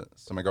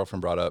so my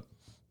girlfriend brought up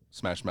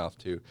Smash Mouth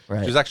too. Right.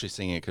 She was actually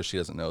singing it because she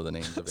doesn't know the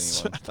names of I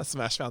anyone. thought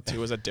Smash Mouth 2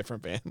 was a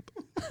different band.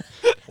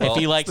 Well,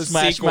 if you like the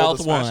Smash sequel to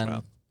Mouth Smash 1,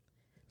 Mouth.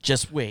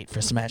 just wait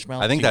for Smash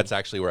Mouth I think 2. that's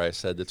actually where I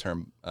said the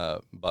term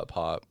butt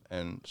pop,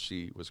 and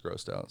she was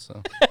grossed out.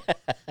 So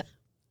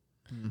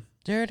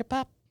Dirty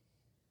Pop.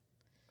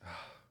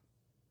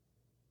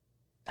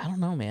 I don't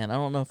know, man. I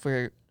don't know if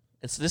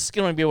this is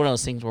going to be one of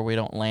those things where we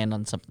don't land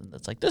on something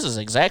that's like, this is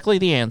exactly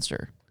the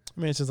answer.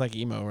 I mean, it's just like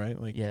emo, right?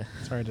 Like, Yeah.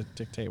 it's hard to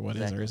dictate what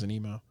is Exactly. or isn't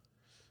emo.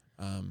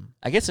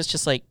 I guess it's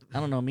just like,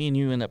 I don't know, me and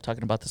you end up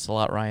talking about this a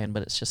lot, Ryan,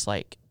 but it's just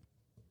like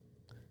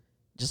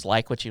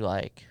what you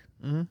like.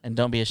 Mm-hmm. And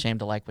don't be ashamed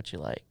to like what you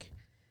like.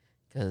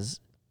 Because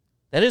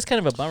that is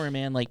kind of a bummer,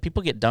 man. Like,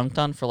 people get dunked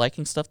on for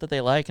liking stuff that they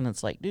like, and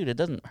it's like, dude, it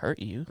doesn't hurt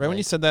you. Right when you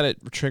Like, said that, it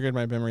triggered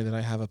my memory that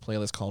I have a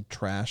playlist called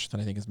Trash that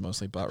I think is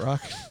mostly butt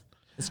rock.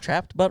 It's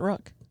trapped butt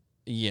rock.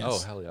 Yes. oh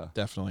hell yeah,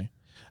 Definitely.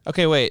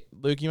 Okay, wait.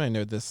 Luke, you might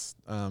know this.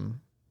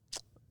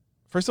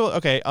 First of all,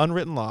 okay,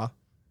 Unwritten Law.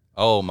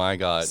 oh my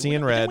god, Seeing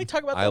Didn't Red. we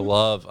talk about I them?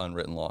 love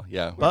Unwritten Law.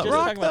 Yeah, We were Butt just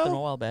rock, talking about them though?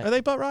 a while back. Are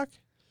they butt rock?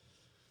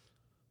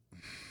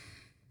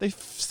 They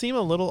seem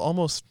a little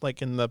almost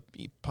like in the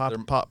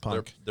pop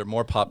punk. They're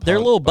more pop. They're a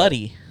punk, little but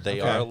buddy.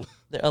 They Okay. are.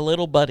 They're a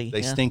little buddy.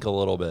 They yeah. stink a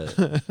little bit.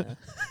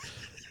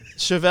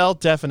 Chevelle,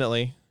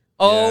 definitely.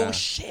 Oh, Yeah.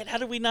 shit. How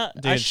did we not?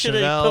 I Dude, should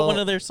have put Chevelle, one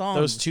of their songs.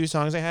 Those two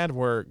songs they had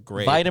were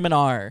great. Vitamin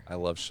R. I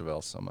love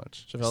Chevelle so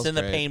much. Chevelle's Send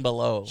the great. pain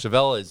below.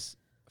 Chevelle is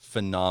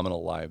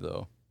phenomenal live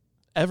though.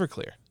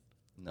 Everclear.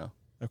 No,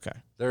 Okay.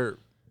 they're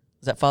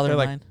Is that Father They're of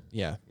like, Mine?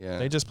 yeah. Yeah.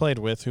 They just played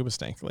with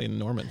Hoobastank, Layton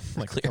Norman,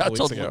 like a Clear. couple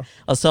weeks ago.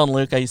 I was telling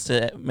Luke I used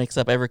to mix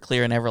up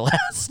Everclear and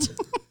Everlast.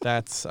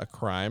 That's a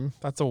crime.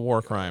 That's a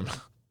war crime.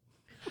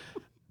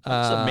 It's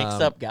a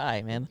mixed up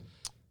guy, man.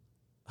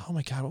 Oh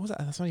my god, what was that?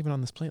 That's not even on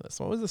this playlist.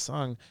 What was the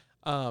song?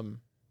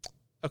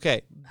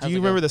 Okay, How's do you it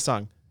remember go? the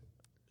song?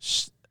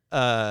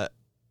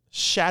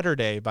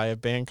 Shatterday by a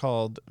band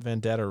called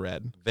Vendetta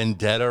Red.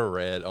 Vendetta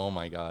Red. Oh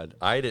my god,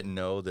 I didn't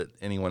know that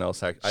anyone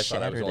else. I thought I was the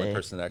only Saturday.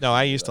 person that. Actually No,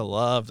 I knew used to that.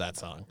 love that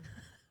song.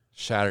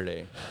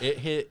 Saturday. It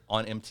hit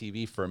on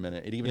MTV for a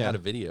minute. It even Yeah. had a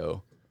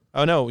video.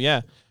 Oh no,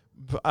 yeah.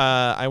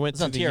 I went Was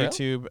to it on the TRL?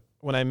 YouTube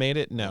when I made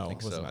it. No,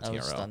 think it wasn't so. on I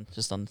was TRL.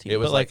 just on the TV. It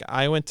was But like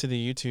I went to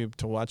the YouTube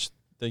to watch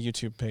the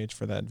YouTube page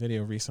for that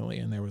video recently,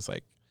 and there was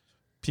like,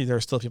 there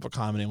were still people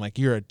commenting like,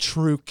 "You're a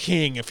true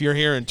king if you're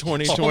here in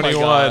 2021."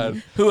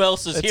 God. Who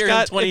else is here in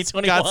It's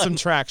 2021? got some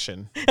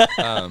traction.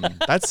 Um,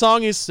 That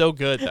song is so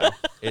good though.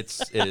 it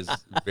is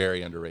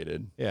very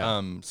underrated.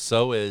 Yeah.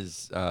 So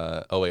is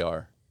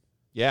OAR.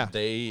 Yeah.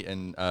 They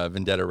and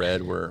Vendetta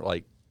Red were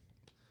like,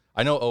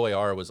 I know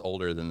OAR was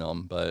older than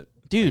them, but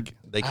Dude, like,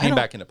 they I came don't-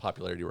 back into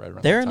popularity right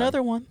around. They're that time.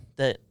 another one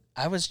that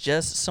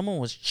someone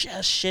was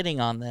just shitting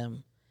on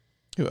them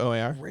Who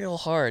OAR? real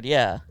hard.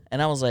 Yeah.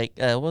 And I was like,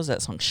 what was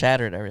that song?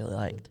 Shattered, I really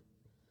liked.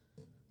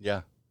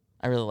 Yeah.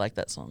 I really liked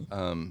that song.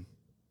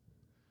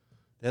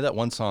 They had that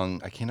one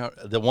song.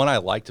 The one I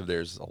liked of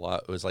theirs a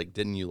lot. It was like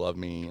 "Didn't You Love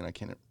Me," and I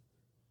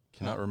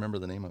cannot remember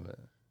the name of it.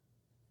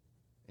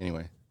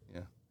 Anyway,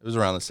 yeah, it was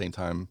around the same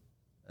time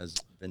as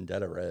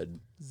Vendetta Red.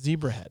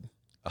 Zebrahead.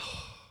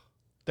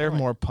 They're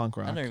more punk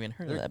rock. I've never even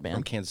heard of They're that from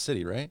band. Kansas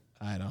City, right?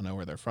 I don't know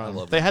where they're from.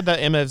 love They them. had that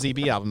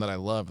MFZB album that I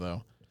love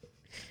though.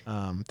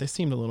 They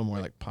seemed a little more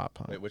like pop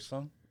punk. Wait, which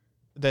song?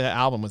 The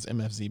album was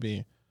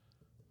MFZB.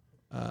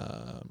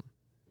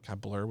 God,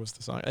 Blur was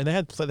the song, and they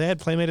had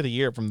Playmate of the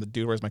Year from the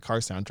Dude Where's My Car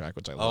soundtrack,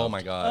 which I love. Oh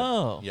my god.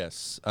 Oh.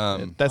 Yes.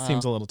 That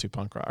seems a little too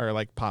punk rock or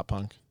like pop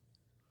punk.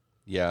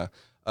 Yeah.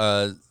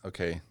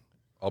 Okay.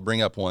 I'll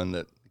bring up one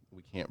that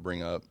we can't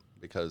bring up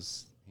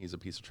because he's a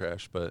piece of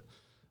trash. But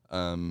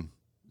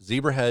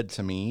Zebrahead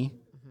to me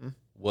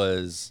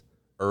was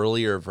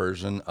earlier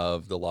version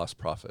of the Lost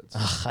Prophets.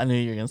 Ugh, I knew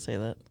you were gonna say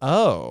that.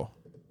 Oh,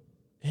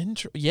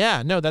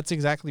 yeah, no, that's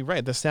exactly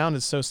right. The sound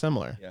is so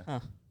similar. Yeah. Huh.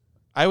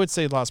 I would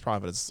say Lost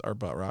Prophets are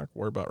butt rock.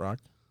 We're butt rock.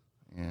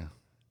 Yeah.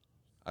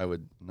 I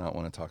would not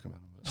want to talk about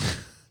them.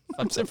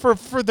 I'm saying for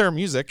their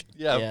music.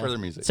 Yeah, for their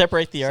music.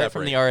 Separate the art from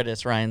Separate. the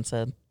artist, Ryan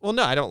said. Well,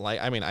 no, I don't like.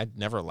 I mean, I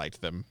never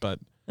liked them, but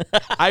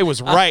I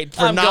was right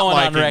for I'm not going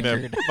on liking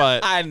them. record.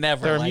 But I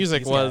never their liked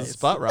music these was guys.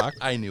 butt rock.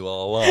 I knew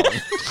all along.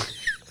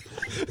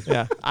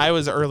 Yeah, I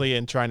was early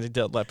in trying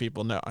to let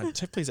people know.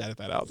 Please edit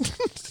that out.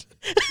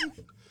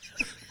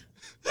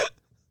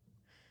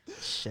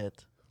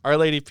 Shit. Our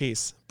Lady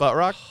Peace, butt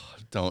rock.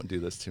 Don't do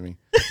this to me.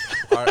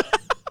 All right.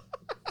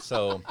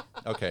 So,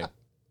 okay.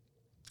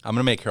 I'm going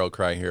to make Harold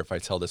cry here if I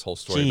tell this whole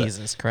story. but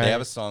Jesus Christ. They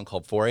have a song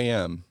called 4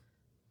 a.m.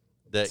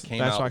 that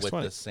came out Matchbox with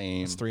 20. the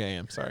same. It's 3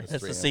 a.m. Sorry. That's the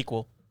 3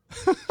 sequel.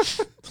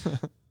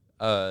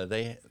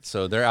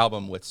 Their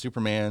album with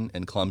Superman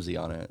and Clumsy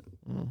on it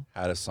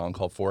had a song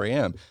called 4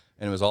 a.m.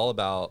 and it was all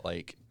about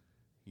like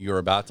you're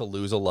about to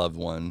lose a loved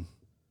one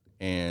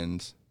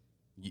and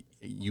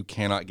you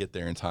cannot get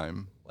there in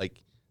time.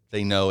 Like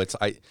they know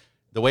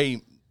the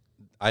way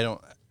I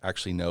don't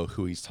actually know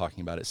who he's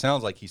talking about. It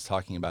sounds like he's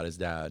talking about his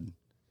dad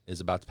is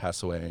about to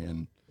pass away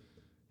and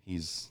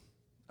he's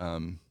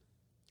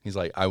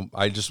like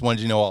I just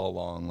wanted you to know all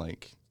along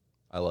like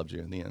I loved you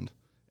in the end.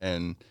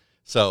 And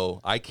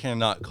so I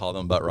cannot call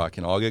them butt rock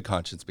in all good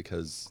conscience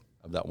because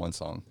of that one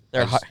song.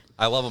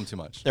 I love them too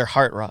much. They're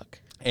heart rock.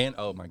 And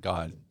oh my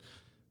God,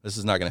 this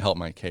is not going to help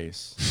my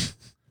case.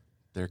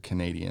 They're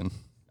Canadian.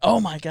 Oh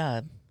my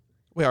God.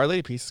 Wait, Our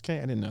Lady Peace is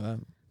Canadian? I didn't know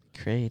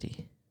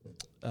Crazy.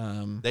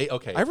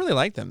 that. I really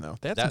like them though.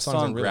 They had That some songs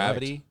I song really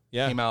Gravity liked.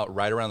 Yeah. came out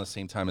right around the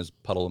same time as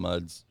Puddle of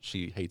Mud's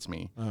She Hates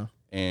Me.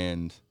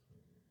 And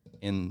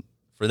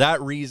for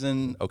that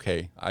reason,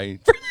 okay,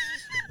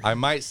 I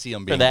might see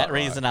him being For that butt rock.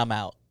 reason, I'm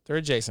out. They're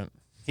adjacent.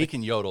 He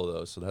can yodel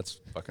though, so that's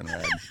fucking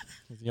rad.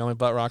 He's the only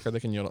butt rocker that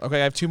can yodel. Okay,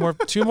 I have two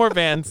more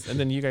bands, and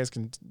then you guys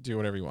can do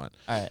whatever you want.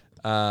 All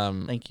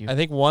right. Thank you. I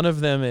think one of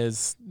them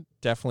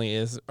definitely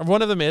is, and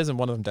one of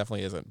them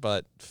definitely isn't.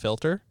 But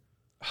Filter.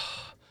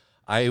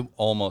 I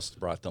almost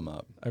brought them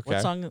up.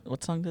 Okay.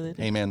 What song do they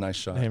do? Hey man, nice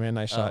shot. Hey man,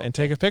 nice shot. Oh, And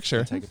take a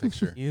picture. Take a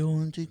picture. You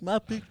want to take my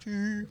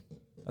picture?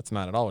 That's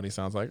not at all what he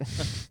sounds like.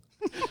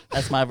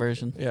 That's my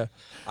version. Yeah.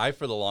 I,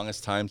 for the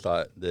longest time,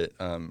 thought that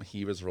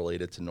he was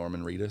related to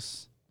Norman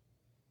Reedus.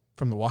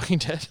 From The Walking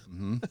Dead.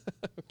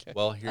 Okay.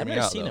 Well, hear I've me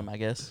never out, seen though. him, I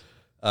guess.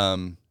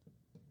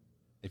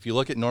 If you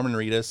look at Norman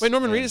Reedus. Wait,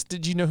 Norman Reedus.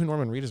 Did you know who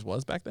Norman Reedus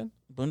was back then?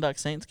 Boondock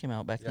Saints came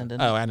out back then,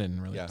 didn't Oh, it? I didn't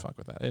really Yeah. fuck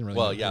with that. I didn't really.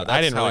 Well, know yeah, who- that's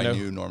I didn't how really I know.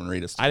 knew Norman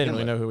Reedus. to I didn't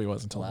begin really with. know who he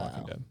was until The Wow.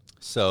 Walking Dead.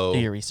 So Do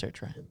your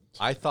research, Ryan.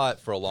 I thought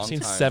for a long I've seen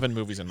time 7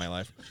 movies in my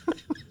life.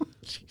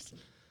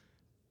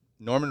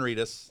 Norman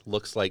Reedus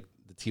looks like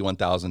the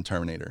T-1000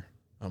 Terminator.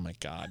 Oh my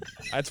god,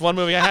 that's one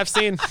movie I have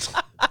seen.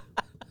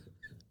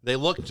 They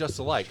look just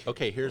alike.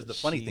 Okay, here's the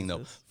funny thing, though.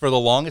 Jesus. For the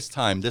longest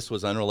time, this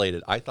was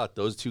unrelated. I thought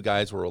those two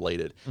guys were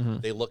related.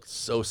 Mm-hmm. They looked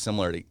so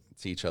similar to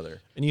each other.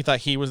 And you thought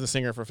he was the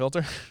singer for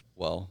Filter?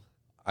 Well,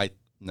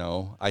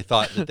 I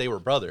thought that they were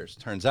brothers.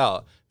 Turns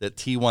out that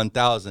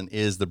T-1000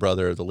 is the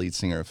brother of the lead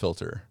singer of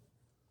Filter.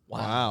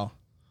 Wow.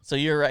 So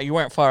you're right. You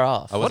weren't far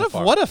off. I wasn't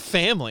far. What a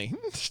family.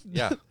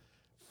 Yeah.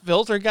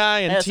 Filter guy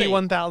and Yeah, so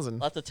T-1000.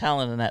 Lots of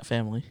talent in that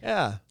family.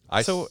 Yeah.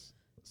 So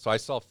I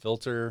saw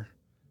Filter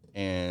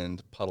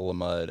and Puddle of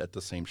Mud at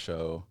the same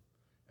show,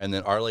 and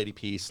then Our Lady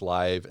Peace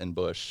live and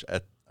Bush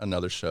at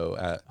another show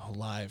at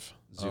live.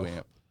 Zoo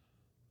Amp.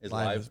 Is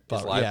Live live is butt,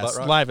 is live yes, butt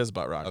rock? live is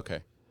butt rock. Okay.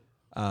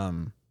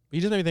 You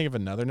just made me think of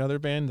another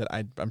band that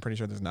I'm pretty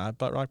sure there's not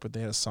butt rock, but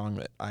they had a song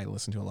that I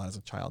listened to a lot as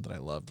a child that I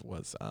loved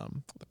was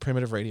the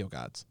Primitive Radio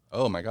Gods.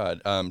 Oh my God.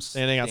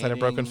 Standing outside a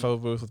broken phone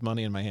booth with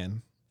money in my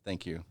hand.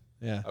 Thank you.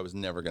 Yeah. I was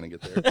never gonna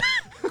get there.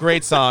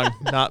 Great song.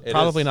 Not It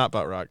probably is. not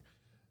butt rock.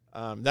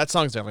 That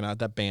song's definitely not.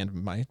 That band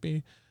might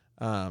be.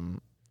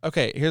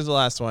 Okay, here's the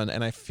last one,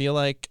 and I feel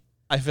like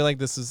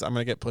this is. I'm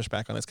gonna get pushed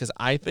back on this because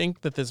I think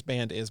that this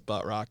band is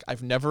butt rock.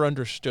 I've never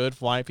understood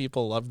why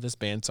people love this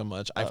band so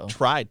much. I've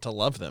tried to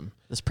love them.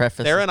 This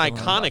preface. They're is an going-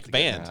 iconic get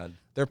band. mad.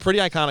 They're a pretty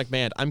iconic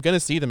band. I'm gonna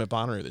see them at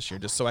Bonnaroo this year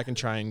just so I can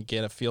try and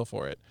get a feel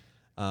for it.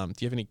 Do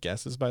you have any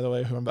guesses, by the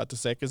way, who I'm about to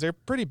say? Because they're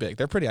pretty big.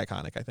 They're pretty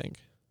iconic, I think.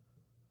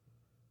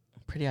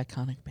 Pretty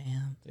iconic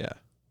band. Yeah. That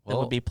Well,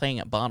 would be playing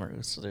at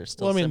Bonnaroo, so they're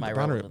still Well, I mean,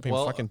 semi-relevant. Bonnaroo,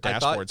 Well, fucking I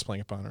thought- Dashboard's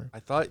playing at Bonnaroo. I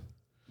thought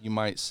you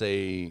might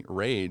say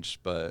Rage,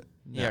 but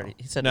He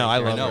said No, I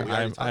Rage love know, earlier. we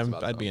already it. talked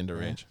about I'd be them. into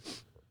Rage.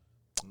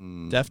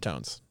 mm,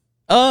 Deftones.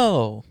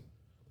 Oh,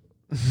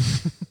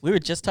 we were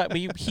just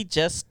talking. He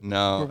just.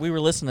 no. We were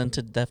listening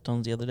to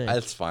Deftones the other day.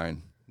 That's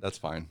fine. That's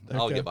fine.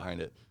 I'll Okay. get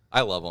behind it.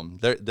 I love them.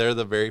 They're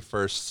the very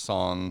first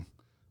song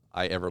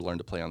I ever learned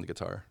to play on the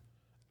guitar.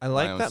 I my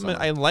like own that. summer.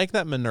 I like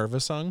that Minerva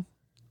song.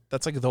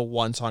 That's like the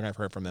one song I've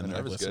heard from them that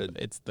I've Minerva's listened.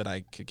 good. It's that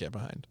I could get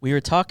behind. We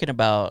were talking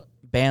about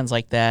bands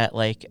like that,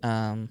 like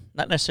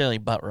not necessarily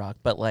butt rock,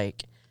 but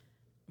like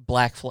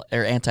Black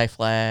or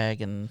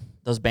Anti-Flag and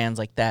those bands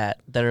like that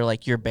are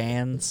like your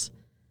band's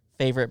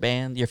favorite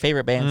band, your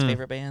favorite band's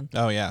favorite band.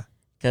 Oh yeah.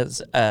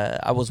 Because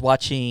I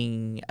watched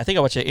an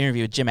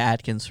interview with Jim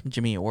Adkins from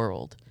Jimmy Eat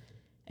World,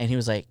 and he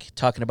was like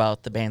talking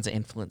about the bands that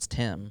influenced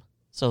him.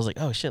 So I was like,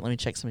 oh shit, let me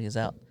check some of these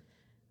out.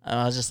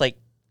 I was just like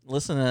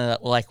listening to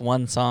like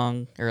one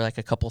song or like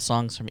a couple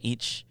songs from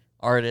each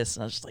artist,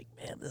 and I was just like,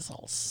 man, this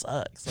all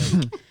sucks.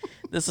 Like,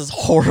 this is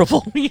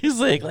horrible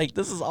music. Like,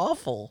 this is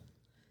awful.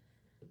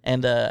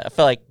 And I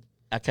felt like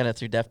I kind of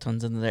threw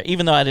Deftones in there,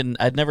 even though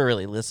I'd never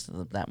really listened to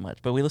them that much.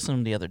 But we listened to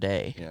them the other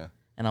day, Yeah.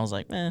 and I was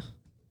like, eh.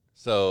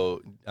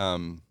 So,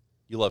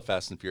 you love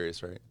Fast and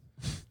Furious, right?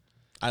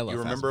 I love.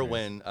 You Fast remember and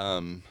Furious.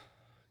 when,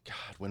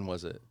 God, when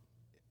was it?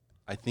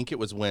 I think it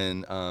was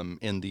when,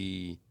 in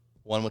the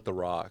one with The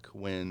Rock,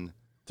 when,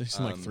 There's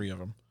like 3 of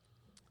them.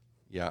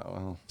 yeah,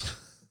 well,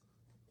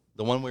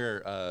 the one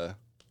where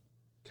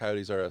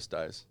Coyotes R Us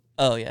dies.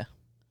 Oh yeah,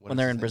 What When is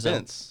they're his in name? Brazil.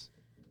 Vince.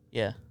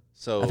 yeah.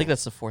 So I think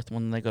that's the fourth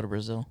one. They go to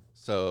Brazil.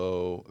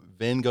 So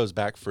Vin goes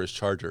back for his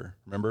charger.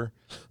 Remember,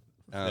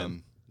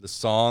 the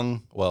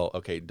song. Well,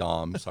 okay,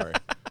 Dom. Sorry,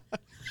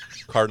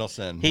 Cardinal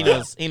Sin. He My-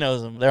 knows. He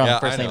knows them. They're on Yeah,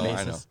 a first I name know,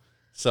 basis. I know.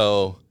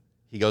 So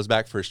he goes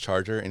back for his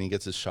charger and he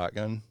gets his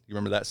shotgun. You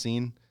remember that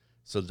scene?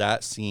 So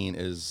that scene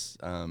is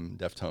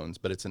Deftones,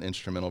 but it's an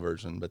instrumental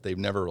version. But they've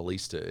never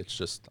released it. It's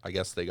just, I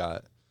guess they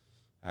got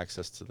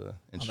access to the Oh,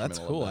 instrumental.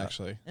 that's cool, of that.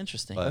 actually.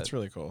 Interesting. But- That's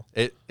really cool.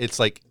 It's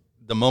like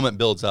the moment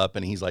builds up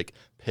and he's like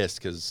pissed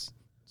because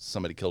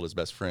somebody killed his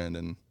best friend,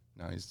 and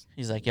now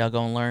He's like, y'all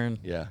gonna learn.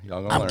 yeah,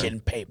 y'all gonna I'm learn getting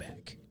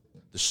payback.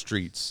 the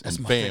streets That's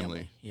and my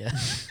family. Yeah.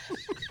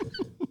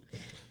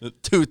 The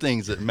two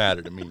things that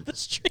matter to me. The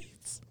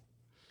streets.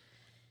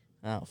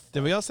 Oh,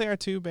 Did we all say our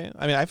 2 band?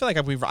 I mean, I feel like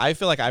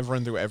I've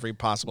run through every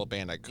possible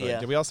band I could. Yeah.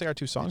 Did we all say our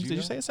 2 songs? you Did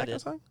you go? say a second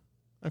did. song?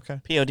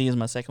 Okay. POD is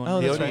my second one.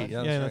 Oh, that's POD, right.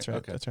 yeah, Yeah, that's that's right. right.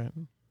 Okay. That's right.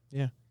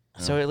 Yeah.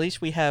 So at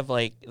least we have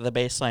like the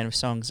baseline of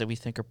songs that we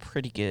think are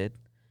pretty good,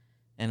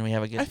 and we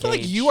have a good. I feel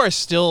like gauge. you are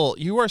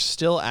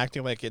still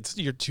acting like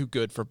you're too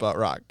good for butt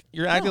rock.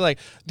 You're acting like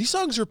these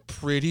songs are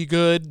pretty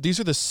good. These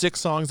are the 6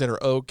 songs that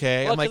are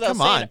okay. Well, I'm like, 'cause I was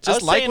come on, saying- I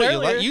just was like saying what you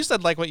earlier- like. You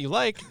said like what you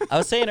like. I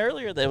was saying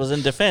earlier that it was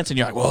in defense, and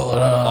you're like, well,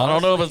 I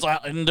don't know if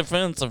it's in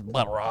defense of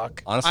butt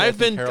rock. Honestly, I've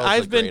been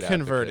Harold's a great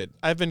converted. advocate.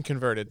 I've been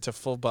converted to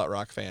full butt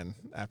rock fan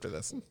after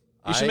this.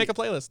 You should I- make a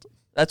playlist.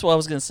 That's what I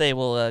was gonna say.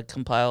 We'll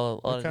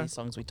compile a lot Okay. of these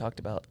songs we talked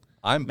about.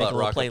 I'm Make a butt little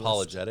rock playlist.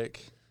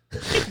 apologetic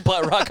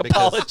Butt rock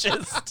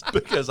apologist.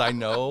 because I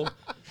know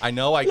I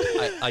like.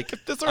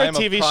 This were I a am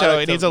TV show.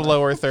 product It needs of a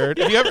lower third.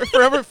 If you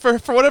ever,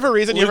 for whatever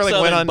reason, you ever Luke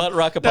like went Southern, on butt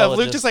rock No, apologist.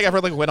 Luke just like ever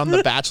like went on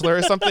The Bachelor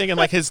or something, and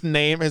like his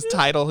name, his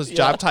title, his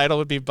job title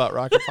would be butt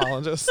rock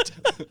apologist.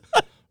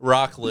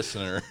 rock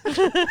listener.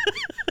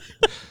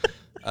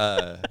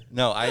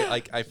 No,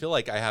 I feel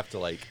like I have to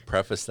like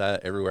preface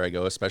that everywhere I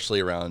go, especially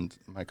around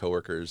my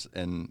coworkers.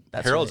 And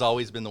That's Harold's right.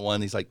 always been the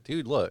one. He's like,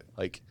 dude, look,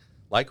 like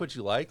what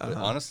you like, but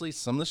honestly,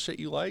 some of the shit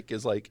you like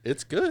is like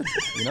it's good,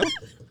 you know.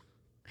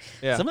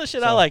 Yeah. Some of the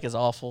shit I like is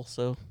awful.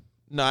 So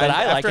No, But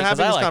I like after it 'cause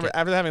having I this like it.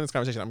 after having this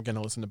conversation, I'm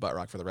gonna listen to butt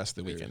rock for the rest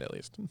of the weekend at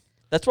least.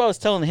 that's what I was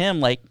telling him.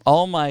 Like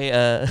all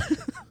my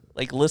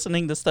like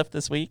listening to stuff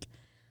this week,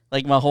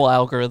 like my whole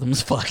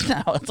algorithm's fucked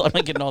now. So I'm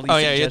getting all these. Oh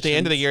yeah, at the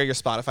end of the suggestions. year, your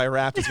Spotify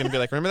Wrapped is gonna be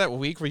like, remember that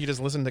week where you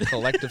just listened to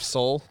Collective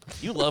Soul?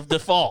 You love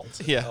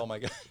default. Yeah. Oh my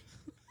god.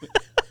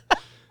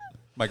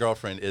 My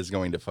girlfriend is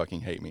going to fucking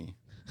hate me.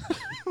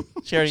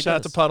 She already Shout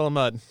out to does. Puddle of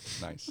Mud.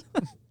 Nice.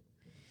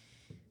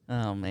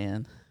 Oh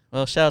man.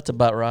 Well, shout out to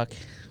Butt Rock.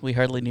 We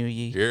hardly knew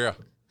ye. Yeah.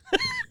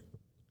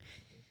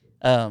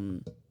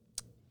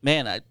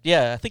 Man, I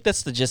think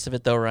that's the gist of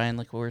it, though, Ryan.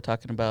 Like we were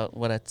talking about,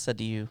 what I said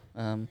to you.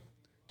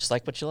 Just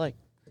like what you like.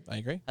 I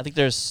agree. I think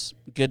there's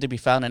good to be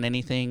found in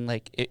anything.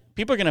 Like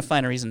people are gonna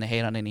find a reason to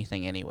hate on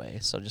anything anyway.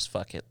 So just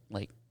fuck it.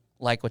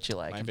 Like what you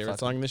like. My and favorite fuck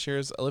song this year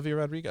is Olivia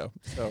Rodrigo.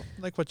 So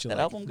like what you That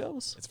like. album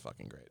goes. It's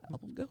fucking great.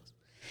 Album goes.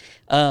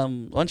 Why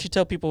don't you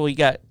tell people what you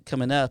got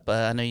coming up?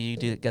 I know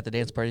you got the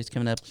dance parties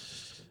coming up.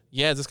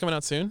 Yeah, is this coming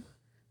out soon?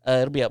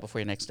 It'll be out before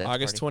your next dance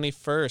August party.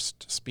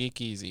 21st,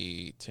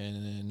 Speakeasy,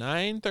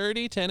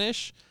 9:30,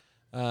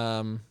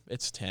 10ish.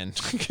 It's 10.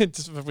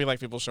 We like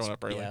people showing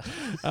up early.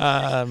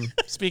 Yeah.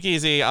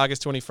 Speakeasy,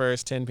 August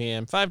 21st, 10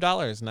 p.m. $5,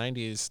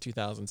 90s,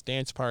 2000s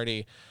dance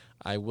party.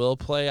 I will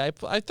play. I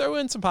throw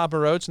in some Papa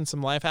Roach and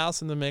some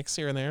Lifehouse in the mix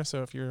here and there.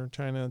 So if you're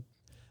trying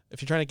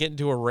to get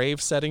into a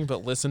rave setting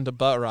but listen to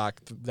butt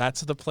rock, that's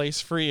the place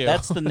for you.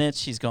 That's the niche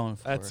she's going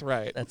for. That's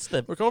right. That's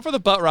the We're going for the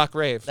butt rock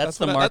rave. That's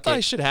the what I thought I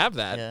market. should have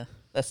that. yeah.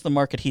 That's the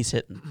market he's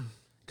hitting.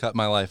 Cut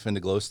my life into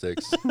glow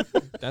sticks.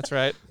 That's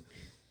right.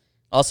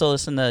 Also,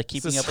 listen to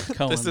Keeping Up with the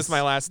Coens. This is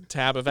my last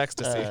tab of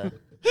ecstasy.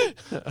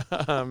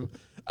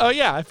 Oh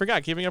yeah, I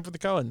forgot. Keeping Up with the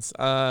Coens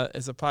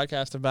is a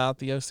podcast about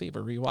the OC.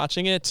 We're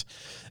rewatching it,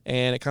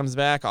 and it comes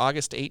back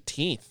August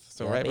 18th.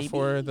 So Yeah, right baby.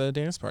 before the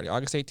dance party,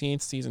 August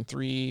 18th, season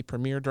 3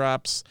 premiere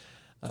drops.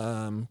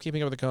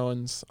 Keeping Up with the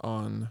Coens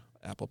on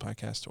Apple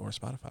Podcast or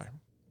Spotify.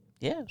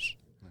 Yes.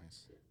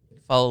 Nice.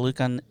 Follow Luke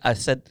on. I'll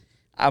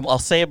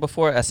say it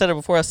before. I said it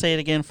before. I'll say it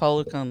again. Follow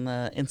Luke on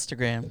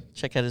Instagram.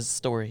 Check out his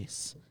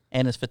stories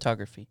and his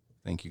photography.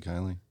 Thank you,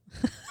 Kylie.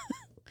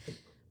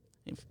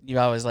 You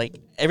always like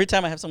every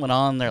time I have someone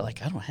on, they're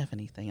like, I don't have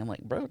anything. I'm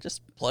like, bro,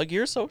 just plug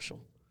your social.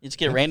 You just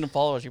get random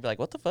followers. You'd be like,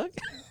 what the fuck?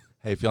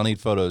 Hey, if y'all need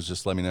photos,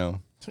 just let me know.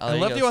 Oh, I there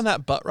loved goes. you on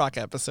that Butt Rock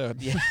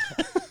episode. Yeah.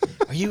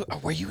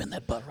 Were you in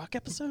that Butt Rock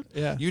episode?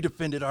 Yeah. You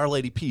defended Our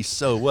Lady Peace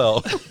so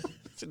well.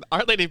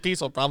 Our Lady of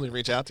Peace will probably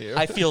reach out to you.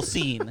 I feel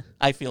seen.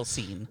 I feel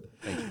seen.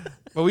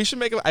 But we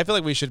should I feel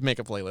like we should make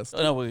a playlist.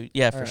 Oh, no,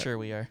 for right. sure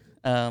we are.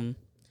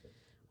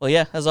 Well,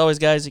 yeah, as always,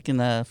 guys, you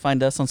can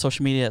find us on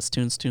social media at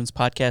Tunes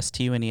Podcast,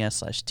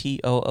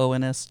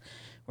 TUNES/TOONS.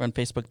 We're on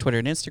Facebook, Twitter,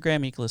 and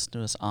Instagram. You can listen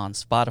to us on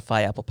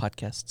Spotify, Apple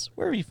Podcasts,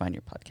 wherever you find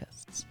your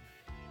podcasts.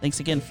 Thanks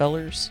again,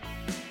 fellers.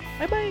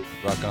 Bye-bye.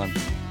 Rock on.